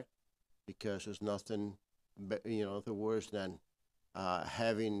correct, because there's nothing, the worse than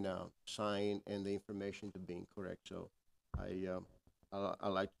having sign and the information to be incorrect. So I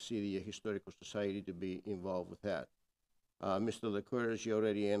like to see the Historical Society to be involved with that. Mr. LaCourse, you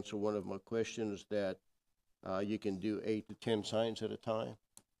already answered one of my questions, that you can do 8 to 10 signs at a time.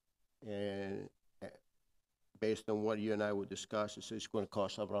 And based on what you and I would discuss, it's going to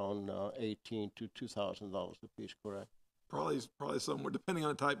cost around $1,800 to $2,000 a piece, correct? Probably somewhere, depending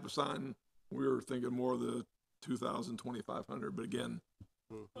on the type of sign, we were thinking more of the 2,000, 2,500, but again,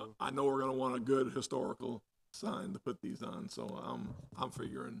 I know we're going to want a good historical sign to put these on, so I'm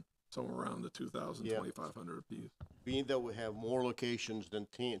figuring somewhere around the 2,000, 2,500 a piece. Being that we have more locations than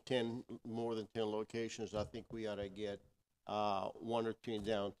 10, more than 10 locations, I think we ought to get 1 or 2 in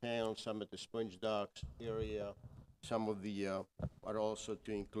downtown, some at the Sponge Docks area, some of the, but also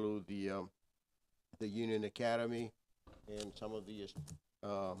to include the Union Academy and some of the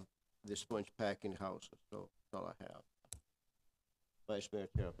sponge packing houses. So that's all I have. Vice Mayor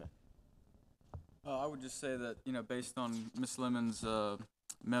Terapet. I would just say that, based on Ms. Lemon's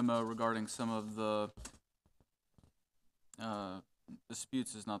memo regarding some of the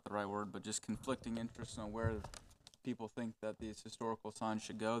disputes is not the right word, but just conflicting interests on where people think that these historical signs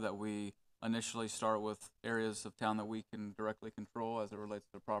should go, that we initially start with areas of town that we can directly control as it relates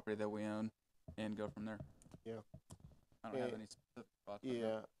to the property that we own, and go from there. Yeah. I don't have any specific thoughts.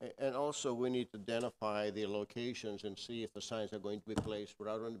 Yeah, and also we need to identify the locations and see if the signs are going to be placed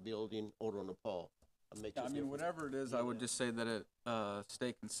right on the building or on the pole. Whatever it is, I would just say that it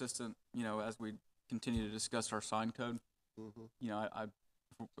stay consistent, as we continue to discuss our sign code.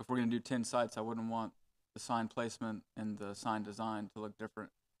 If we're going to do 10 sites, I wouldn't want the sign placement and the sign design to look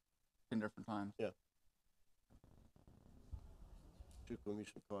different in different times. Yeah.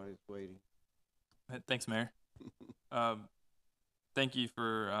 Commissioner Carr is waiting. Thanks, Mayor. Thank you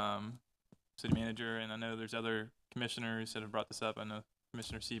for City Manager, and I know there's other commissioners that have brought this up. I know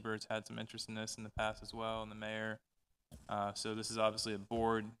Commissioner Siebert's had some interest in this in the past as well, and the mayor. So this is obviously a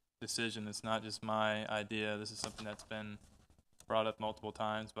board decision. It's not just my idea. This is something that's been brought up multiple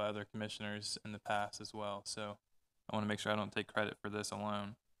times by other commissioners in the past as well. So I want to make sure I don't take credit for this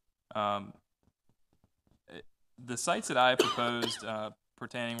alone. The sites that I proposed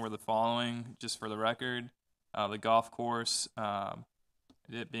pertaining were the following, just for the record. The golf course,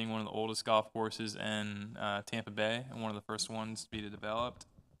 it being one of the oldest golf courses in Tampa Bay and one of the first ones to be developed.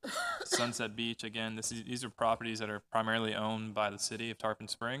 Sunset Beach, again, these are properties that are primarily owned by the city of Tarpon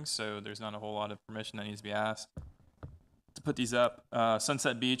Springs, so there's not a whole lot of permission that needs to be asked to put these up.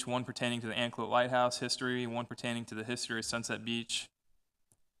 Sunset Beach, one pertaining to the Anclote Lighthouse history, one pertaining to the history of Sunset Beach,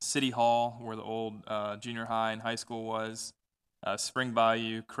 City Hall, where the old junior high and high school was, Spring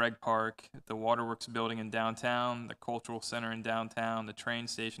Bayou, Craig Park, the Waterworks building in downtown, the Cultural Center in downtown, the train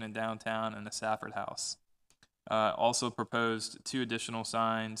station in downtown, and the Safford House. Also proposed 2 additional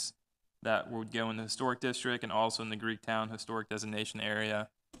signs that would go in the Historic District and also in the Greektown Historic Designation area.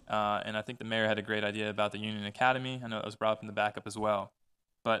 And I think the mayor had a great idea about the Union Academy. I know that was brought up in the backup as well.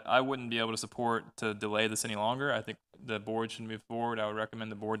 But I wouldn't be able to support to delay this any longer. I think the board should move forward. I would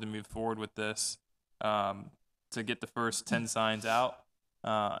recommend the board to move forward with this to get the first 10 signs out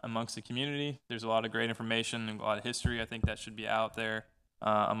amongst the community. There's a lot of great information and a lot of history. I think that should be out there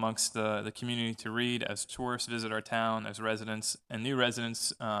amongst the community to read as tourists visit our town, as residents and new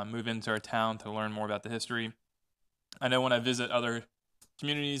residents move into our town to learn more about the history. I know when I visit other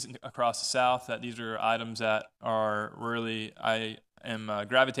communities across the South that these are items that are really, I am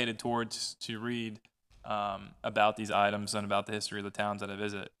gravitated towards to read about these items and about the history of the towns that I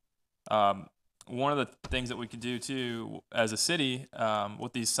visit. One of the things that we could do too as a city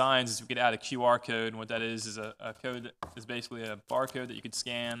with these signs is we could add a QR code, and what that is a code that is basically a barcode that you could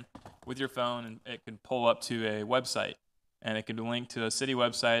scan with your phone, and it could pull up to a website, and it could link to a city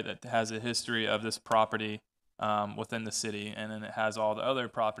website that has a history of this property within the city, and then it has all the other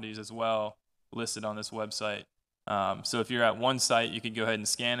properties as well listed on this website. So if you're at one site, you could go ahead and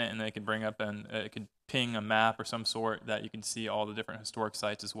scan it, and it could bring up and it could ping a map or some sort that you can see all the different historic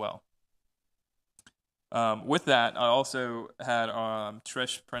sites as well. With that, I also had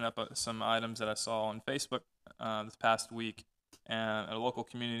Trish print up some items that I saw on Facebook this past week, and a local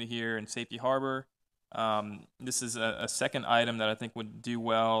community here in Safety Harbor. This is a second item that I think would do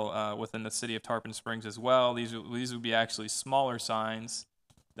well within the city of Tarpon Springs as well. These would be actually smaller signs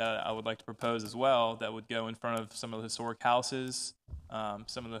that I would like to propose as well that would go in front of some of the historic houses,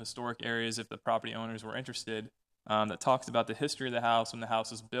 some of the historic areas if the property owners were interested, that talks about the history of the house, when the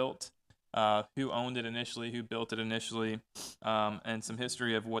house was built, who owned it initially, who built it initially, and some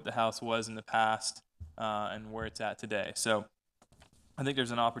history of what the house was in the past and where it's at today. So I think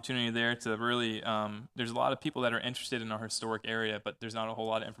there's an opportunity there to really, there's a lot of people that are interested in our historic area, but there's not a whole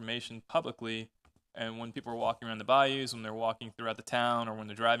lot of information publicly. And when people are walking around the bayous, when they're walking throughout the town, or when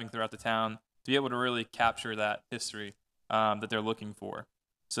they're driving throughout the town, to be able to really capture that history that they're looking for.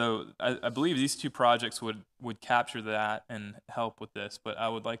 So I believe these two projects would capture that and help with this, but I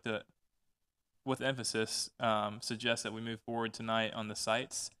would like to, with emphasis, suggest that we move forward tonight on the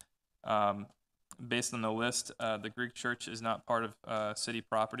sites. Based on the list, the Greek church is not part of city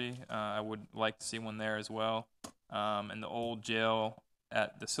property. I would like to see one there as well. And the old jail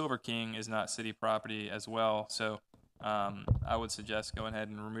at the Silver King is not city property as well. So I would suggest going ahead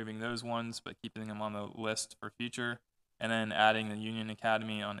and removing those ones, but keeping them on the list for future. And then adding the Union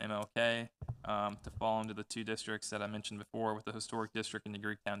Academy on MLK to fall into the two districts that I mentioned before, with the Historic District and the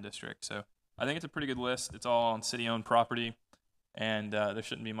Greektown District. So I think it's a pretty good list. It's all on city-owned property, and there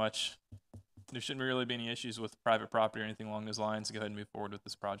shouldn't really be any issues with private property or anything along those lines to go ahead and move forward with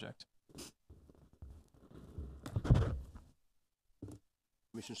this project.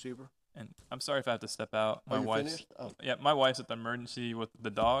 Commissioner Seaver? And I'm sorry if I have to step out. Are you finished? Oh. Yeah, my wife's at the emergency with the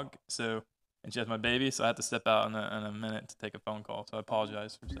dog, and she has my baby, so I have to step out in a minute to take a phone call. So I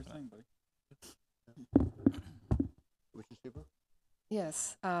apologize for stepping out. Commissioner Seaver?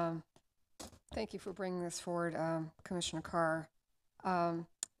 Yes. Thank you for bringing this forward, Commissioner Carr.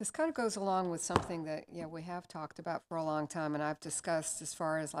 This kind of goes along with something that we have talked about for a long time, and I've discussed as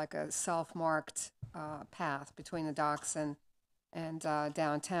far as like a self-marked path between the docks and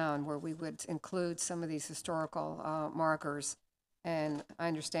downtown, where we would include some of these historical markers. And I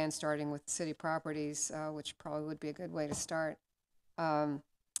understand starting with city properties, which probably would be a good way to start.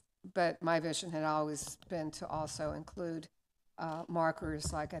 But my vision had always been to also include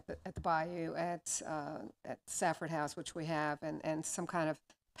markers like at the bayou, at Safford House, which we have, and some kind of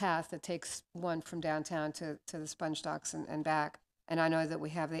path that takes one from downtown to the sponge docks and back. And I know that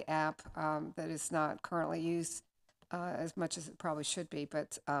we have the app that is not currently used as much as it probably should be,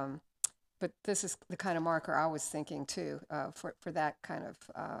 but this is the kind of marker I was thinking too for that kind of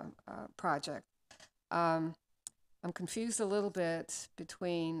project. I'm confused a little bit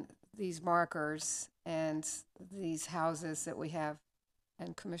between these markers and these houses that we have,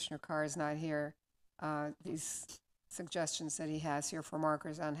 and Commissioner Carr is not here. These suggestions that he has here for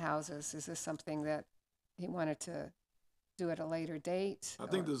markers on houses, is this something that he wanted to do at a later date? I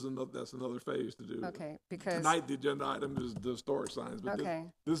think that's another phase to do. Okay, because tonight the agenda item is the historic signs, but okay,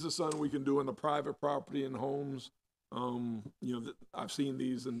 this is something we can do in the private property and homes. I've seen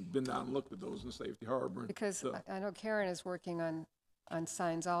these and been down and looked at those in Safety Harbor. Because I know Karen is working on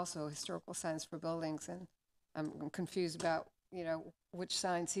signs also, historical signs for buildings, and I'm confused about which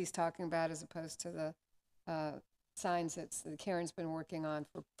signs he's talking about as opposed to the signs that Karen's been working on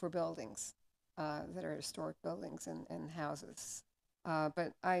for buildings that are historic buildings and houses.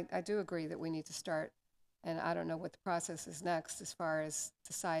 But I do agree that we need to start, and I don't know what the process is next as far as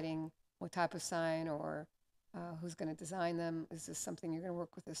deciding what type of sign or who's going to design them. Is this something you're going to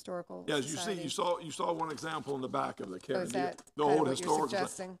work with historical? Yeah, as you saw one example in the back of the Karen. Is that the kind of old what historical. you're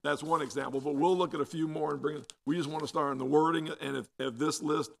suggesting? That's one example, but we'll look at a few more and bring it. We just want to start in the wording, and if this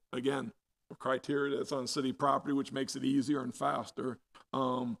list again, criteria that's on city property, which makes it easier and faster.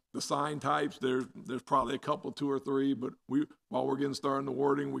 The sign types, there's probably a couple, 2 or 3, but while we're getting started in the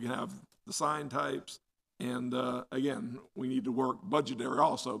wording, we can have the sign types. And again, we need to work budgetary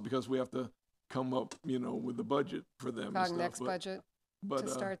also, because we have to come up, with the budget for them. Talking next budget to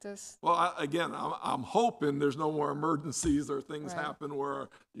start this? Well, I'm hoping there's no more emergencies or things Right. happen where,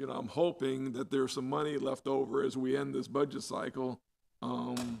 I'm hoping that there's some money left over as we end this budget cycle,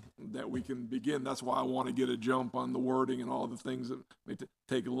 that we can begin. That's why I want to get a jump on the wording and all the things that may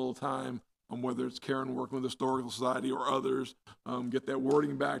take a little time, whether it's Karen working with the Historical Society or others, get that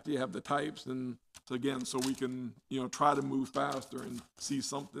wording back to you, have the types, and so again, so we can, try to move faster and see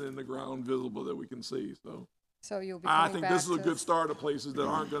something in the ground visible that we can see, so. So you'll be I coming think back this is a to good start of places that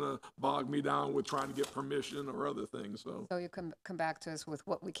aren't gonna bog me down with trying to get permission or other things, so. So you come back to us with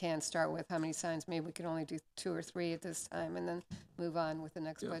what we can start with, how many signs, maybe we can only do 2 or 3 at this time, and then move on with the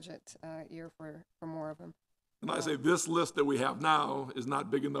next Yeah. budget year for more of them. And I say, this list that we have now is not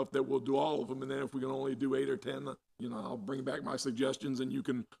big enough that we'll do all of them, and then if we can only do 8 or 10, I'll bring back my suggestions, and you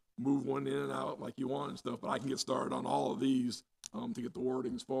can move one in and out like you want and stuff, but I can get started on all of these, to get the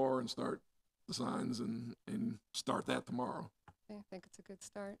wordings for and start the signs and start that tomorrow. Okay, I think it's a good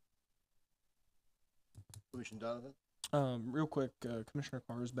start. Commissioner Donovan? Real quick, Commissioner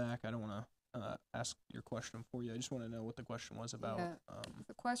Carr is back. I don't want to ask your question for you. I just want to know what the question was about. Yeah.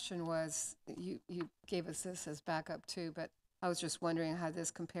 The question was, you gave us this as backup too, but I was just wondering how this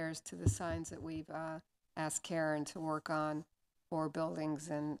compares to the signs that we've asked Karen to work on for buildings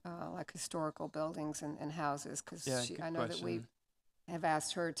and like historical buildings and houses, because Yeah, I know that we have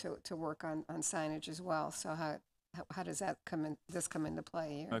asked her to work on signage as well. So how does that come into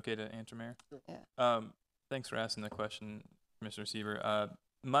play here? Okay to answer, Mayor? Yeah. Thanks for asking the question, Commissioner Seaver.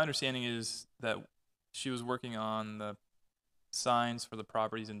 My understanding is that she was working on the signs for the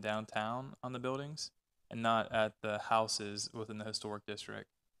properties in downtown on the buildings and not at the houses within the historic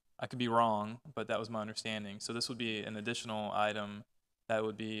district. I could be wrong, but that was my understanding. So this would be an additional item that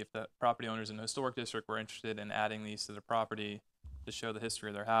would be if the property owners in the historic district were interested in adding these to their property to show the history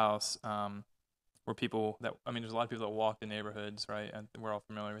of their house, where people that, there's a lot of people that walk the neighborhoods, right? And we're all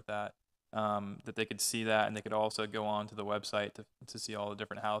familiar with that. That they could see that, and they could also go on to the website to see all the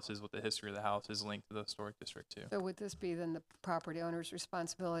different houses with the history of the houses linked to the historic district too. So would this be then the property owner's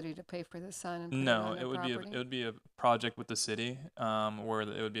responsibility to pay for this sign and put it No, on their it would be a project with the city, where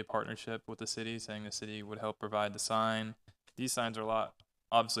it would be a partnership with the city, saying the city would help provide the sign. These signs are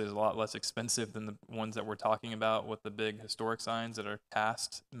obviously a lot less expensive than the ones that we're talking about with the big historic signs that are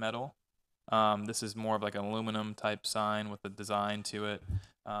cast metal. This is more of like an aluminum type sign with a design to it.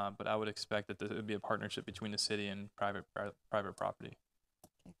 But I would expect that it would be a partnership between the city and private property.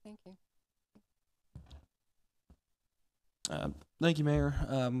 Okay, thank you. Thank you, Mayor.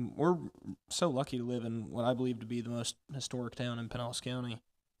 We're so lucky to live in what I believe to be the most historic town in Pinellas County.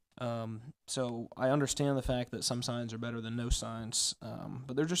 So I understand the fact that some signs are better than no signs,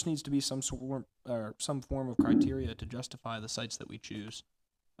 but there just needs to be some form of criteria to justify the sites that we choose.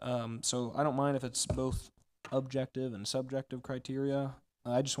 So I don't mind if it's both objective and subjective criteria.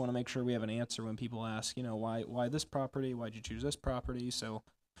 I just want to make sure we have an answer when people ask, why this property? Why'd you choose this property? So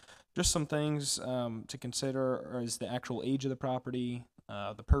just some things to consider is the actual age of the property,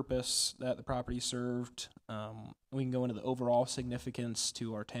 the purpose that the property served. We can go into the overall significance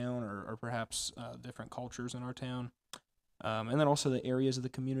to our town or perhaps different cultures in our town. And then also the areas of the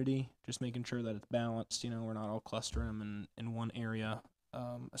community, just making sure that it's balanced. We're not all clustering them in one area,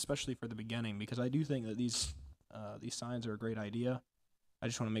 especially for the beginning, because I do think that these signs are a great idea. I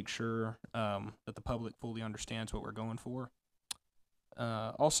just want to make sure that the public fully understands what we're going for.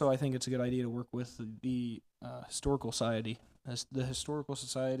 Also, I think it's a good idea to work with the Historical Society. As the Historical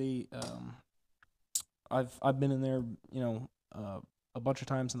Society, I've been in there, a bunch of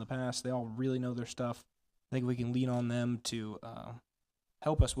times in the past. They all really know their stuff. I think we can lean on them to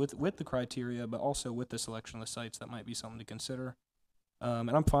help us with the criteria, but also with the selection of the sites. That might be something to consider.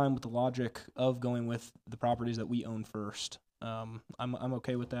 And I'm fine with the logic of going with the properties that we own first. I'm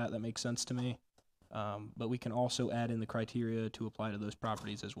okay with that. That makes sense to me. But we can also add in the criteria to apply to those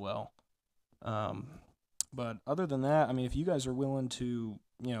properties as well. But other than that, if you guys are willing to,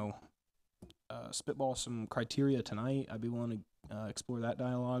 spitball some criteria tonight, I'd be willing to explore that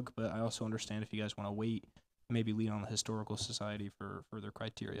dialogue. But I also understand if you guys want to wait, maybe lean on the Historical Society for further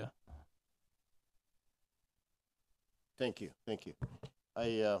criteria. Thank you.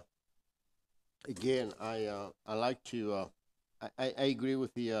 I like to. I agree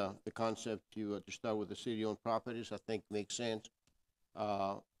with the concept to start with the city-owned properties. I think makes sense,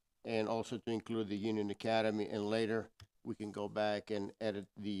 and also to include the Union Academy and later we can go back and edit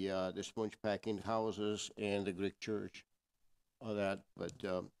the sponge packing houses and the Greek church, all that. But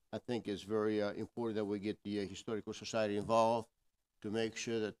I think it's very important that we get the Historical Society involved to make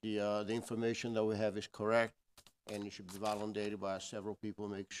sure that the information that we have is correct, and it should be validated by several people,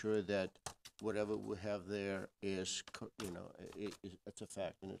 make sure that whatever we have there is, it's a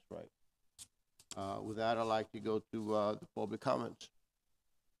fact and it's right. With that, I'd like to go to the public comments.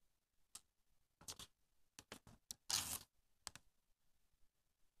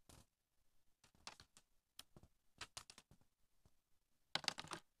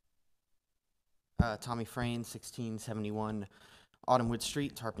 Tommy Frayne, 1671 Autumnwood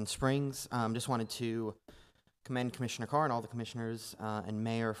Street, Tarpon Springs. Just wanted to commend Commissioner Carr and all the commissioners and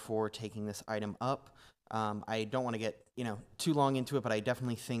mayor for taking this item up. I don't want to get too long into it, but I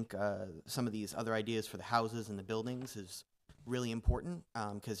definitely think some of these other ideas for the houses and the buildings is really important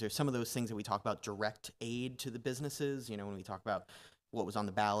because there's some of those things that we talk about direct aid to the businesses. When we talk about what was on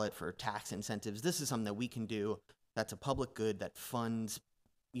the ballot for tax incentives, this is something that we can do that's a public good that funds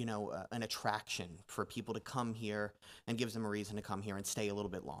an attraction for people to come here and gives them a reason to come here and stay a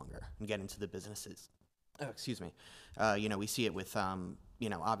little bit longer and get into the businesses. Oh, excuse me. We see it with,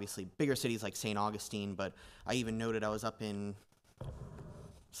 obviously bigger cities like St. Augustine, but I even noted I was up in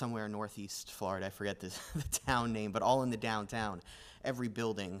somewhere in northeast Florida, I forget the town name, but all in the downtown, every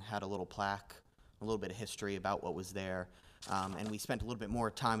building had a little plaque, a little bit of history about what was there, and we spent a little bit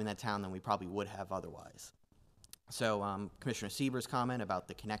more time in that town than we probably would have otherwise. So Commissioner Sieber's comment about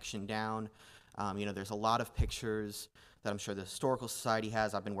the connection down, there's a lot of pictures that I'm sure the Historical Society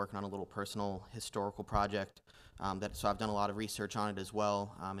has. I've been working on a little personal historical project, so I've done a lot of research on it as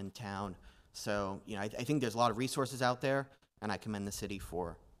well in town. So, I think there's a lot of resources out there, and I commend the city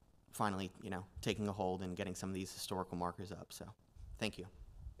for finally, taking a hold and getting some of these historical markers up. So, thank you.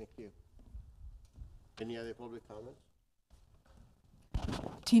 Thank you. Any other public comments?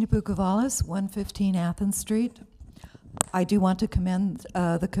 Tina Bukavalis, 115 Athens Street. I do want to commend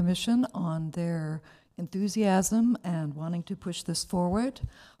the commission on their enthusiasm and wanting to push this forward,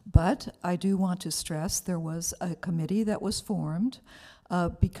 but I do want to stress there was a committee that was formed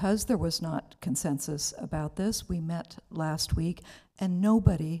because there was not consensus about this. We met last week and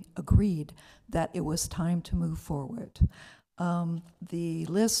nobody agreed that it was time to move forward. The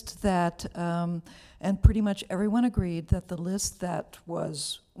list that, and pretty much everyone agreed that the list that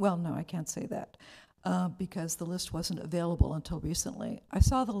was, well, no, I can't say that. Because the list wasn't available until recently. I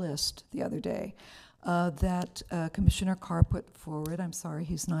saw the list the other day that Commissioner Carr put forward. I'm sorry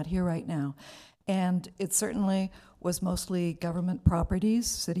he's not here right now. And it certainly was mostly government properties,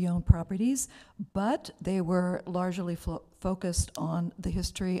 city-owned properties, but they were largely focused on the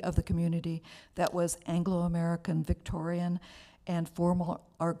history of the community that was Anglo-American, Victorian, and formal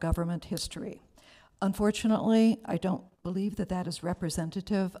our government history. Unfortunately, I don't believe that that is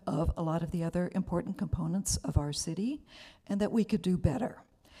representative of a lot of the other important components of our city, and that we could do better.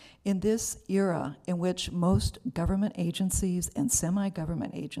 In this era in which most government agencies and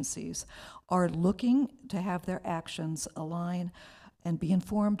semi-government agencies are looking to have their actions align and be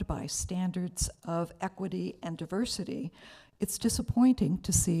informed by standards of equity and diversity, it's disappointing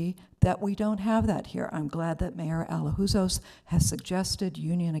to see that we don't have that here. I'm glad that Mayor Alahouzos has suggested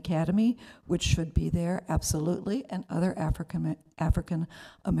Union Academy, which should be there, absolutely, and other African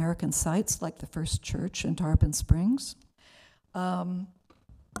American sites like the First Church in Tarpon Springs. And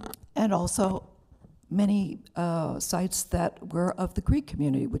also many sites that were of the Greek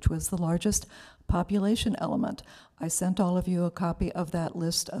community, which was the largest population element. I sent all of you a copy of that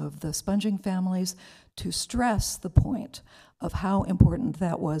list of the sponging families to stress the point of how important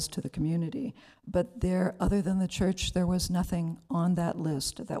that was to the community. But there, other than the church, there was nothing on that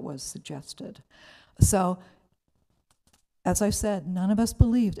list that was suggested. So, as I said, none of us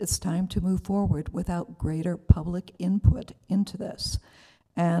believed it's time to move forward without greater public input into this.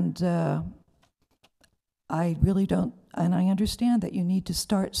 And I really don't, and I understand that you need to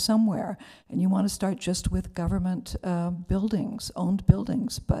start somewhere, and you want to start just with government buildings, owned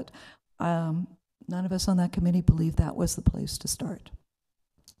buildings, but none of us on that committee believed that was the place to start.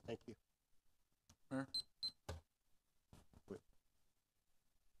 Thank you. Mayor?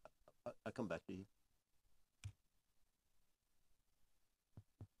 I'll come back to you.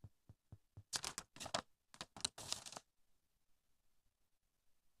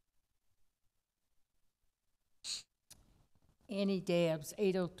 Annie Dabbs,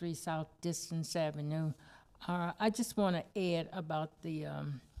 803 South Distance Avenue. I just want to add about the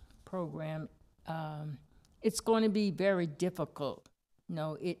program. It's going to be very difficult.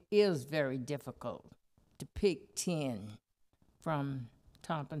 No, it is very difficult to pick 10 from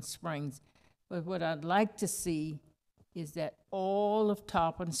Tarpon Springs. But what I'd like to see is that all of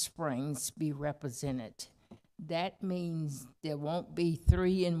Tarpon Springs be represented. That means there won't be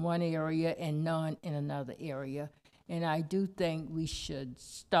 3 in one area and none in another area. And I do think we should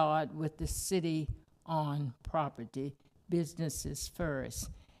start with the city-owned property, businesses first.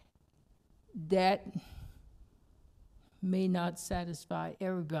 That may not satisfy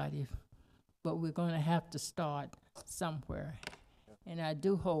everybody, but we're going to have to start somewhere. And I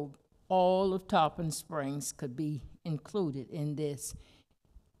do hope all of Tarpon Springs could be included in this,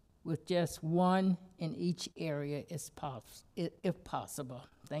 with just 1 in each area if possible.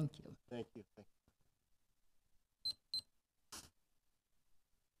 Thank you. Thank you.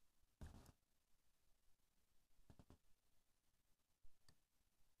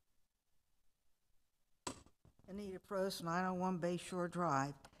 Anita Prost, 901 Bayshore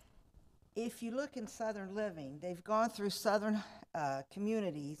Drive. If you look in Southern Living, they've gone through Southern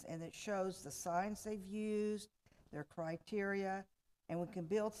communities, and it shows the signs they've used, their criteria, and we can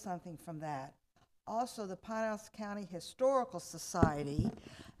build something from that. Also, the Pinellas County Historical Society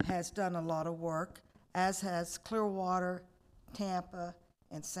has done a lot of work, as has Clearwater, Tampa,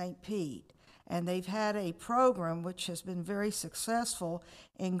 and St. Pete. And they've had a program which has been very successful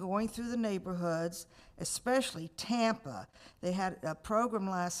in going through the neighborhoods, especially Tampa. They had a program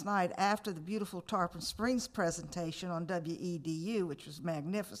last night after the beautiful Tarpon Springs presentation on WEDU, which was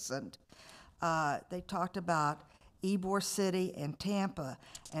magnificent. They talked about Ybor City and Tampa,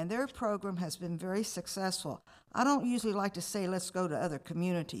 and their program has been very successful. I don't usually like to say let's go to other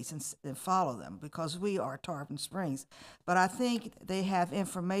communities and follow them, because we are Tarpon Springs, but I think they have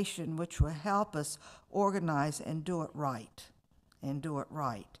information which will help us organize and do it right,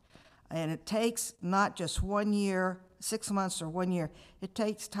 and it takes not just 1 year, 6 months or 1 year. It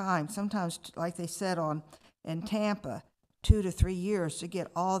takes time, sometimes, like they said in Tampa, 2 to 3 years to get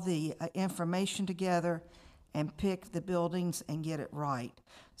all the information together and pick the buildings and get it right.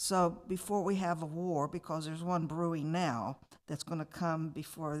 So before we have a war, because there's one brewing now that's going to come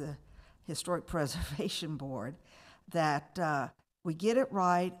before the Historic Preservation Board, that we get it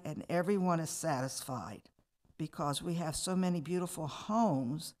right and everyone is satisfied, because we have so many beautiful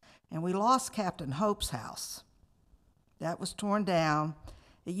homes. And we lost Captain Hope's house. That was torn down.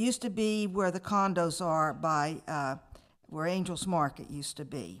 It used to be where the condos are by where Angels Market used to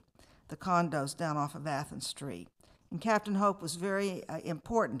be, the condos down off of Athens Street. And Captain Hope was very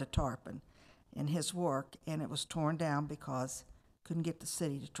important to Tarpon in his work, and it was torn down because couldn't get the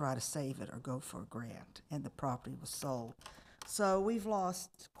city to try to save it or go for a grant, and the property was sold. So we've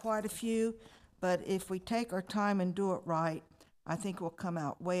lost quite a few, but if we take our time and do it right, I think we'll come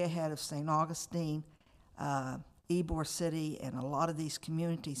out way ahead of St. Augustine, Ybor City, and a lot of these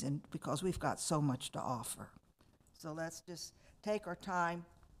communities, and because we've got so much to offer. So let's just take our time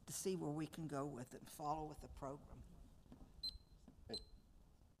to see where we can go with it and follow with the program.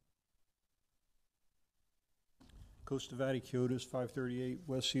 Costa Kiotis, 538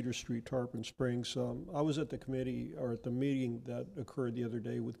 West Cedar Street, Tarpon Springs. I was at the committee, or at the meeting that occurred the other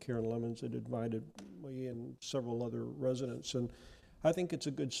day with Karen Lemons that invited me and several other residents. And I think it's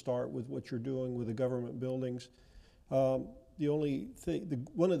a good start with what you're doing with the government buildings. The only thing,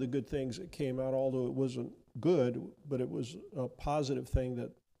 one of the good things that came out, although it wasn't good, but it was a positive thing that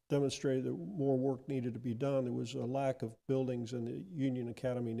demonstrated that more work needed to be done. There was a lack of buildings in the Union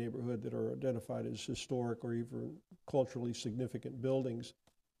Academy neighborhood that are identified as historic or even culturally significant buildings.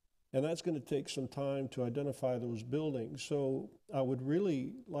 And that's going to take some time to identify those buildings. So I would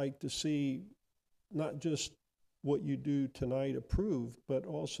really like to see not just what you do tonight approved, but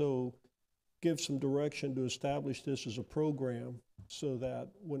also give some direction to establish this as a program, so that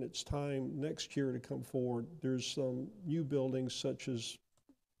when it's time next year to come forward, there's some new buildings such as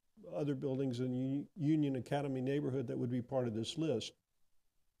other buildings in the Union Academy neighborhood that would be part of this list.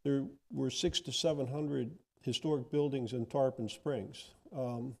 There were 600 to 700 historic buildings in Tarpon Springs.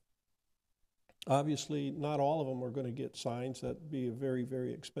 Obviously, not all of them are going to get signs. That'd be a very,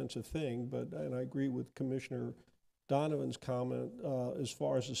 very expensive thing, and I agree with Commissioner Donovan's comment as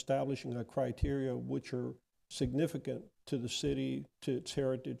far as establishing a criteria which are significant to the city, to its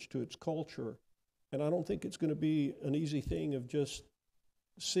heritage, to its culture. And I don't think it's going to be an easy thing of just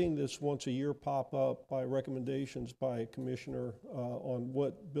seeing this once a year pop up by recommendations by a commissioner on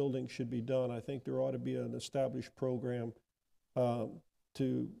what buildings should be done. I think there ought to be an established program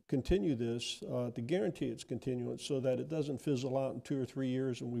to continue this, to guarantee its continuance, so that it doesn't fizzle out in 2 or 3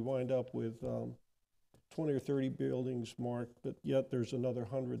 years and we wind up with 20 or 30 buildings marked, but yet there's another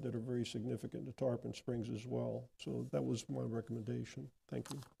 100 that are very significant to Tarpon Springs as well. So that was my recommendation. Thank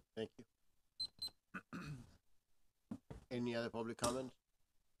you. Thank you. Any other public comments?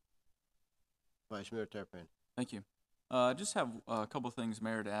 Vice Mayor Terpen. Thank you. I just have a couple things,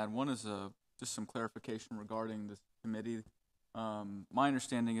 Mayor, to add. One is just some clarification regarding this committee. My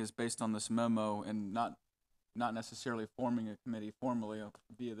understanding is based on this memo and not necessarily forming a committee formally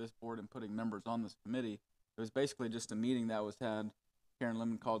via this board and putting members on this committee. It was basically just a meeting that was had. Karen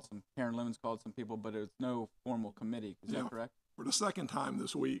Lemons called some people, but it's no formal committee. Is that correct? For the second time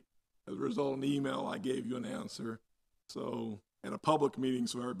this week, as a result of an email, I gave you an answer. So, at a public meeting,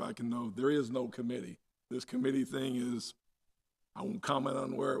 so everybody can know, there is no committee. This committee thing is, I won't comment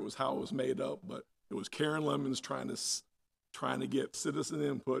on how it was made up, but it was Karen Lemons trying to get citizen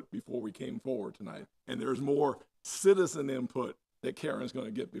input before we came forward tonight. And there's more citizen input that Karen's going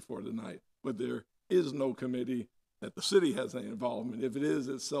to get before tonight. But there is no committee that the city has any involvement. If it is,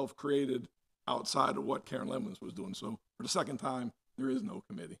 it's self-created outside of what Karen Lemons was doing. So for the second time, there is no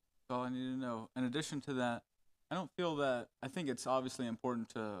committee. That's all I need to know. In addition to that, I think it's obviously important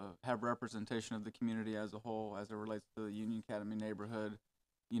to have representation of the community as a whole as it relates to the Union Academy neighborhood,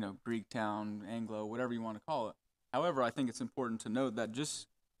 Greektown, Anglo, whatever you want to call it. However, I think it's important to note that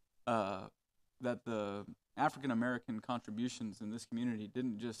that the African American contributions in this community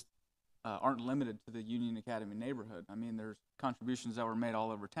aren't limited to the Union Academy neighborhood. I mean, there's contributions that were made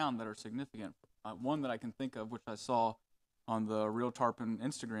all over town that are significant. One that I can think of, which I saw on the Real Tarpon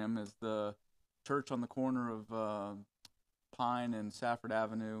Instagram, is the church on the corner of Pine and Safford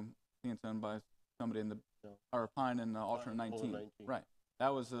Avenue. I think it's owned by somebody or Pine and Alternate 19. Right.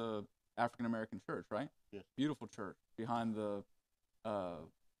 That was a African American church, right? Yes. Beautiful church behind the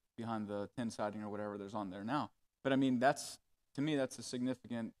tin siding or whatever there's on there now. But I mean, to me, that's a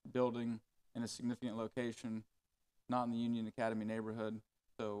significant building in a significant location, not in the Union Academy neighborhood.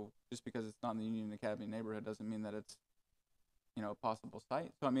 So just because it's not in the Union Academy neighborhood doesn't mean that it's, a possible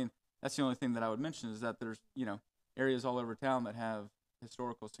site. So I mean, that's the only thing that I would mention is that there's, areas all over town that have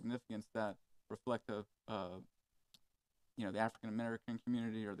historical significance that reflect the African American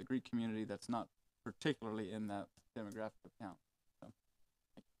community or the Greek community that's not particularly in that demographic of town. So.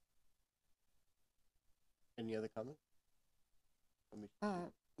 Any other comments?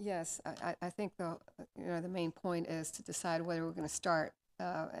 Yes, I think the main point is to decide whether we're going to start.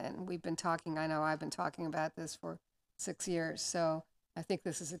 And we've been talking. I know I've been talking about this for 6 years. So I think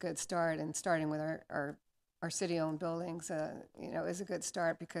this is a good start. And starting with our city-owned buildings, is a good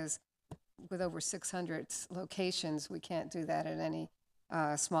start because with over 600 locations, we can't do that at any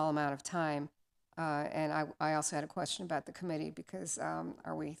small amount of time. And I also had a question about the committee because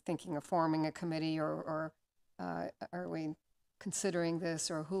are we thinking of forming a committee or are we considering this,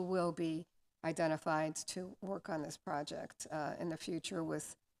 or who will be identified to work on this project in the future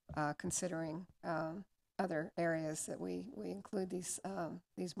with considering other areas that we include these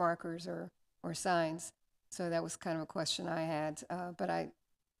markers or signs. So that was kind of a question I had, but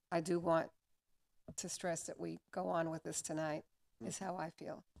I do want to stress that we go on with this tonight is how I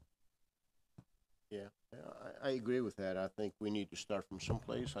feel. Yeah, I agree with that. I think we need to start from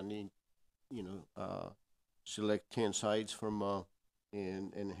someplace. I need, select 10 sites from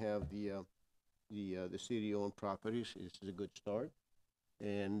and have the city-owned properties. This is a good start,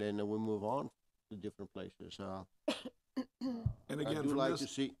 and then we move on to different places. And again, I do like to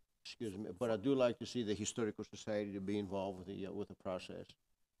see. Excuse me, but I do like to see the Historical Society to be involved with the process,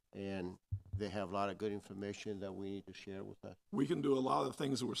 and they have a lot of good information that we need to share with us. We can do a lot of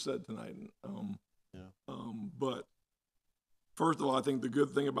things that were said tonight. But first of all, I think the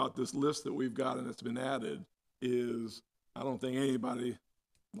good thing about this list that we've got and that's been added is I don't think anybody,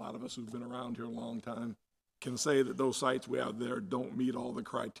 a lot of us who've been around here a long time, can say that those sites we have there don't meet all the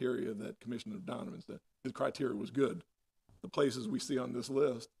criteria that Commissioner Donovan said. His criteria was good. The places we see on this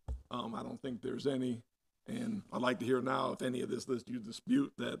list, I don't think there's any, and I'd like to hear now if any of this list you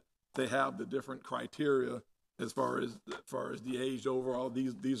dispute that they have the different criteria as far as the age overall.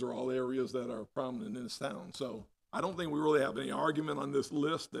 These are all areas that are prominent in this town. So I don't think we really have any argument on this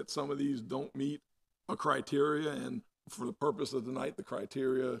list that some of these don't meet a criteria. And for the purpose of tonight, the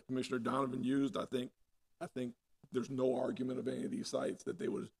criteria Commissioner Donovan used, I think there's no argument of any of these sites that they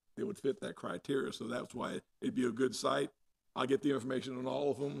would fit that criteria. So that's why it'd be a good site. I'll get the information on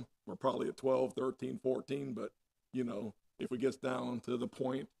all of them. We're probably at 12, 13, 14, but if it gets down to the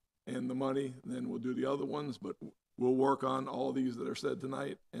point and the money, then we'll do the other ones, but we'll work on all these that are said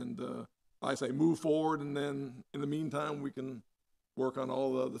tonight. And like I say, move forward, and then in the meantime, we can work on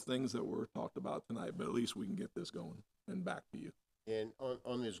all the other things that were talked about tonight, but at least we can get this going and back to you. And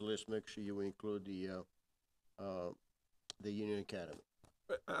on this list, make sure you include the Union Academy.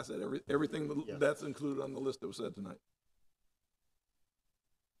 I said everything that's included on the list that was said tonight.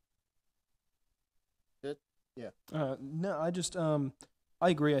 Good? Yeah. No, I just I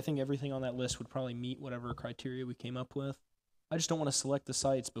agree. I think everything on that list would probably meet whatever criteria we came up with. I just don't want to select the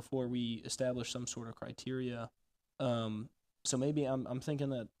sites before we establish some sort of criteria. So maybe I'm thinking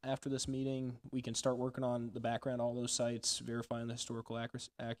that after this meeting, we can start working on the background, all those sites, verifying the historical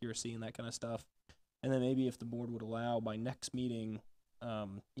accuracy and that kind of stuff. And then maybe if the board would allow, by next meeting,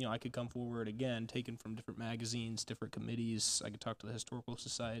 I could come forward again, taken from different magazines, different committees. I could talk to the Historical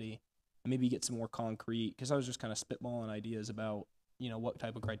Society and maybe get some more concrete, because I was just kind of spitballing ideas about, what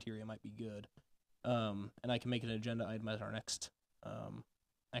type of criteria might be good. And I can make an agenda item at our next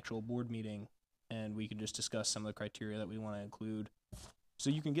actual board meeting, and we could just discuss some of the criteria that we want to include. So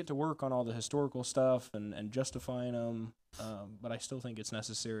you can get to work on all the historical stuff and justifying them, but I still think it's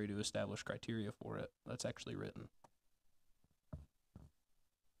necessary to establish criteria for it that's actually written.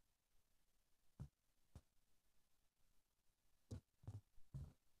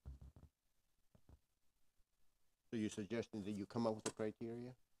 So you're suggesting that you come up with the criteria?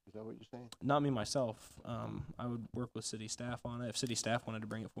 Is that what you're saying? Not me myself. I would work with city staff on it. If city staff wanted to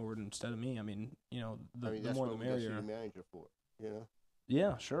bring it forward instead of me, the that's more what the we got merrier. city manager for,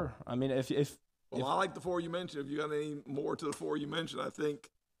 Yeah, sure. I mean, if Well, I like the four you mentioned. If you got any more to the four you mentioned, I think,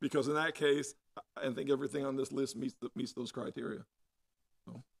 because in that case, I think everything on this list meets those criteria.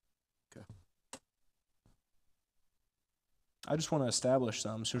 So. Okay. I just want to establish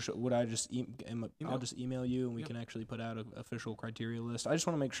some. So would I just I'll just email you, and we Yep. can actually put out an official criteria list. I just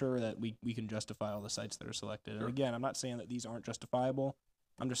want to make sure that we can justify all the sites that are selected. Sure. And again, I'm not saying that these aren't justifiable.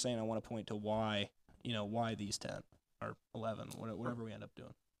 I'm just saying I want to point to why these 10 or 11, whatever we end up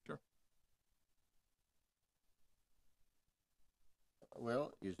doing. Sure.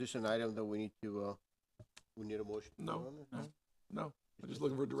 Well, is this an item that we need a motion? to No, vote on it? no. I'm just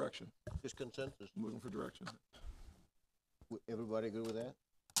looking for direction. Just consensus. I'm looking for direction. Everybody agree with that?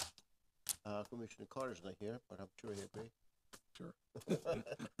 Commissioner Carter's not here, but I'm sure he'll agree. Sure.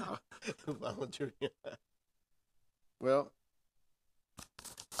 Volunteering. Well,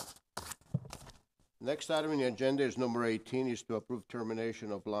 next item on the agenda is number 18, is to approve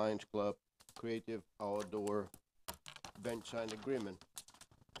termination of Lions Club Creative Outdoor Bench Sign Agreement.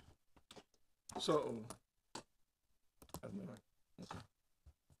 So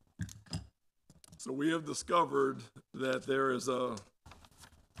we have discovered that there is a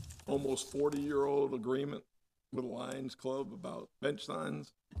almost 40-year-old agreement with Lions Club about bench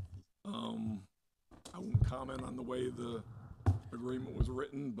signs. I won't comment on the way the agreement was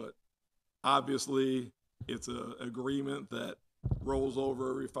written, but obviously it's an agreement that rolls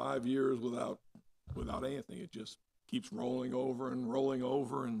over every 5 years without anything. It just keeps rolling over and rolled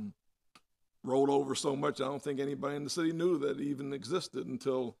over so much I don't think anybody in the city knew that it even existed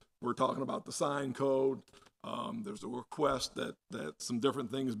until we're talking about the sign code. There's a request that some different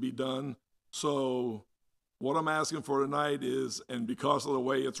things be done. So what I'm asking for tonight is, and because of the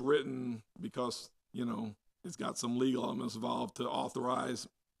way it's written, because, it's got some legal elements involved, to authorize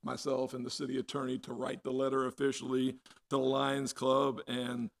myself and the city attorney to write the letter officially to the Lions Club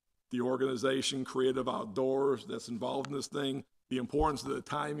and the organization Creative Outdoors that's involved in this thing. The importance of the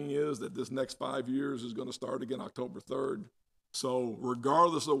timing is that this next 5 years is going to start again October 3rd. So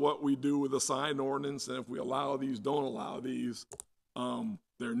regardless of what we do with the sign ordinance, and if we allow these, don't allow these,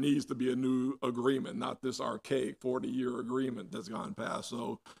 there needs to be a new agreement, not this archaic 40-year agreement that's gone past.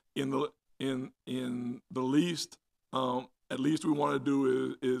 So in the least, at least we want to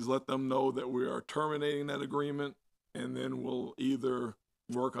do is let them know that we are terminating that agreement, and then we'll either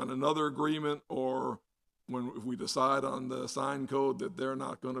work on another agreement, or if we decide on the sign code that they're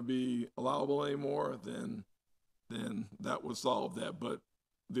not going to be allowable anymore, then that would solve that. But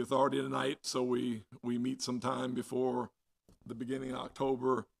the authority tonight, so we meet sometime before the beginning of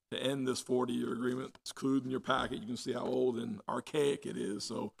October to end this 40-year agreement. It's included in your packet. You can see how old and archaic it is.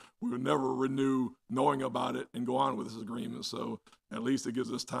 So we would never renew knowing about it and go on with this agreement. So at least it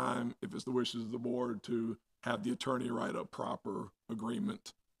gives us time, if it's the wishes of the board, to have the attorney write a proper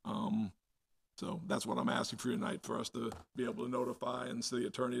agreement. So that's what I'm asking for tonight, for us to be able to notify and city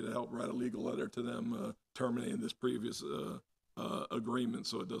attorney to help write a legal letter to them terminating this previous agreement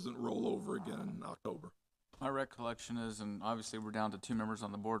so it doesn't roll over again in October. My recollection is, and obviously we're down to 2 members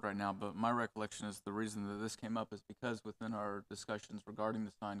on the board right now, but my recollection is the reason that this came up is because within our discussions regarding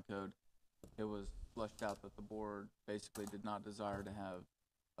the sign code, it was fleshed out that the board basically did not desire to have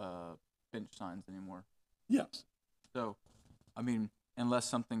bench signs anymore. Yes. So, I mean, unless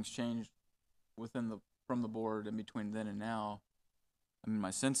something's changed from the board in between then and now, I mean,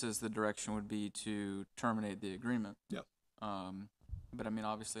 my sense is the direction would be to terminate the agreement. Yep. But I mean,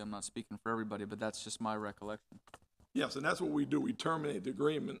 obviously I'm not speaking for everybody, but that's just my recollection. Yes, and that's what we do. We terminate the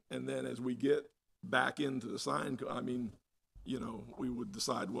agreement, and then as we get back into the sign, I mean, you know, we would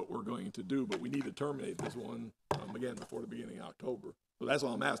decide what we're going to do, but we need to terminate this one, again, before the beginning of October. So that's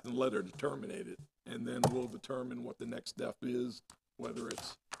all I'm asking, the letter to terminate it, and then we'll determine what the next step is, whether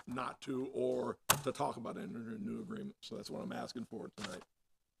it's not to or to talk about entering a new agreement. So that's what I'm asking for tonight.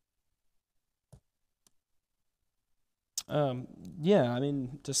 Yeah, I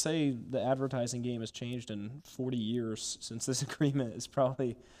mean, to say the advertising game has changed in 40 years since this agreement is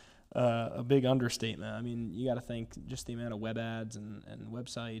probably a big understatement. I mean, you got to think just the amount of web ads and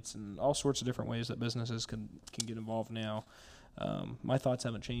websites and all sorts of different ways that businesses can get involved now. My thoughts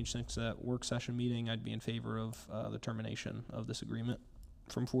haven't changed since that work session meeting. I'd be in favor of the termination of this agreement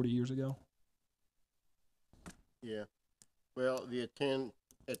from 40 years ago. Yeah. Well, the intent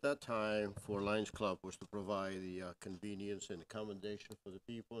at that time for Lions Club was to provide the convenience and accommodation for the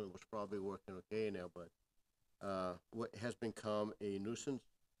people, and it was probably working okay now, but what has become a nuisance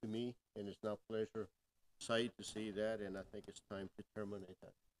to me, and it's not pleasure sight to see that, and I think it's time to terminate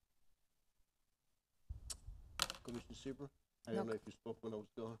that. Commissioner Sieber? I don't know if you spoke when I was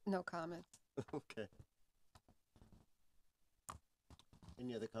gone. No comment. Okay.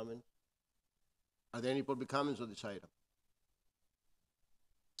 Any other comments? Are there any public comments on this item?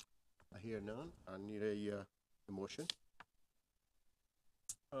 I hear none. I need a motion.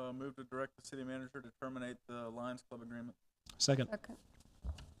 Move to direct the city manager to terminate the Lions Club agreement. Second.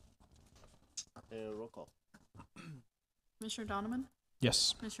 And roll call. Commissioner Donovan?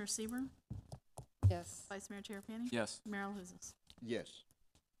 Yes. Commissioner Sieber, Yes. Vice Mayor Terapany? Yes. Mayor LaHousas? Yes.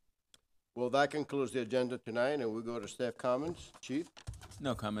 Well, that concludes the agenda tonight, and we go to staff comments. Chief?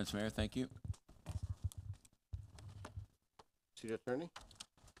 No comments, Mayor. Thank you. City Attorney?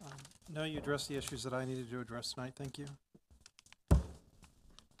 No, you addressed the issues that I needed to address tonight. Thank you.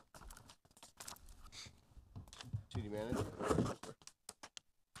 City Manager?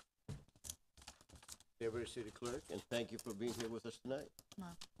 Deputy City Clerk, and thank you for being here with us tonight.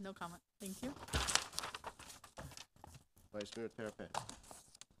 No comment. Thank you. Vice Mayor Terapany?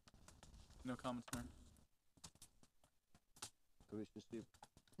 No comments, Mayor. Commissioner Steve?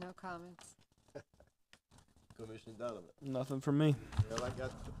 No comments. Commissioner Donovan? Nothing from me. Well, I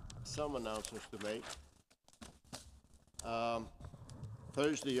got some announcements to make.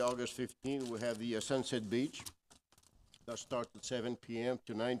 Thursday, August 15, we have the Sunset Beach. That starts at 7 p.m.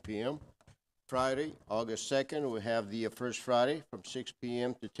 to 9 p.m. Friday, August 2nd, we have the First Friday from 6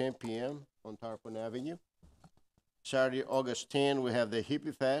 p.m. to 10 p.m. on Tarpon Avenue. Saturday, August 10, we have the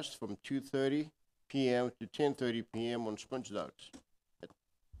Hippie Fest from 2:30 p.m. to 10:30 p.m. on Sponge Docks.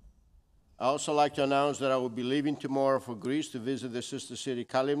 I also like to announce that I will be leaving tomorrow for Greece to visit the sister city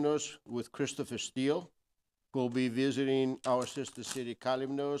Kalymnos with Christopher Steele, who will be visiting our sister city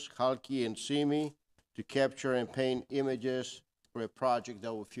Kalymnos, Halki, and Simi to capture and paint images for a project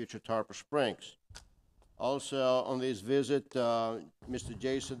that will feature Tarpon Springs. Also on this visit, Mr.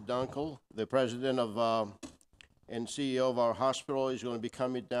 Jason Dunkel, the president of and CEO of our hospital, is going to be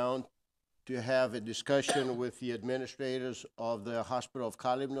coming down to have a discussion with the administrators of the Hospital of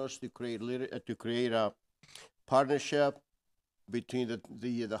Kalymnos to create a partnership between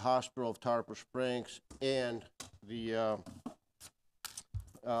the Hospital of Tarpon Springs and the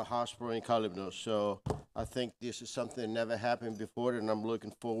hospital in Kalymnos. So I think this is something that never happened before, and I'm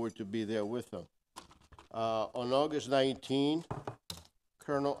looking forward to be there with them. On August 19,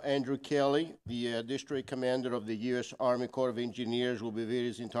 Colonel Andrew Kelly, the district commander of the U.S. Army Corps of Engineers, will be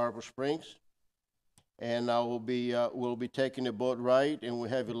visiting Tarpon Springs, and we'll be taking a boat ride, and we'll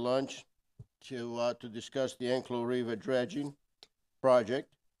have a lunch to discuss the Anclo River dredging project.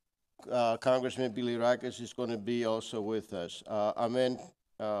 Congressman Billy Rackus is going to be also with us.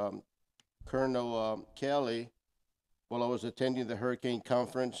 Colonel Kelly, while I was attending the hurricane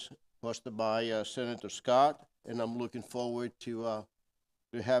conference hosted by Senator Scott, and I'm looking forward to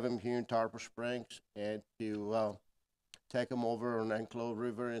have him here in Tarpon Springs and to take him over on Anclo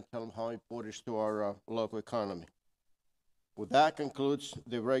River and tell him how important it is to our local economy. Well, that concludes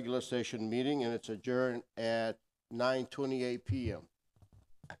the regular session meeting, and it's adjourned at 9:28 p.m.